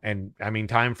and I mean,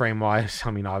 time frame wise,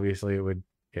 I mean, obviously it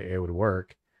would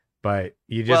work, but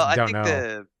you just don't know.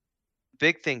 The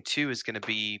big thing too is going to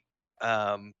be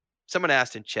someone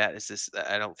asked in chat, is this,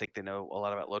 I don't think they know a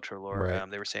lot about Lotro lore. Right.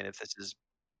 They were saying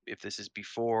if this is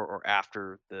before or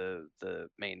after the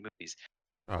main movies.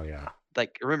 Oh yeah.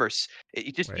 Like, remember,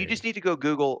 you just need to go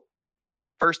Google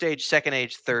First Age, Second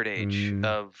Age, Third Age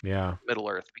of Middle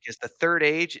Earth, because the Third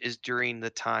Age is during the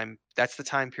time, that's the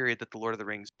time period that the Lord of the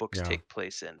Rings books take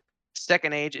place in.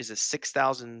 Second Age is a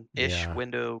 6,000-ish Yeah,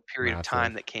 window period of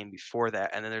time massive. that came before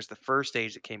that, and then there's the First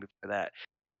Age that came before that.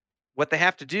 What they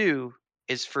have to do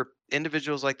is for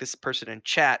individuals like this person in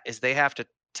chat is they have to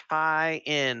tie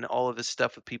in all of this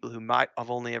stuff with people who might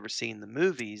have only ever seen the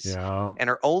movies Yeah. and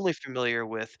are only familiar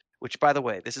with, which by the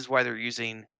way, this is why they're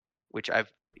using, which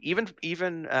I've even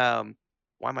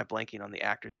why am I blanking on the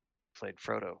actor who played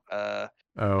Frodo?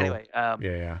 Oh, Anyway,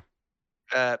 yeah.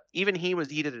 even he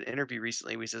did an interview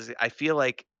recently where he says, I feel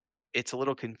like it's a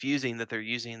little confusing that they're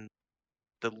using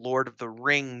the Lord of the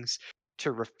Rings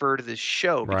to refer to this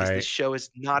show because this Right. show is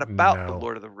not about the No.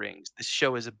 Lord of the Rings. This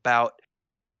show is about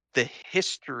the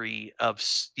history of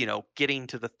getting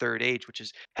to the Third Age, which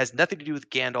has nothing to do with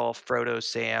Gandalf, Frodo,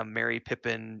 Sam, Merry,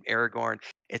 Pippin, Aragorn.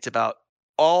 It's about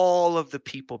all of the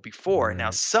people before. Now,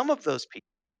 Right. some of those people,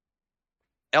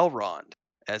 Elrond,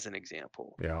 as an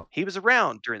example, Yeah. he was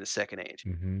around during the Second Age.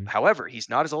 Mm-hmm. However, he's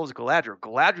not as old as Galadriel.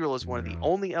 Galadriel is one of the No.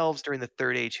 only elves during the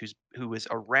Third Age who was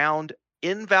around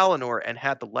in Valinor and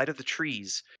had the light of the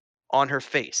trees on her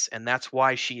face, and that's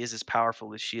why she is as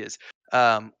powerful as she is.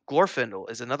 Glorfindel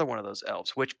is another one of those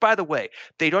elves, which, by the way,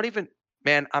 they don't even.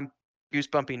 Man, I'm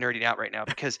goosebumpy nerding out right now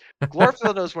because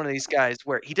Glorfindel is one of these guys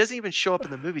where he doesn't even show up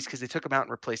in the movies because they took him out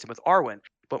and replaced him with Arwen.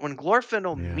 But when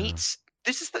Glorfindel Yeah. meets,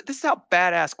 this is how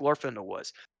badass Glorfindel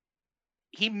was.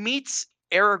 He meets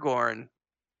Aragorn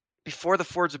before the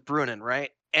Fords of Brunnen, right?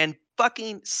 And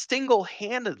fucking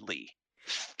single-handedly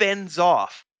fends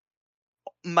off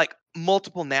like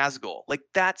multiple Nazgul. Like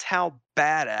that's how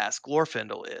badass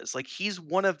Glorfindel is. Like he's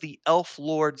one of the elf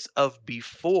lords of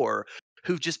before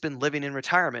who've just been living in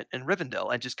retirement in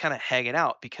Rivendell and just kind of hanging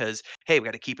out because hey, we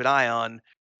got to keep an eye on,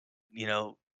 you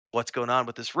know, what's going on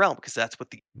with this realm because that's what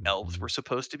the elves Mm-hmm. were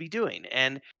supposed to be doing.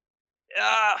 And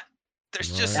ah,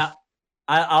 there's just Right. Now,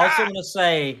 I also ah, want to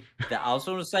say that I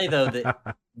also want to say though that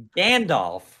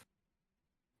Gandalf,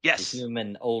 the yes,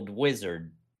 human old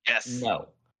wizard, yes, no.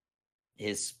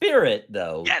 His spirit,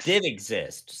 though, yes, did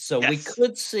exist. So we yes,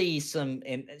 could see some,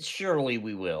 and surely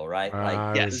we will, right? Like,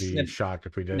 I would he's yes. be gonna, shocked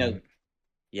if we you know, didn't.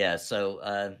 yeah.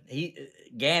 So he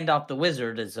Gandalf the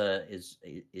wizard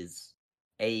is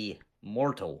a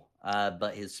mortal,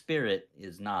 but his spirit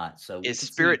is not. So we His could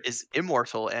spirit see, is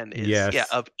immortal and is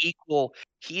Yes. of equal.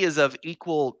 He is of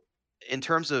equal in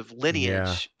terms of Yeah.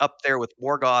 lineage up there with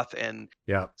Morgoth and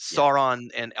Yeah. yeah, Sauron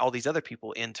and all these other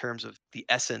people in terms of the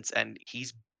essence. And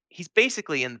he's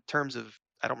basically in terms of,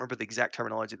 I don't remember the exact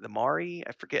terminology. The Mari,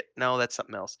 I forget. No, that's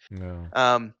something else. No.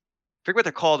 Forget what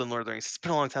they're called in Lord of the Rings. It's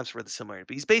been a long time since I read the similarity,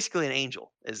 but he's basically an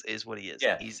angel. Is what he is.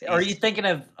 yeah. Are you thinking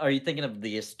of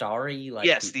the Astari? Like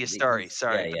Yes, the Astari, he's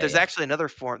sorry, but there's yeah. actually another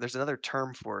form. There's another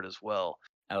term for it as well,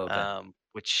 Oh, okay.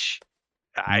 which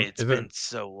it's Is it? been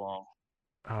so long.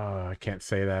 Oh, I can't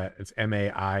say that. It's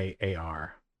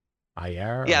Maiar.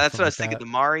 Iar Yeah, or that's what something I like was thinking. that. The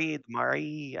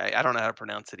Mari. I don't know how to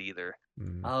pronounce it either.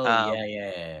 Mm. Oh, Um,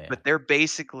 yeah. but they're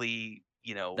basically,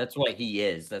 That's what he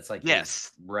is. That's like his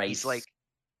yes, he's like, race.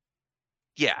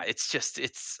 yeah, it's just,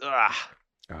 it's, I'm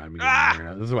getting nerd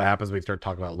out. This is what happens when we start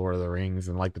talking about Lord of the Rings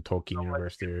and like the Tolkien so much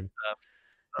universe, good dude. stuff.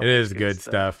 So It much is good good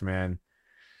stuff. stuff, man.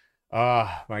 Oh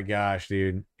my gosh,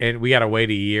 dude. And we gotta wait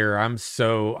a year. I'm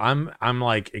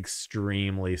like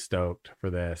extremely stoked for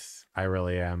this. I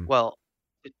really am. Well,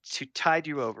 to tide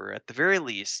you over, at the very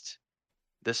least,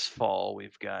 this fall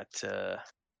we've got the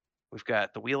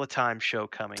Wheel of Time show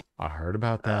coming. I heard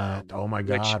about that. Oh my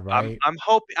Which god, right? I'm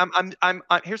hoping I'm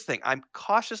here's the thing. I'm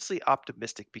cautiously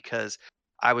optimistic because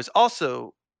I was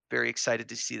also very excited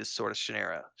to see the Sword of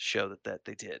Shannara show that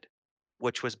they did,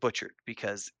 which was butchered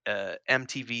because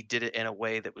MTV did it in a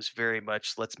way that was very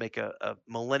much let's make a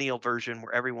millennial version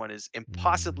where everyone is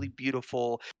impossibly Mm,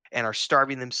 beautiful and are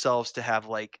starving themselves to have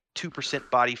like 2%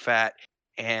 body fat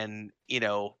and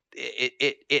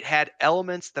it had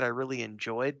elements that I really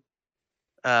enjoyed,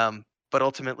 but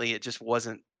ultimately it just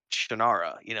wasn't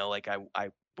Shannara. Like I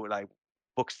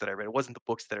books that I read. It wasn't the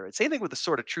books that I read. Same thing with the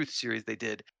Sword of Truth series they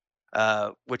did,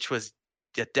 which was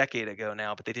a decade ago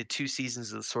now. But they did 2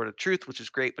 seasons of the Sword of Truth, which was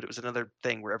great. But it was another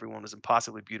thing where everyone was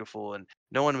impossibly beautiful and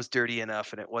no one was dirty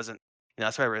enough, and it wasn't.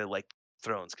 That's why I really liked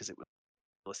Thrones because it was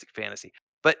realistic fantasy.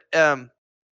 But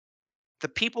the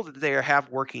people that they have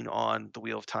working on the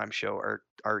Wheel of Time show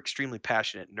are extremely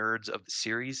passionate nerds of the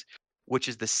series, which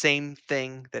is the same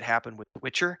thing that happened with The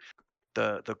Witcher.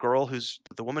 The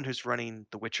woman who's running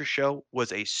the Witcher show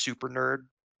was a super nerd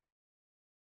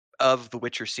of the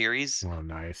Witcher series oh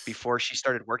nice. before she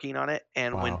started working on it.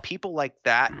 And when Wow. people like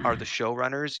that are the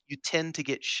showrunners, you tend to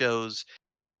get shows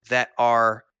that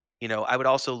are, I would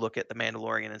also look at The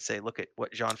Mandalorian and say, look at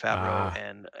what Jon Favreau Ah,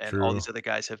 and all true. these other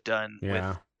guys have done with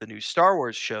Yeah. the new Star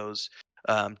Wars shows.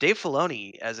 Dave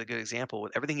Filoni, as a good example,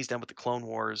 with everything he's done with the Clone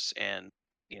Wars and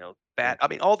Yeah. I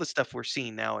mean, all the stuff we're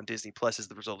seeing now on Disney Plus is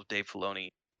the result of Dave Filoni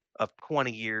of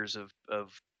 20 years of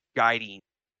guiding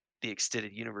the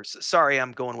extended universe. Sorry,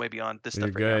 I'm going way beyond this You're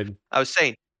stuff right now. good, I was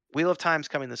saying Wheel of Time's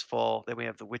coming this fall. Then we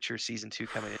have The Witcher season 2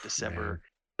 coming in December. man.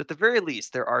 But at the very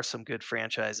least, there are some good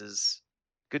franchises,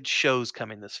 good shows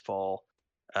coming this fall.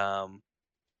 Um,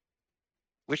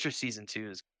 Witcher season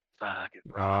 2 is fucking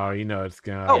raw. Oh, you know it's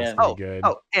Oh, it's Yeah. gonna be oh, good.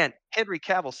 oh, and Henry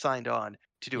Cavill signed on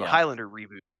to do a Yeah. Highlander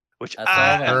reboot, which I saw I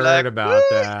that. am Heard like, about "Woo,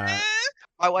 that. yeah!"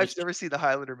 My wife's Which- never seen the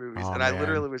Highlander movies, Oh, and I man.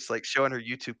 literally was like showing her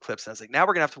YouTube clips, and I was like, "Now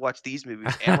we're gonna have to watch these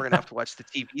movies, and we're gonna have to watch the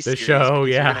TV The series. show, because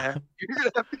yeah. you're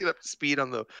gonna have to get up to speed on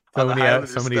the So many Highlander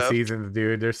so many stuff." seasons,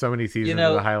 dude. There's so many seasons of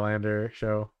know- the Highlander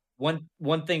show.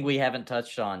 One thing we haven't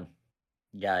touched on,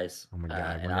 guys. Oh my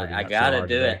God, and we're nerding I out so gotta hard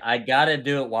do today. it. I gotta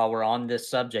do it while we're on this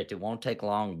subject. It won't take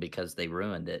long because they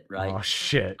ruined it, right? Oh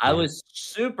shit. I dude. was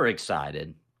super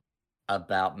excited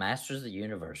about Masters of the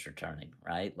Universe returning,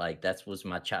 right? Like was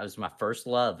my was my first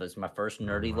love, was my first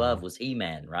nerdy love was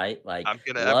He-Man, right? Like I'm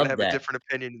gonna have a different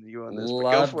opinion than you on this, but go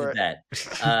Loved for it.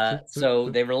 that. So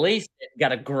they released it,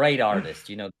 got a great artist,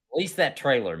 released that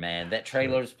trailer, man. That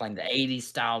trailer was playing the 80s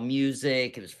style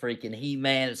music. It was freaking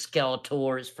He-Man, it was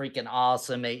Skeletor, it's freaking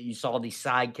awesome. You saw these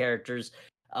side characters.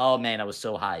 Oh man, I was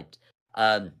so hyped.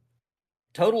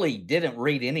 Totally didn't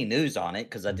read any news on it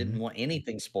because I didn't want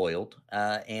anything spoiled.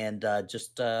 And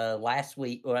just last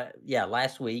week,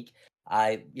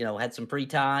 I had some free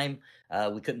time.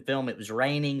 We couldn't film; it was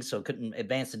raining, so couldn't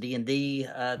advance the D&D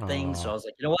thing. So I was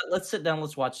like, you know what? Let's sit down.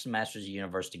 Let's watch some Masters of the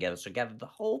Universe together. So I gathered the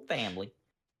whole family.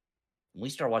 We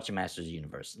start watching Masters of the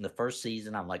Universe. In the first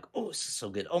season, I'm like, oh, this is so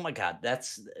good. Oh my God,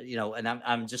 that's and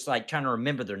I'm just like trying to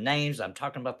remember their names. I'm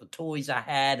talking about the toys I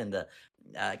had and the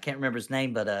I can't remember his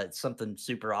name, but it's something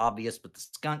super obvious. But the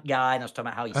skunk guy, and I was talking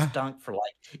about how he stunk for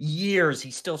like years. He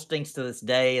still stinks to this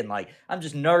day, and like I'm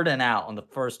just nerding out on the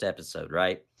first episode,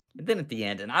 right? And then at the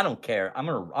end, and I don't care. I'm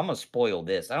gonna spoil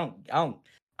this. I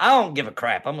don't give a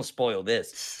crap. I'm gonna spoil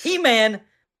this. He-Man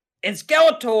and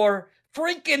Skeletor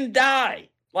freaking die.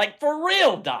 Like, for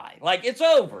real die. Like, it's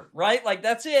over, right? Like,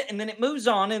 that's it. And then it moves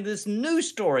on in this new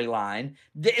storyline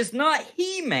that is not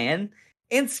He-Man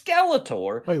and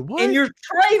Skeletor. Wait, what? And your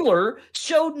trailer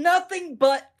showed nothing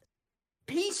but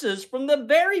pieces from the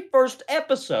very first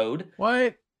episode. What?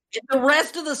 And the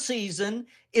rest of the season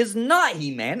is not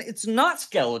He-Man. It's not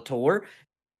Skeletor.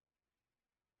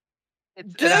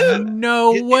 Dude!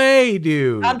 No way,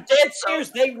 dude. I'm dead serious.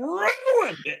 They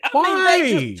ruined it. Why?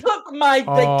 They just took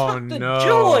the no.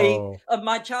 joy of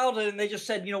my childhood and they just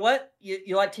said, you know what?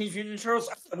 You like Teenage Mutant Ninja Turtles?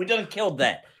 We done killed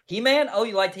that. He-Man? Oh,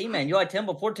 you liked He-Man. You liked him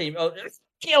before Team. Oh,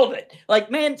 killed it. Like,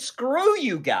 man, screw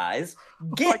you guys.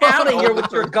 Get out of here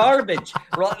with your garbage.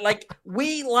 Right? Like,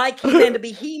 we like He-Man to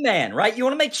be He-Man, right? You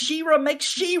want to make She-Ra? Make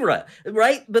She-Ra,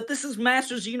 right? But this is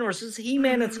Masters of the Universe. This is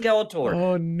He-Man and Skeletor.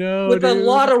 Oh no. With dude. a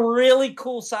lot of really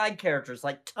cool side characters,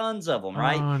 like tons of them,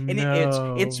 right? Oh, and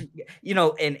no. it's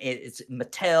and it's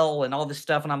Mattel and all this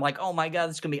stuff, and I'm like, oh my God,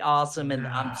 this is gonna be awesome, and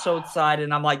I'm so excited.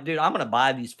 And I'm like, dude, I'm gonna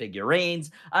buy these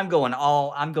figurines. I'm going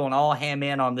all ham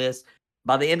in on this.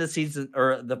 By the end of the season,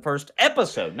 or the first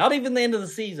episode, not even the end of the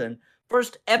season,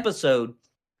 first episode,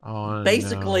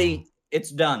 basically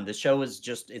it's done. The show is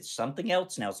it's something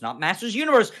else now. It's not Masters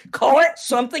Universe. Call it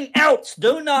something else.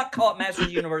 Do not call it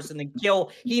Masters Universe and then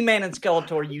kill He-Man and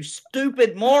Skeletor, you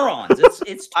stupid morons.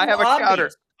 It's too I have obvious. a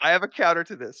counter. I have a counter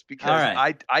to this because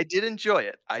right. I did enjoy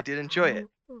it. I did enjoy it.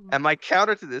 And my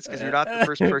counter to this, because you're not the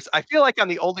first person, I feel like I'm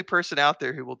the only person out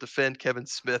there who will defend Kevin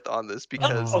Smith on this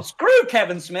because screw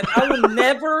Kevin Smith. I will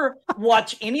never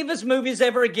watch any of his movies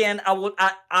ever again.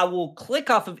 I will click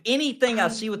off of anything I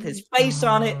see with his face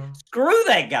on it. Screw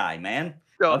that guy, man.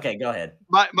 So, okay, go ahead.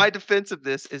 My defense of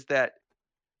this is that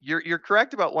you're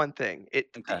correct about one thing.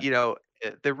 The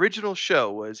original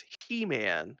show was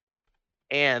He-Man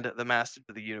and the Masters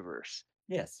of the Universe.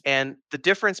 Yes. And the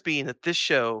difference being that this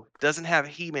show doesn't have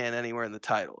He-Man anywhere in the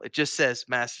title. It just says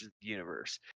Masters of the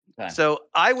Universe. Okay. So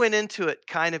I went into it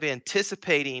kind of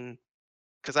anticipating,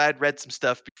 because I had read some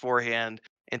stuff beforehand,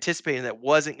 anticipating that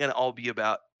wasn't going to all be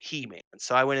about He-Man.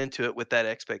 So I went into it with that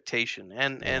expectation,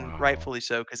 and rightfully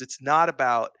so, because the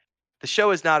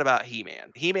show is not about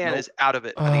He-Man. He-Man is out of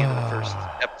it by the end of the first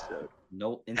episode.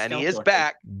 Nope. And he is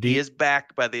back. He is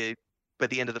back by the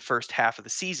end of the first half of the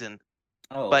season.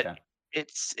 Oh, but okay.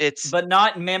 It's but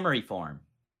not in memory form.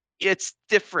 It's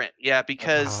different, yeah,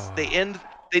 because they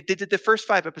did the first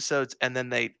 5 episodes and then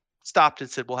they stopped and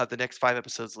said we'll have the next 5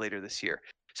 episodes later this year.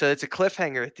 So it's a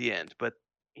cliffhanger at the end, but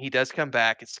he does come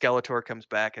back, and Skeletor comes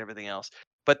back and everything else.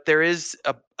 But there is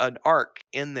an arc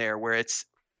in there where it's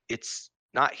it's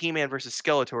not He-Man versus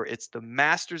Skeletor. It's the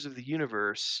Masters of the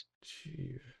Universe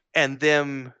Jeez. and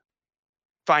them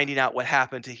finding out what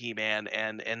happened to He-Man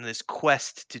and this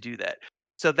quest to do that.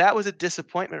 So that was a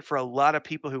disappointment for a lot of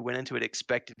people who went into it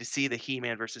expecting to see the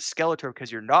He-Man versus Skeletor,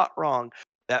 because you're not wrong.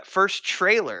 That first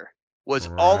trailer was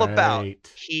all about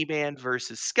Right. He-Man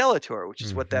versus Skeletor, which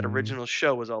is what that Mhm. original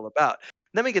show was all about.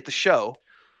 Then we get the show,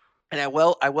 and I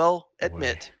will Boy.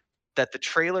 admit that the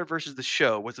trailer versus the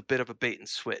show was a bit of a bait and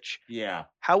switch. Yeah.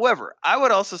 However, I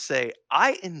would also say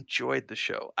I enjoyed the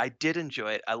show. I did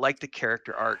enjoy it. I liked the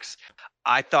character arcs.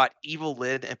 I thought Evil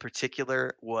Lyn in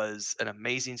particular was an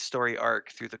amazing story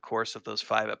arc through the course of those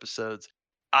 5 episodes.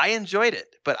 I enjoyed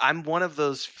it, but I'm one of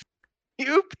those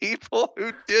few people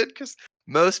who did, because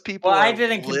most people Well, I are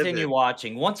didn't continue livid.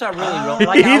 watching. Once I really Oh.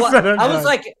 like, He said I'm I was done.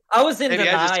 like, I was in Maybe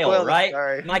I just denial, spoiled it, right?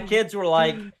 sorry. My kids were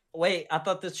like, "Wait, I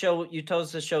thought this show you told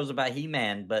us this show's about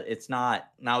He-Man, but it's not."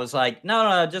 And I was like,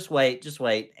 "No, just wait."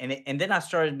 And then I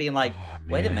started being like, Oh,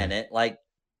 "Wait a man. minute, like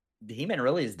He-Man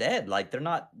really is dead. Like they're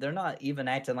not even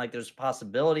acting like there's a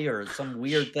possibility or some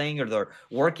weird thing, or they're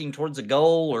working towards a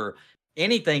goal or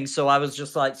anything." So I was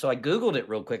just like, so I Googled it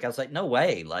real quick. I was like, "No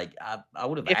way! Like I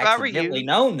would have If I were accidentally you,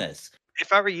 known this."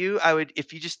 if I were you, I would,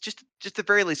 if you just at the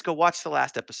very least, go watch the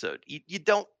last episode. You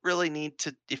don't really need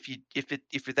to, if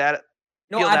you're that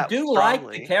No, feel I that do like the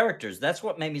strongly. characters. That's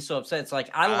what made me so upset. It's like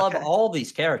I love Okay. all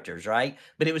these characters, right?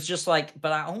 But it was just like,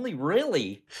 but I only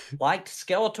really liked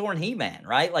Skeletor and He-Man,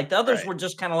 right? Like the others Right. were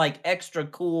just kind of like extra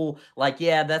cool. Like,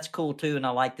 yeah, that's cool too, and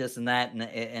I like this and that, and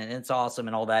it's awesome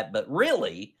and all that. But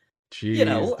really, you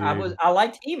know, Jeez, dude. I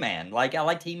liked He-Man. Like I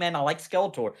liked He-Man, I liked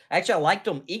Skeletor. Actually, I liked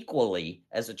them equally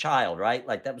as a child, right?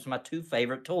 Like that was my 2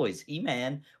 favorite toys.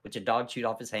 He-Man, which a dog chewed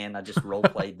off his hand. I just role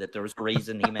played that there was a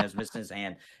reason He-Man was missing his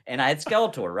hand. And I had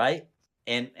Skeletor, right?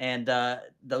 And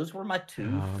those were my 2 Oh,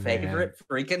 man. favorite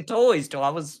freaking toys till I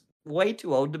was way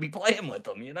too old to be playing with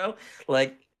them, you know?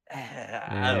 Like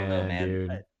I don't know, Yeah, man. dude.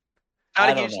 Not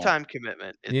I a don't huge know. time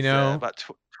commitment. It's You know, about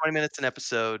 20 minutes an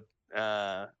episode.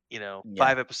 Yeah.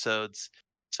 5 episodes.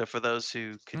 So for those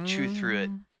who could chew through it,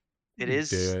 it do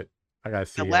is it. I gotta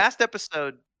the see it. last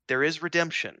episode. There is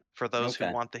redemption for those who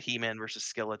Okay. want the He-Man versus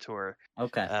Skeletor.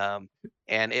 Okay.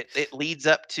 And it leads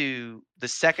up to the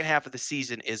second half of the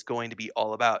season is going to be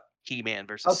all about He-Man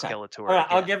versus Okay. Skeletor. All right,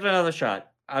 I'll again. give it another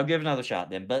shot. I'll give it another shot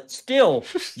then. But still,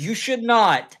 you should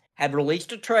not have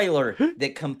released a trailer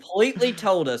that completely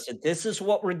told us that this is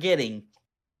what we're getting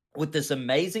with this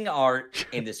amazing art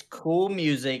and this cool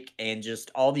music and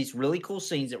just all these really cool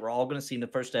scenes that we're all going to see in the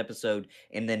first episode,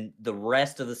 and then the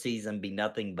rest of the season be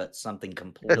nothing but something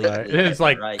completely Right. And it's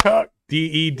different, like right?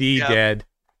 DED Yep. dead.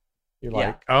 You're Yeah.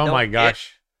 like, oh No, my it-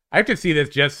 gosh. I have to see this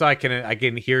just so I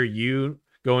can hear you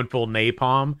going full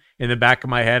napalm in the back of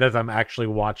my head as I'm actually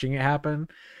watching it happen.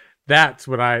 That's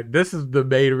what this is the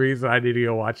main reason I need to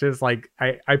go watch this. Like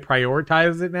I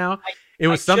prioritize it now. It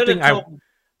was I should've something told-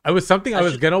 I was something I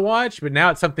was should- gonna watch, but now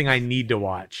it's something I need to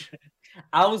watch.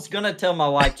 I was gonna tell my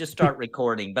wife just start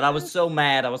recording, but I was so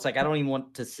mad. I was like, I don't even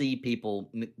want to see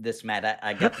people this mad.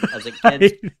 I was like,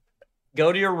 kids,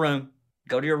 go to your room.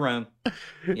 Go to your room.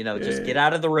 You know, just get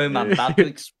out of the room. I'm about to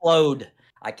explode.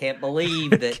 I can't believe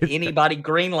that anybody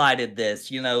greenlighted this.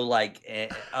 You know, like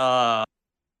it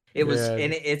was, Yeah.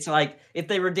 and it's like if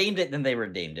they redeemed it, then they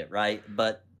redeemed it, right?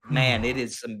 But man, it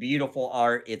is some beautiful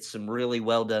art. It's some really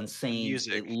well done scenes.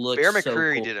 Music. It looks Bear so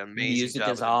McCreary cool. did an amazing Music job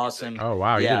is with the music. awesome. Oh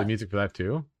wow, you Yeah. did the music for that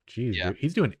too? Jeez, Yeah. dude.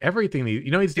 He's doing everything. He's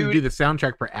gonna Dude. do the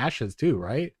soundtrack for Ashes too,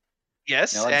 right?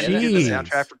 Yes, No, I and didn't. he did the Jeez.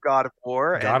 soundtrack for God of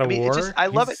War. And, God I of mean, War? I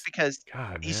love it He's- because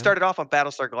God, he man. started off on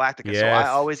Battlestar Galactica, so Yes. I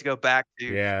always go back to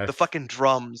Yes. the fucking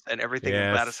drums and everything in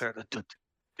Yes. Battlestar.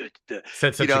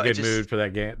 Set such know, a it good just- mood for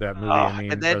that game, that movie. Oh, I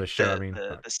mean, and then or the show.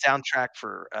 the soundtrack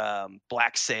for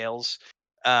Black Sails,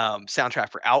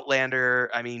 soundtrack for Outlander.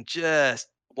 I mean, just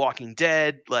Walking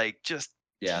Dead. Like,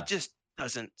 Yeah. he just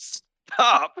doesn't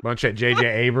stop. bunch of J.J.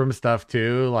 Abrams stuff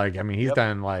too. Like, I mean, he's Yep.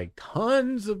 done like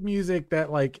tons of music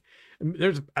that like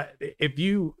there's if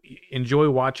you enjoy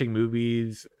watching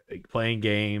movies, like, playing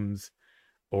games,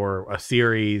 or a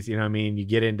series, you know what I mean, you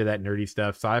get into that nerdy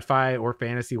stuff, sci-fi or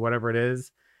fantasy, whatever it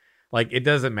is. Like, it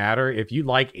doesn't matter if you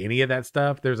like any of that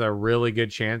stuff. There's a really good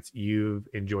chance you've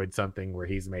enjoyed something where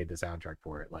he's made the soundtrack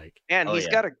for it. Like, And Oh, he's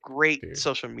yeah. got a great Dude.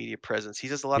 social media presence. He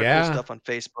does a lot of Yeah. cool stuff on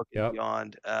Facebook and Yep.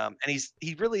 beyond. And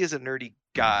he really is a nerdy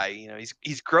guy. You know,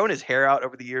 he's grown his hair out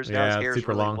over the years. Now his Yeah, hair is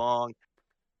super really long. long.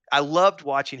 I loved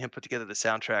watching him put together the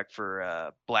soundtrack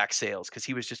for Black Sails because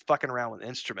he was just fucking around with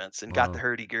instruments and got Wow. the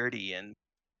hurdy-gurdy, and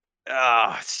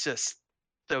it's just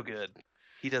so good.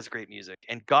 He does great music.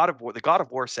 And the God of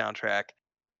War soundtrack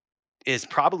is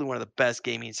probably one of the best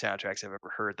gaming soundtracks I've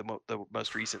ever heard. The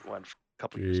most recent one from a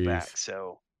couple years back. Jeez.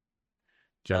 So,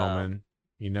 Gentlemen,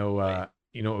 you know what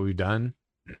we've done?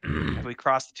 have we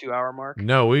crossed the 2-hour mark?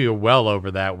 No, we are well over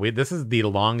that. This is the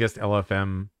longest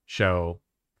LFM show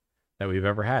that we've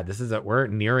ever had. We're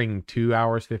nearing 2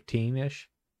 hours 15-ish.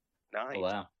 Nice. Oh,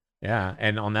 wow. Yeah,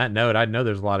 and on that note, I know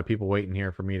there's a lot of people waiting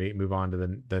here for me to move on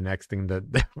to the next thing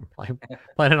that I'm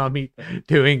planning on me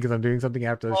doing, because I'm doing something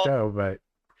after the show. But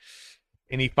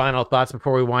any final thoughts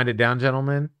before we wind it down,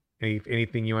 gentlemen?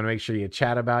 Anything you want to make sure you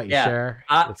chat about, you share?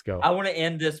 Let's go. I want to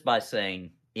end this by saying,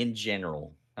 in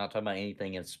general, not talking about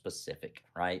anything in specific,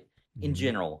 right? In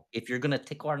general, if you're going to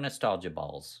tickle our nostalgia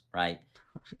balls, right,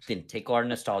 then tickle our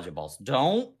nostalgia balls.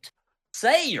 Don't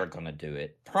say you're going to do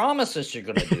it. Promise us you're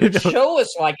going to do it. Show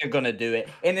us like you're going to do it.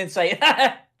 And then say,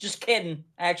 just kidding.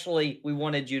 Actually, we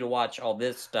wanted you to watch all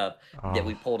this stuff that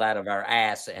we pulled out of our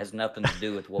ass that has nothing to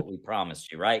do with what we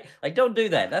promised you, right? Like, don't do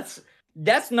that.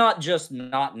 That's not just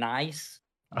not nice.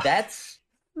 That's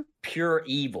pure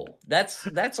evil.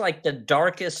 That's like the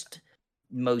darkest,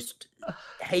 most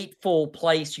hateful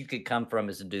place you could come from,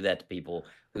 is to do that to people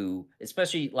who,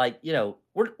 especially, like, you know,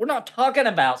 we're not talking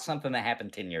about something that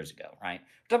happened 10 years ago, right?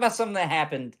 We're talking about something that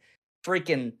happened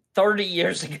freaking 30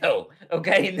 years ago,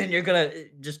 okay? And then you're gonna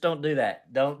just don't do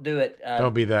that. Don't do it.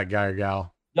 Don't be that guy or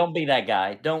gal. Don't be that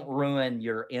guy. Don't ruin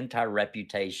your entire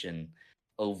reputation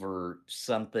over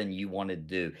something you want to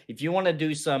do. If you want to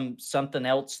do something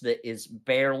else that is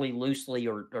barely loosely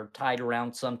or tied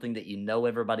around something that you know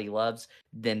everybody loves,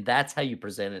 then that's how you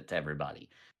present it to everybody.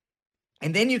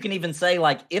 And then you can even say,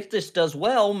 like, if this does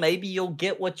well, maybe you'll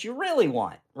get what you really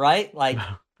want, right? Like,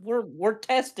 we're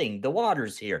testing the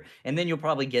waters here, and then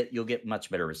you'll get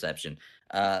much better reception.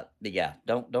 But yeah,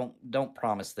 don't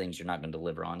promise things you're not going to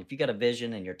deliver on. If you got a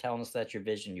vision and you're telling us that's your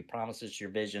vision, you promise us your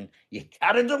vision, you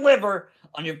got to deliver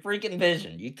on your freaking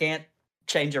vision. You can't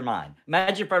change your mind.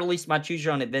 Imagine if I released my Choose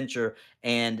Your Own Adventure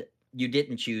and you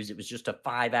didn't choose. It was just a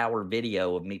 5-hour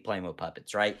video of me playing with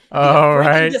puppets, right?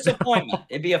 Disappointment.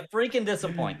 It'd be a freaking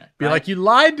disappointment. Be like, you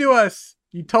lied to us.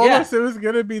 You told us it was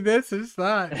gonna be this. It's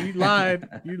not. You lied.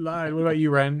 You lied. What about you,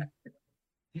 Ren?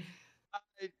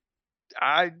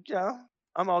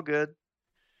 I'm all good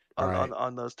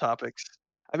on those topics.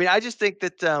 I mean, I just think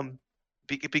that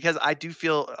because I do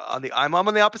feel I'm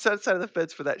on the opposite side of the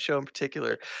fence for that show in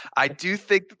particular. I do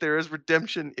think that there is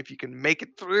redemption if you can make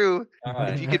it through.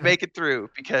 If you can make it through,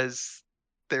 because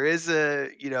there is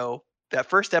that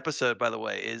first episode, by the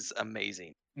way, is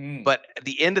amazing. But at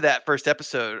the end of that first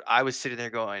episode, I was sitting there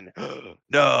going,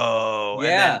 no. Yeah.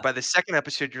 And then by the second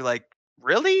episode, you're like,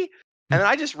 really? And then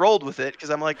I just rolled with it because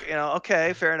I'm like,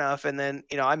 okay, fair enough. And then,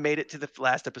 I made it to the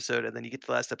last episode, and then you get to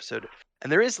the last episode, and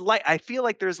there is light. I feel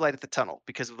like there's light at the tunnel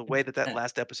because of the way that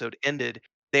last episode ended.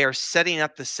 They are setting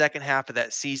up the second half of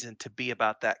that season to be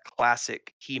about that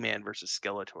classic He-Man versus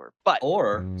Skeletor. But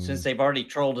since they've already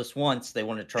trolled us once, they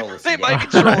want to troll us they again.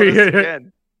 might troll us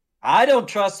again. I don't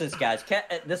trust this guy.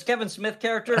 This Kevin Smith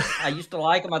character, I used to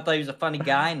like him. I thought he was a funny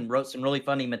guy and wrote some really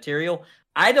funny material.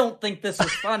 I don't think this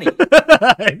is funny.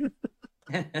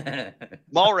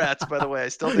 Mallrats, by the way, I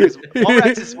still think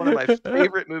Mallrats is one of my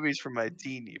favorite movies from like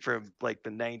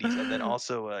the 90s, and then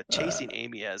also Chasing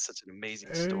Amy has such an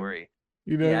amazing story.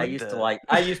 I used to like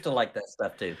that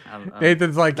stuff too.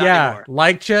 Nathan's like, anymore.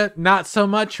 Liked you, not so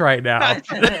much right now. Not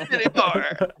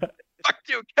anymore. Fuck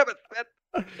you, Kevin Smith.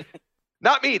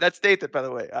 Not me. That's Nathan, by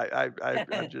the way.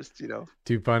 I'm just,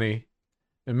 Too funny.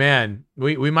 And man,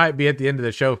 we might be at the end of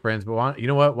the show, friends, but you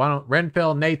know what? Why don't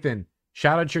Renfell, Nathan,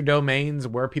 shout out your domains,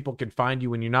 where people can find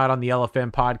you when you're not on the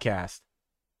LFM podcast.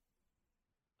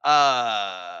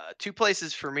 2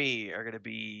 places for me are going to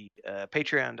be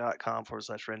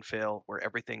patreon.com/Renfail, where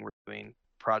everything we're doing,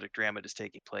 Project Ramid, is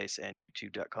taking place, and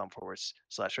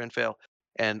youtube.com/Renfail.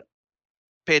 And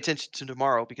pay attention to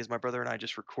tomorrow, because my brother and I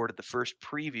just recorded the first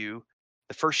preview,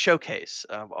 the first showcase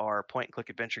of our point-and-click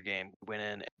adventure game. We went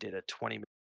in and did a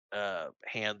 20-minute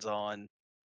hands-on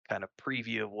kind of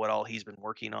preview of what all he's been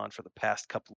working on for the past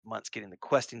couple of months, getting the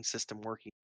questing system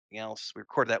working, everything else. We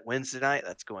recorded that Wednesday night.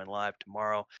 That's going live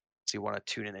tomorrow. So you want to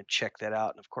tune in and check that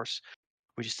out. And of course,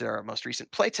 we just did our most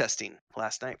recent playtesting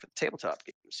last night for the tabletop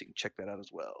game, so you can check that out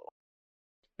as well.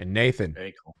 And Nathan.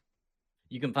 Very cool.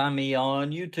 You can find me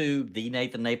on YouTube, the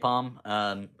Nathan Napalm,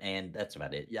 and that's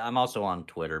about it. Yeah, I'm also on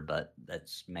Twitter, but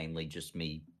that's mainly just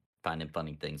me finding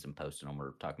funny things and posting them.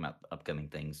 We're talking about upcoming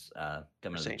things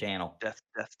coming to the channel. Death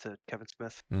to Kevin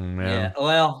Smith. Yeah.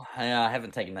 Well, I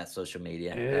haven't taken that social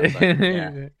media.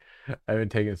 I haven't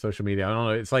taken social media. I don't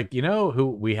know. It's like, who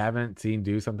we haven't seen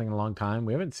do something in a long time?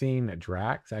 We haven't seen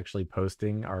Drax actually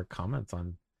posting our comments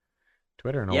on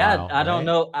Twitter in a Yeah, while. I don't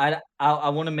right? know. I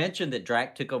want to mention that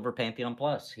Drac took over Pantheon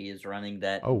Plus. He is running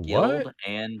that Oh, guild what?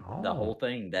 and the whole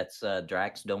thing. That's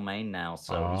Drac's domain now.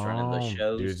 So he's running the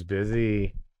Dude's shows.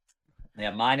 busy.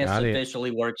 Yeah, Minus Got it.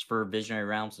 officially works for Visionary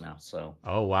Realms now. So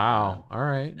Oh, wow. All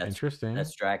right. that's Interesting.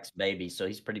 Drac's baby. So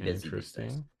he's pretty busy these days.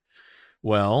 Interesting.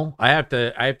 Well, I have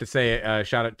to say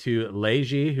shout out to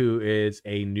Leiji, who is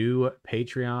a new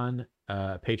Patreon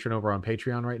patron over on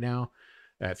Patreon right now,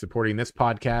 supporting this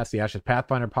podcast, the Ashes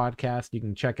Pathfinder podcast. You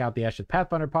can check out the Ashes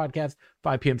Pathfinder podcast,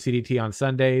 5 p.m. CDT on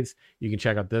Sundays. You can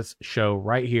check out this show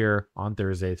right here on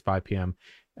Thursdays, 5 p.m.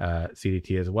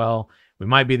 CDT as well. We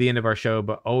might be the end of our show,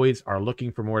 but always are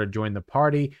looking for more to join the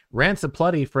party. Rants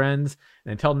aplenty, friends.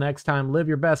 And until next time, live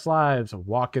your best lives,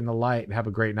 walk in the light, and have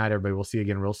a great night, everybody. We'll see you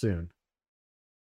again real soon.